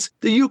saints,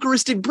 the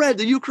Eucharistic bread,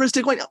 the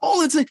Eucharistic wine.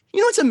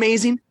 It's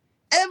amazing.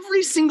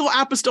 Every single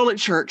apostolic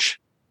church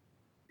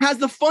has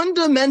the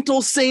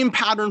fundamental same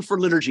pattern for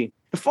liturgy.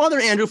 Father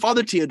Andrew,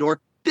 Father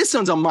Theodore, this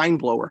sounds a mind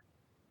blower.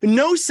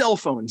 No cell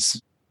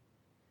phones,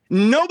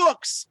 no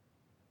books.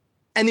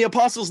 And the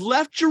apostles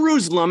left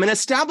Jerusalem and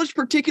established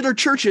particular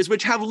churches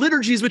which have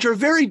liturgies which are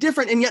very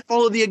different and yet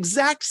follow the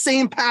exact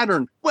same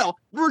pattern. Well,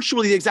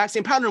 virtually the exact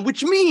same pattern,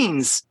 which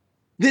means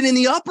that in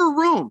the upper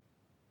room,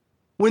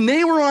 when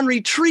they were on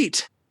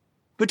retreat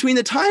between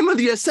the time of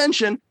the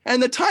ascension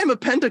and the time of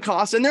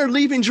Pentecost, and they're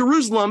leaving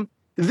Jerusalem,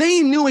 they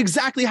knew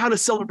exactly how to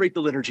celebrate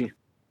the liturgy.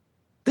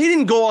 They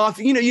didn't go off,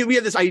 we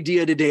have this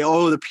idea today,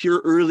 the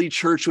pure early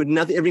church with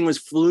nothing, everything was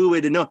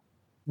fluid. And no,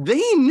 they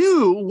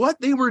knew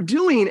what they were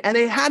doing, and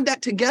they had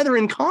that together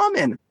in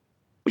common,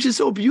 which is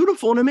so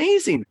beautiful and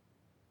amazing.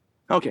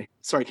 Okay,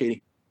 sorry,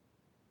 Katie.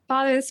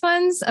 Father, this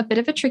one's a bit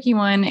of a tricky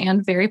one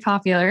and very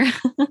popular.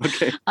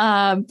 Okay.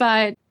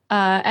 But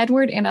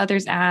Edward and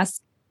others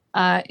ask,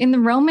 in the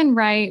Roman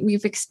Rite,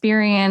 we've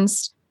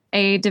experienced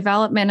a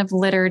development of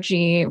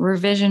liturgy,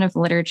 revision of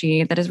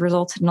liturgy that has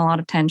resulted in a lot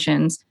of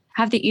tensions.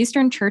 Have the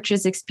Eastern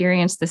churches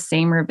experienced the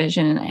same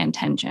revision and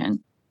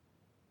tension?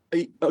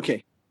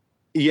 Okay.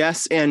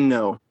 Yes and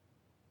no.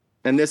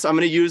 And I'm going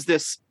to use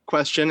this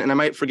question, and I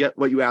might forget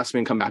what you asked me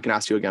and come back and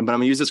ask you again, but I'm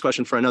going to use this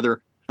question for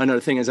another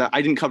thing is that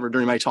I didn't cover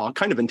during my talk,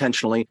 kind of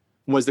intentionally,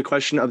 was the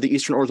question of the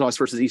Eastern Orthodox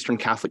versus Eastern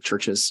Catholic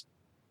churches.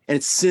 And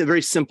it's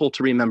very simple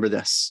to remember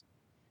this.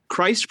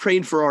 Christ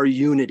prayed for our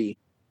unity,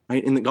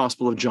 right, in the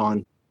Gospel of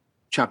John,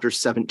 chapter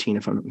 17,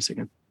 if I'm not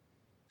mistaken.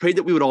 Prayed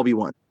that we would all be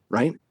one,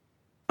 right?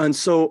 And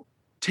so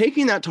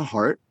taking that to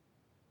heart,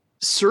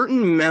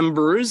 certain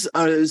members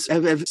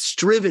have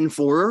striven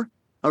for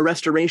a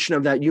restoration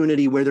of that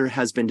unity where there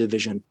has been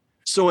division.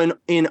 So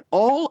in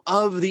all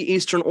of the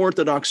Eastern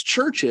Orthodox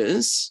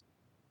churches,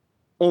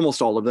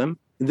 almost all of them,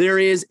 there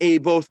is a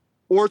both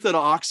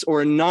Orthodox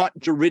or not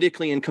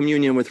juridically in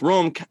communion with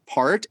Rome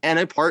part and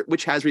a part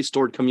which has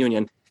restored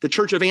communion. The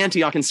Church of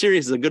Antioch in Syria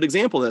is a good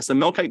example of this. The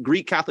Melkite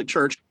Greek Catholic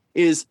Church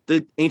is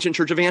the ancient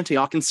Church of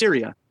Antioch in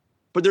Syria.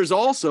 But there's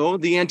also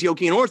the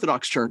Antiochian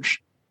Orthodox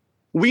Church.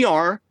 We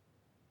are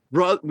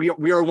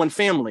one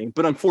family,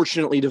 but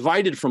unfortunately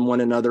divided from one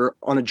another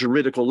on a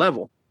juridical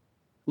level.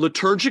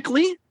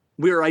 Liturgically,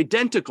 we are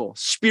identical.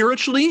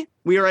 Spiritually,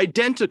 we are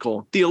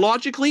identical.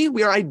 Theologically,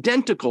 we are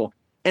identical.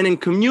 And in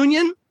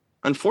communion,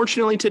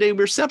 unfortunately, today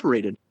we're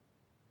separated.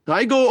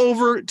 I go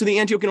over to the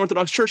Antiochian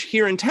Orthodox Church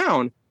here in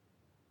town.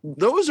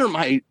 Those are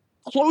my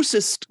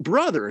closest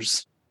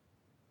brothers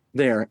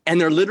there. And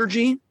their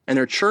liturgy and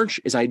their church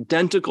is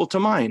identical to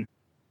mine.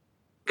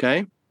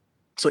 Okay?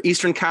 So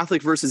Eastern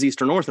Catholic versus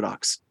Eastern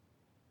Orthodox.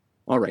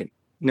 All right.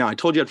 Now, I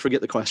told you I'd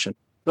forget the question.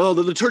 Oh,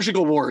 the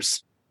liturgical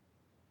wars.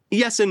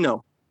 Yes and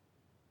no.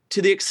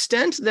 To the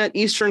extent that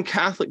Eastern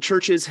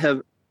churches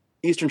have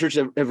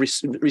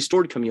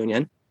restored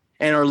communion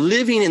and are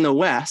living in the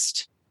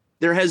West,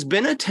 there has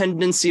been a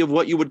tendency of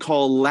what you would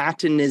call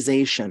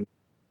Latinization.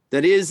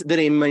 That is, that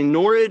a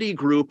minority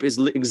group is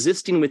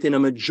existing within a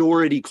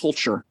majority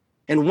culture.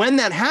 And when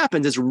that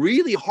happens, it's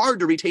really hard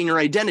to retain your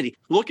identity.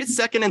 Look at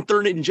second and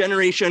third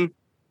generation,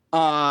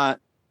 I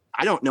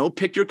don't know,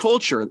 pick your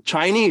culture,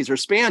 Chinese or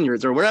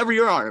Spaniards or wherever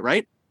you are,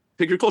 right?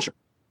 Pick your culture.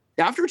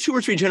 After 2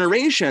 or 3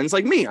 generations,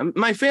 like me,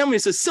 my family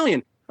is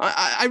Sicilian.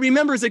 I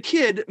remember as a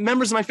kid,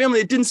 members of my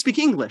family that didn't speak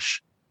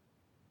English.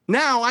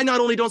 Now, I not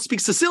only don't speak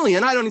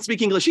Sicilian, I don't even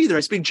speak English either. I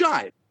speak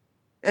Jive.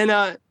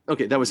 And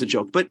okay, that was a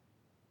joke. But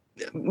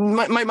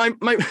my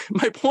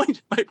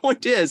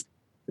point is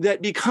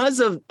that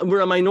because we're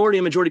a minority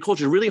and majority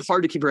culture, it's really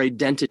hard to keep our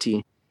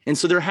identity. And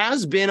so there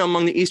has been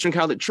among the Eastern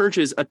Catholic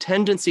churches a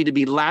tendency to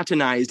be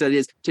Latinized, that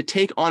is, to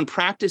take on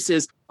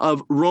practices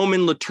of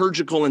Roman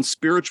liturgical and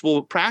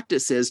spiritual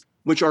practices,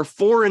 which are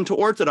foreign to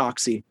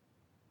Orthodoxy.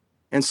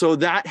 And so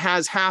that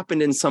has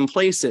happened in some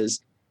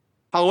places.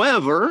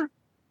 However,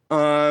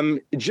 I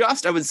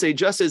would say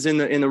just as in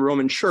the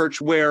Roman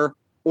Church, where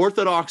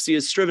Orthodoxy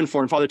is striven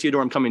for, and Father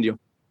Theodore, I'm coming to you,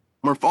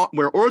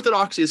 where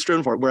Orthodoxy is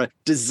striven for, where a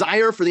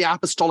desire for the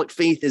apostolic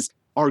faith is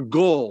our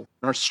goal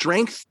and our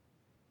strength,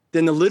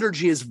 then the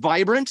liturgy is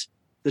vibrant,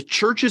 the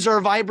churches are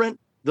vibrant,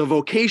 the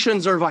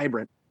vocations are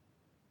vibrant.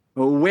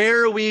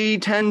 Where we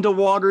tend to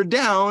water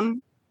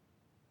down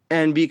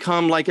and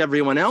become like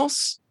everyone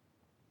else,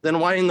 then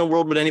why in the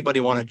world would anybody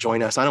want to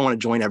join us? I don't want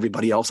to join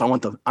everybody else. I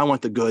want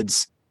the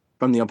goods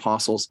from the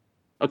apostles.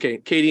 Okay,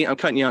 Katie, I'm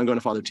cutting you out. I'm going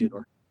to Father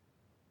Theodore.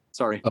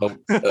 Sorry.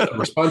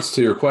 Response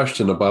to your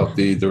question about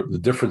the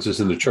differences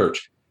in the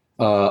church.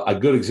 A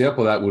good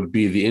example of that would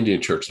be the Indian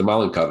church, the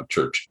Malankara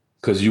church,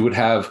 because you would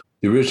have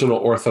the original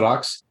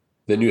Orthodox,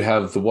 then you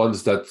have the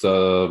ones that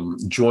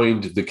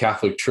joined the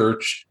Catholic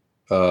Church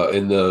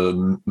in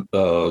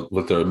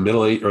with the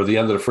middle age or the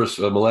end of the first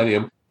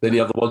millennium. Then you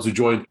have the ones who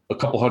joined a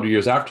couple hundred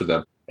years after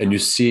them, and you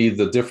see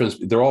the difference.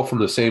 They're all from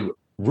the same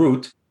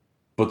root,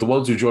 but the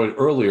ones who joined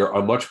earlier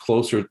are much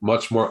closer,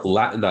 much more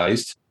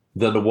Latinized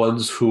than the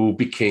ones who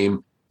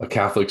became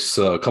Catholics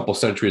a couple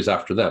centuries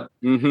after them.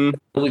 Mm-hmm. The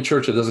only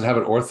church that doesn't have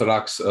an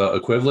Orthodox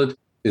equivalent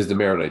is the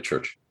Maronite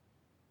Church.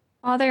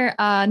 Father,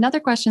 another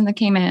question that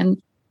came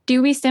in.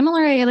 Do we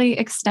similarly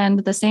extend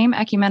the same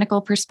ecumenical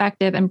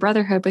perspective and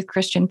brotherhood with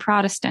Christian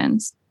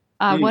Protestants?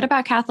 What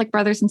about Catholic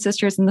brothers and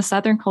sisters in the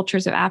southern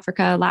cultures of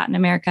Africa, Latin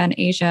America, and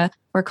Asia,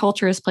 where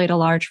culture has played a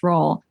large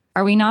role?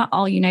 Are we not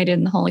all united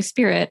in the Holy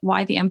Spirit?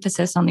 Why the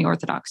emphasis on the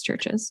Orthodox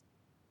churches?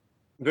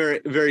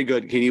 Very, very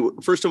good, Katie.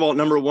 First of all,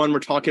 number one, we're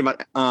talking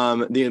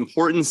about the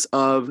importance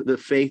of the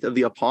faith of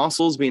the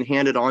apostles being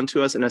handed on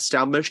to us and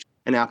established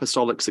an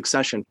apostolic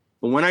succession.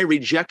 But when I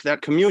reject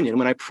that communion,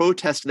 when I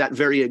protest that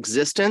very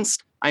existence,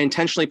 I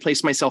intentionally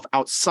place myself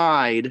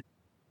outside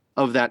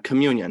of that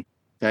communion.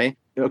 Okay.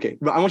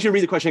 But I want you to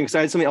read the question because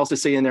I had something else to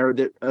say in there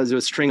that as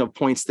a string of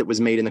points that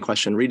was made in the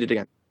question. Read it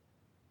again.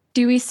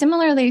 Do we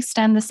similarly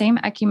extend the same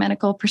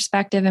ecumenical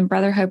perspective and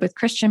brotherhood with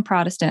Christian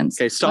Protestants?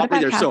 Okay, stop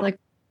right there. Catholic...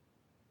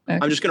 So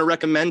I'm just going to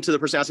recommend to the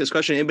person asking this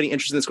question, anybody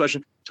interested in this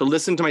question, to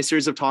listen to my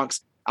series of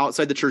talks,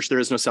 Outside the Church, There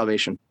Is No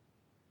Salvation.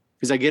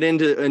 Because I get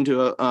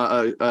into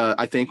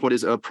I think, what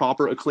is a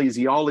proper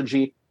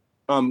ecclesiology,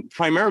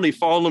 primarily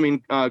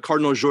following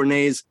Cardinal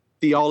Journet's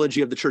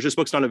theology of the church. This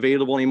book's not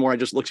available anymore. I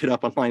just looked it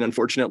up online.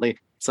 Unfortunately,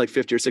 it's like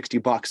 $50 or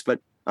 $60.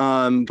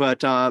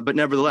 But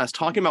nevertheless,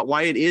 talking about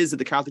why it is that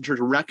the Catholic Church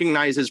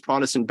recognizes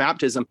Protestant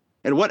baptism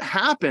and what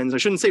happens. I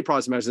shouldn't say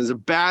Protestant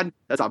baptism.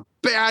 That's a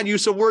bad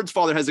use of words,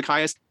 Father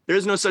Hezekiah. There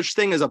is no such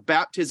thing as a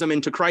baptism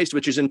into Christ,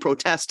 which is in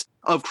protest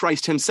of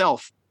Christ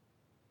himself.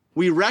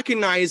 We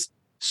recognize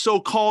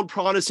so-called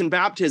Protestant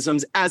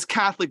baptisms as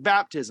Catholic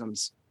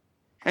baptisms.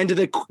 And to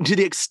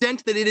the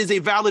extent that it is a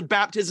valid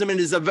baptism, and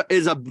is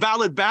a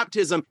valid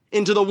baptism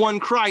into the one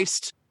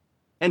Christ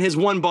and his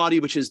one body,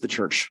 which is the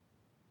church.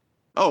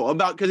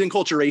 Because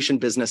enculturation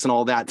business and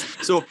all that.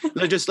 So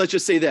let's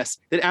just say this,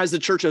 that as the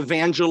church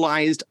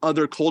evangelized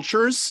other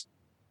cultures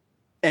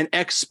and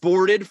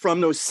exported from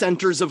those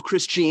centers of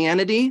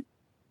Christianity,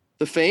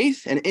 the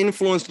faith, and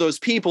influenced those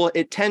people,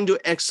 it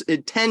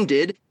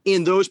tended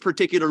in those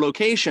particular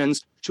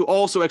locations to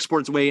also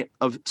export its way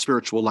of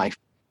spiritual life.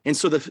 And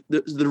so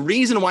the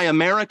reason why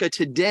America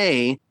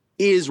today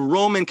is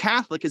Roman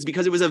Catholic is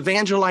because it was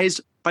evangelized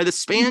by the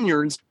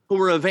Spaniards who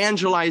were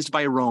evangelized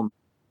by Rome.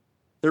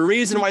 The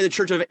reason why the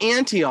Church of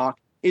Antioch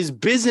is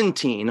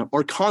Byzantine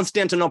or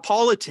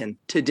Constantinopolitan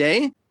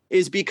today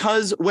is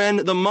because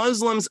when the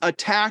Muslims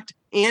attacked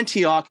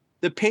Antioch,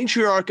 the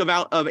patriarch of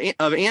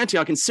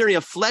Antioch in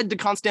Syria fled to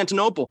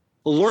Constantinople,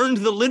 learned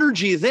the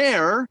liturgy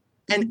there,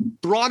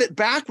 and brought it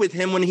back with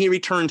him when he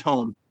returned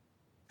home.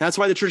 That's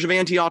why the Church of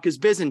Antioch is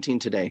Byzantine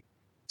today.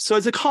 So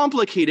it's a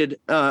complicated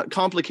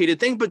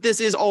thing, but this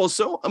is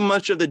also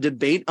much of the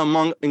debate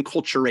among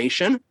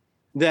enculturation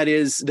that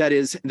is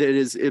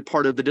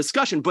part of the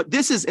discussion. But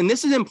this is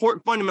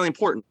important, fundamentally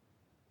important.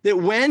 that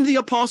when the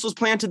apostles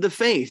planted the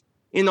faith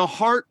in the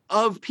heart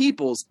of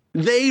peoples,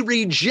 they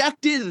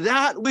rejected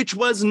that which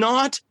was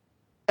not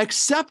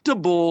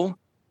acceptable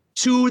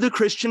to the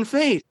Christian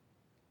faith.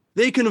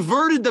 They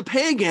converted the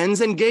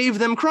pagans and gave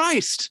them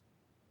Christ.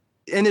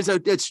 And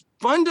it's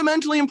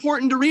fundamentally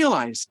important to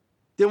realize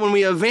that when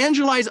we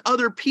evangelize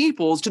other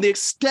peoples, to the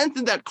extent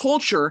that that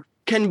culture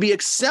can be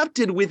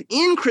accepted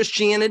within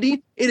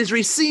Christianity, it is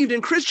received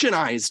and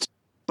Christianized.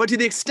 But to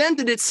the extent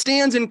that it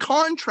stands in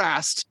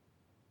contrast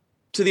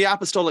to the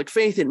apostolic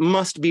faith, it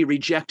must be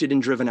rejected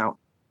and driven out,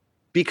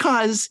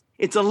 because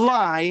it's a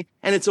lie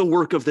and it's a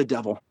work of the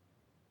devil.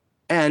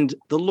 And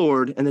the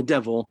Lord and the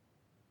devil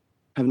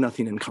have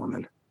nothing in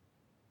common.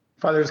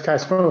 Father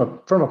Zacharias,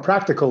 from a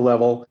practical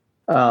level,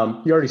 you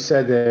already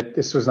said that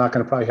this was not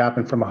going to probably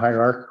happen from a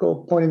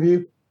hierarchical point of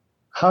view.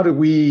 How do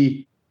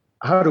we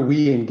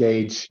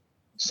engage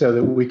so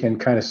that we can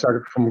kind of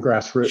start it from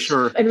grassroots?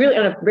 Sure. And really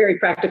on a very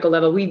practical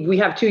level, we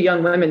have 2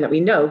 young women that we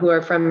know who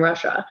are from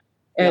Russia,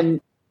 and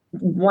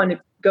one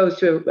goes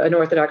to an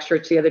Orthodox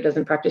church, the other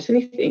doesn't practice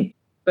anything.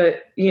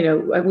 But,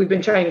 we've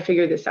been trying to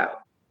figure this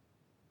out.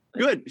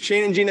 Good.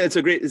 Shane and Gina, it's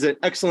an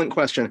excellent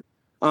question.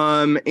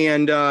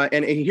 And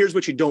here's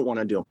what you don't want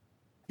to do.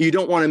 You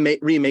don't want to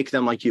remake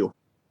them like you.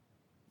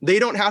 They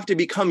don't have to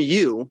become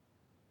you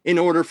in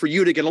order for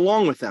you to get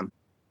along with them.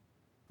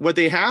 What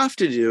they have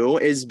to do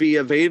is be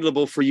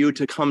available for you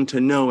to come to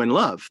know and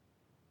love.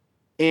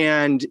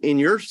 And in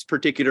your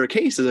particular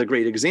case is a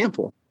great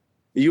example.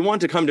 You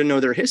want to come to know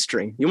their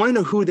history. You want to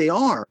know who they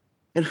are,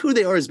 and who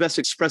they are is best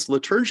expressed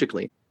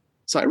liturgically.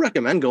 So I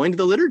recommend going to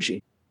the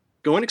liturgy.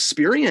 Go and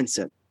experience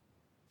it.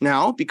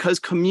 Now, because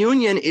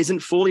communion isn't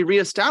fully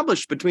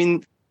reestablished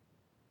between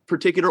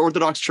particular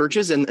Orthodox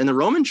churches and the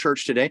Roman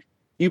Church today,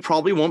 you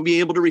probably won't be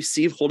able to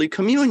receive Holy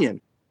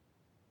Communion.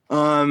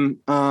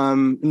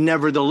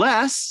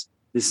 Nevertheless,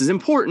 this is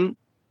important.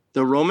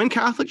 The Roman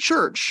Catholic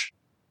Church,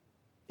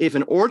 if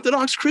an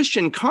Orthodox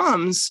Christian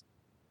comes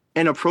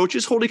and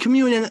approaches Holy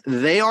Communion,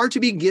 they are to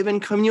be given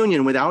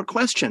communion without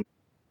question,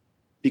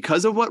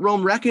 because of what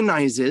Rome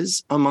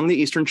recognizes among the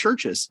Eastern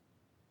churches.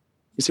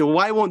 You say, well,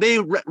 why won't they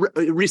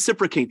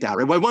reciprocate that?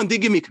 Right? Why won't they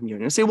give me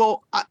communion? I say,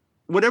 well,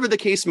 whatever the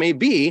case may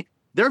be,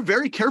 they're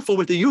very careful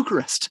with the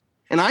Eucharist,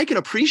 and I can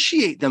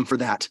appreciate them for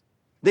that.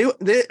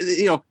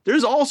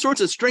 There's all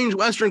sorts of strange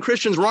Western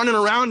Christians running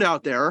around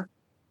out there,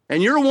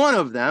 and you're one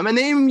of them, and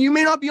you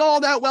may not be all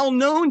that well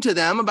known to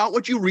them about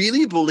what you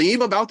really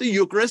believe about the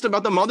Eucharist,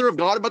 about the Mother of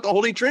God, about the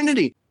Holy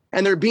Trinity,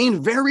 and they're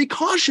being very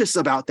cautious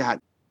about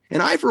that.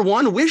 And I, for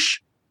one,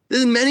 wish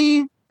that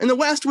many in the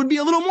West would be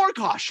a little more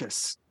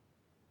cautious.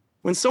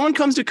 When someone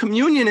comes to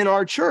communion in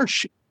our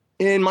church,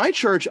 in my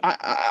church,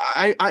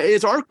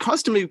 it's our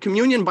custom to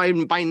communion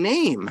by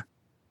name.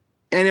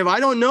 And if I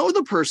don't know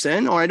the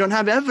person, or I don't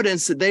have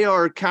evidence that they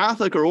are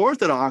Catholic or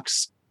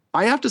Orthodox,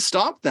 I have to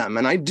stop them.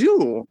 And I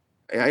do.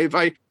 If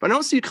I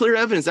don't see clear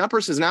evidence that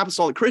person is an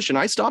apostolic Christian,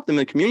 I stop them in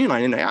the communion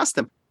line and I ask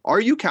them,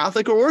 are you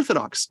Catholic or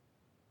Orthodox?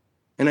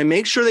 And I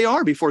make sure they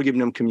are before giving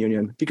them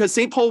communion, because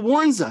St. Paul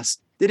warns us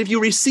that if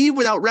you receive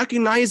without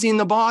recognizing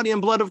the body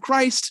and blood of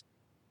Christ,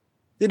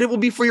 that it will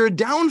be for your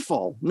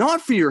downfall, not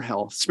for your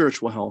health,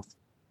 spiritual health.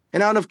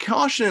 And out of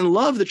caution and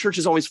love, the church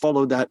has always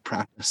followed that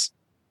practice.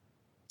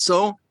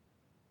 So,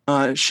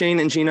 Shane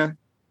and Gina,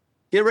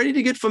 get ready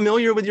to get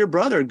familiar with your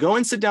brother. Go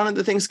and sit down at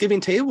the Thanksgiving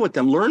table with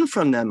them. Learn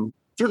from them.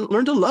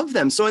 Learn to love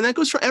them. So, and that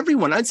goes for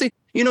everyone. I'd say,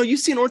 you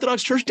see an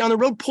Orthodox church down the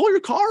road, pull your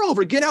car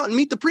over, get out and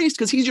meet the priest,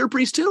 because he's your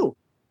priest too.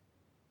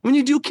 When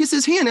you do, kiss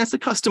his hand. That's the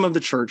custom of the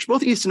church,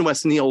 both East and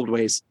West in the old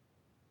ways.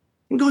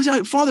 And goes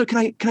out, Father, can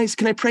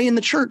I pray in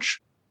the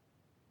church?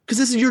 Because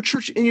this is your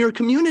church in your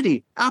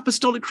community,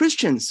 Apostolic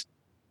Christians.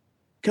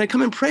 Can I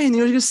come and pray? And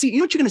you're going to see,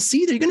 what you're going to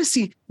see there? You're going to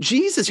see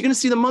Jesus. You're going to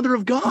see the Mother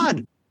of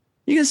God.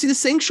 You're going to see the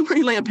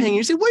sanctuary lamp hanging.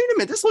 You say, wait a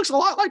minute, this looks a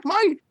lot like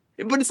mine,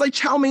 but it's like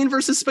chow mein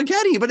versus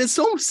spaghetti, but it's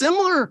so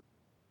similar.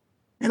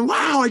 And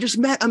wow, I just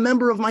met a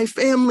member of my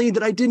family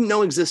that I didn't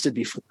know existed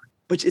before.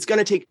 But it's going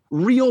to take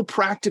real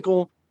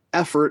practical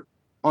effort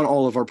on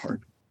all of our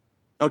part.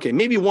 Okay,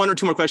 maybe 1 or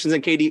 2 more questions.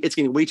 And Katie, it's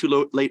getting way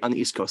too late on the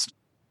East Coast.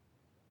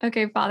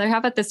 Okay, Father, how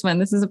about this one?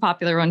 This is a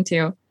popular one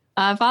too.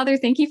 Father,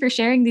 thank you for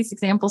sharing these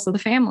examples of the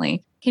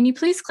family. Can you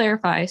please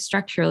clarify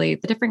structurally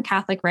the different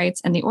Catholic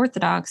rites and the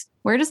Orthodox?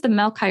 Where does the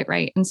Melkite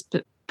rite in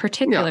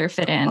particular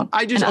fit in,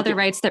 and other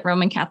rites that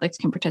Roman Catholics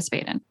can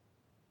participate in?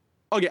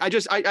 Okay,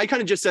 I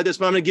kind of just said this,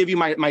 but I'm going to give you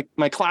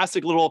my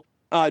classic little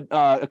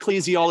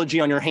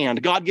ecclesiology on your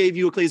hand. God gave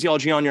you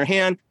ecclesiology on your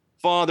hand.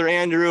 Father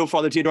Andrew,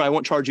 Father Theodore, I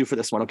won't charge you for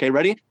this one. Okay,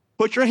 ready?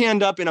 Put your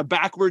hand up in a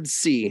backward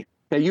C.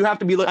 Okay, you have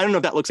to be, I don't know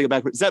if that looks like a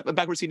backward, is that a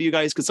backward C to you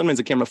guys? Because sometimes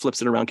the camera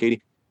flips it around,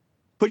 Katie.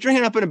 Put your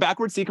hand up in a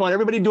backward C. Come on,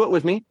 everybody do it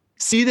with me.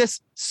 See this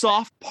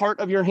soft part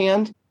of your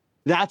hand?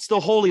 That's the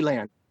Holy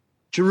Land,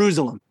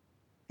 Jerusalem.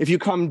 If you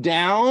come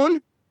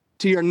down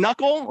to your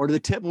knuckle or to the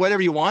tip,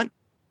 whatever you want,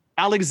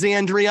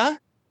 Alexandria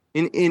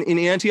in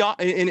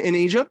Antioch, in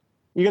Egypt.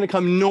 You're going to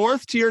come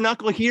north to your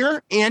knuckle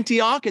here,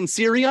 Antioch in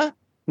Syria,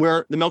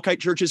 where the Melkite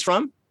church is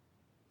from.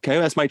 Okay,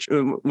 that's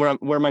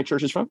where my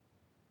church is from.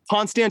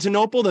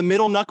 Constantinople, the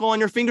middle knuckle on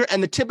your finger,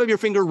 and the tip of your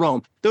finger,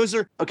 Rome. Those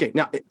are, okay,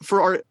 now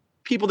for our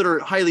people that are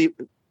highly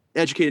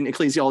educated in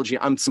ecclesiology,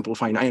 I'm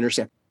simplifying, I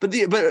understand. But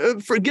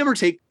for give or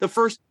take, the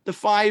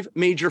 5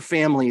 major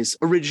families,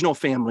 original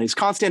families,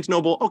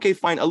 Constantinople, okay,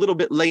 fine, a little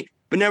bit late,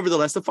 but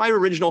nevertheless, the 5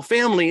 original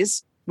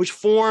families which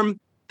form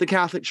the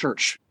Catholic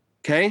Church,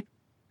 okay?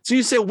 So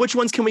you say, which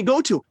ones can we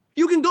go to?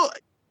 You can go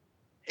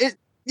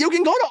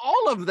to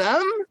all of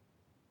them.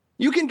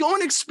 You can go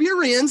and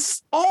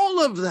experience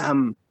all of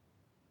them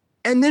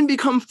and then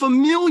become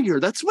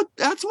familiar. That's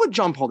what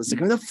John Paul is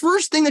saying. The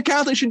first thing the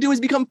Catholics should do is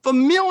become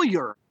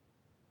familiar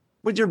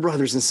with your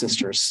brothers and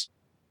sisters.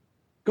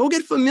 Go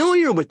get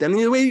familiar with them.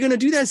 And the way you're going to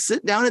do that is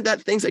sit down at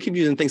that things. I keep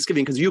using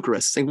Thanksgiving because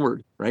Eucharist, same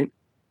word, right?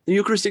 The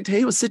Eucharistic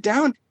table, sit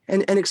down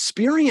and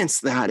experience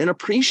that and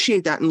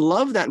appreciate that and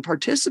love that and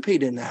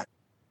participate in that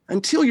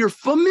until you're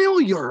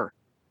familiar.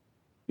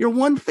 You're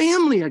one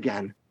family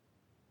again.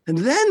 And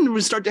then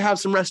we start to have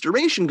some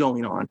restoration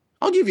going on.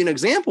 I'll give you an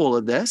example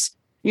of this.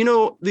 You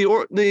know,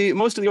 the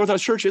most of the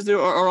Orthodox churches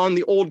are on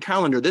the old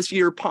calendar. This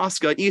year,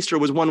 Pascha, Easter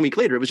was 1 week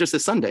later. It was just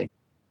this Sunday,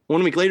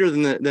 1 week later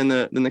than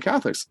the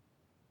Catholics.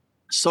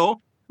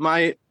 So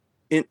my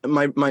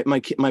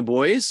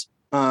boys,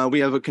 we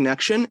have a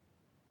connection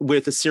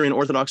with the Syrian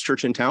Orthodox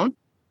Church in town.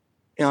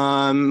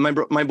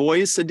 My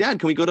boys said, "Dad,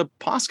 can we go to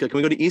Pascha? Can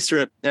we go to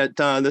Easter at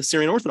the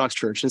Syrian Orthodox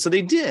Church?" And so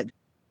they did.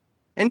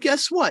 And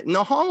guess what? In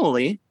the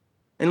homily,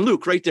 and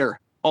Luke right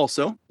there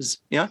also was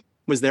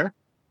there.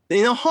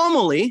 In the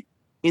homily,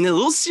 in the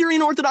little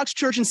Syrian Orthodox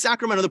Church in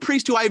Sacramento, the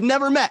priest who I've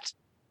never met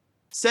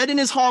said in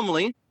his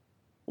homily,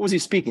 what was he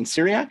speaking?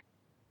 Syriac?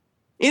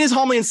 In his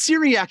homily in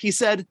Syriac, he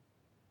said,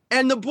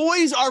 "And the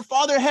boys are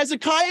Father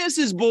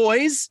Hezekiah's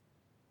boys.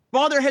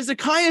 Father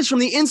Hezekiah from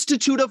the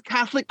Institute of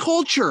Catholic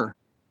Culture."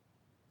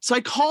 So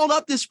I called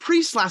up this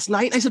priest last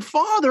night and I said,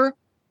 "Father,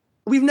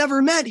 we've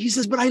never met." He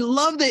says, "But I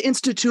love the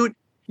Institute.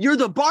 You're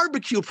the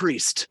barbecue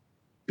priest."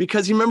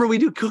 Because you remember we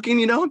do cooking,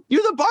 you know?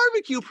 You're the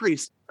barbecue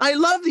priest. I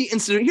love the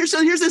Institute.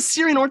 Here's a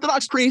Syrian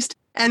Orthodox priest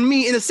and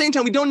me. In the same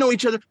time, we don't know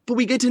each other, but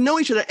we get to know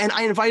each other. And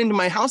I invite him to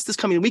my house this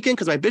coming weekend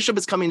because my bishop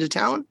is coming to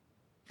town.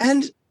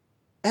 And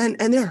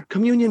there,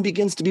 communion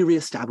begins to be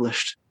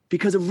reestablished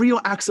because of real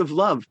acts of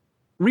love,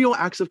 real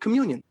acts of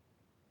communion.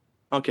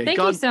 Okay. Thank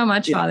you so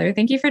much, Father.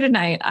 Thank you for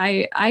tonight.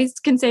 I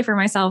can say for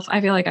myself,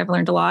 I feel like I've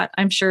learned a lot.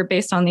 I'm sure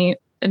based on the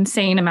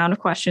insane amount of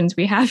questions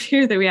we have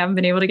here that we haven't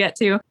been able to get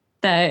to,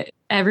 that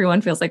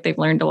everyone feels like they've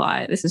learned a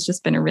lot. This has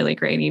just been a really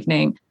great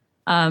evening.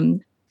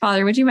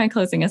 Father, would you mind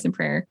closing us in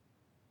prayer?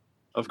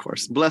 Of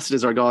course. Blessed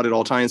is our God at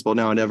all times, both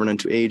now and ever, and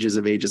unto ages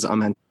of ages.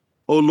 Amen.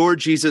 O Lord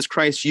Jesus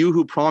Christ, you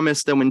who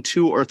promised that when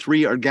 2 or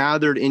 3 are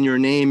gathered in your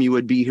name, you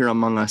would be here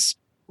among us.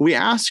 We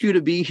ask you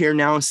to be here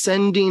now,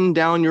 sending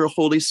down your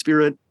Holy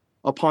Spirit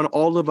upon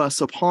all of us,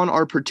 upon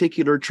our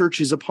particular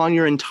churches, upon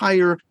your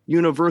entire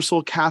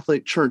universal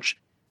Catholic Church,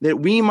 that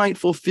we might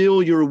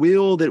fulfill your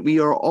will, that we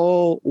are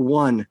all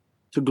one,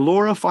 to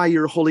glorify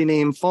your holy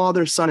name,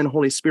 Father, Son, and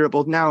Holy Spirit,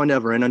 both now and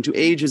ever, and unto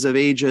ages of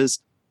ages.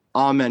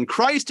 Amen.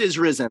 Christ is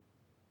risen.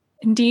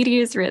 Indeed, he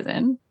is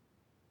risen.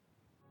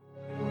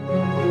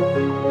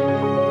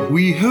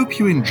 We hope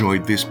you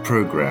enjoyed this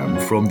program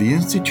from the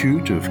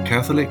Institute of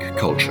Catholic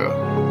Culture.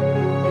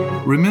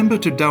 Remember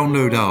to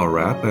download our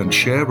app and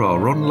share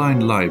our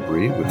online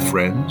library with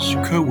friends,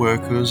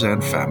 co-workers,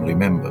 and family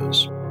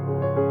members.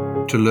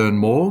 To learn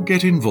more,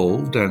 get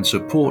involved, and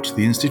support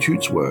the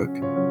Institute's work,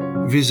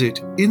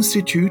 visit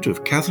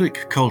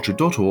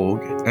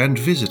instituteofcatholicculture.org and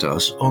visit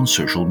us on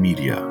social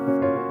media.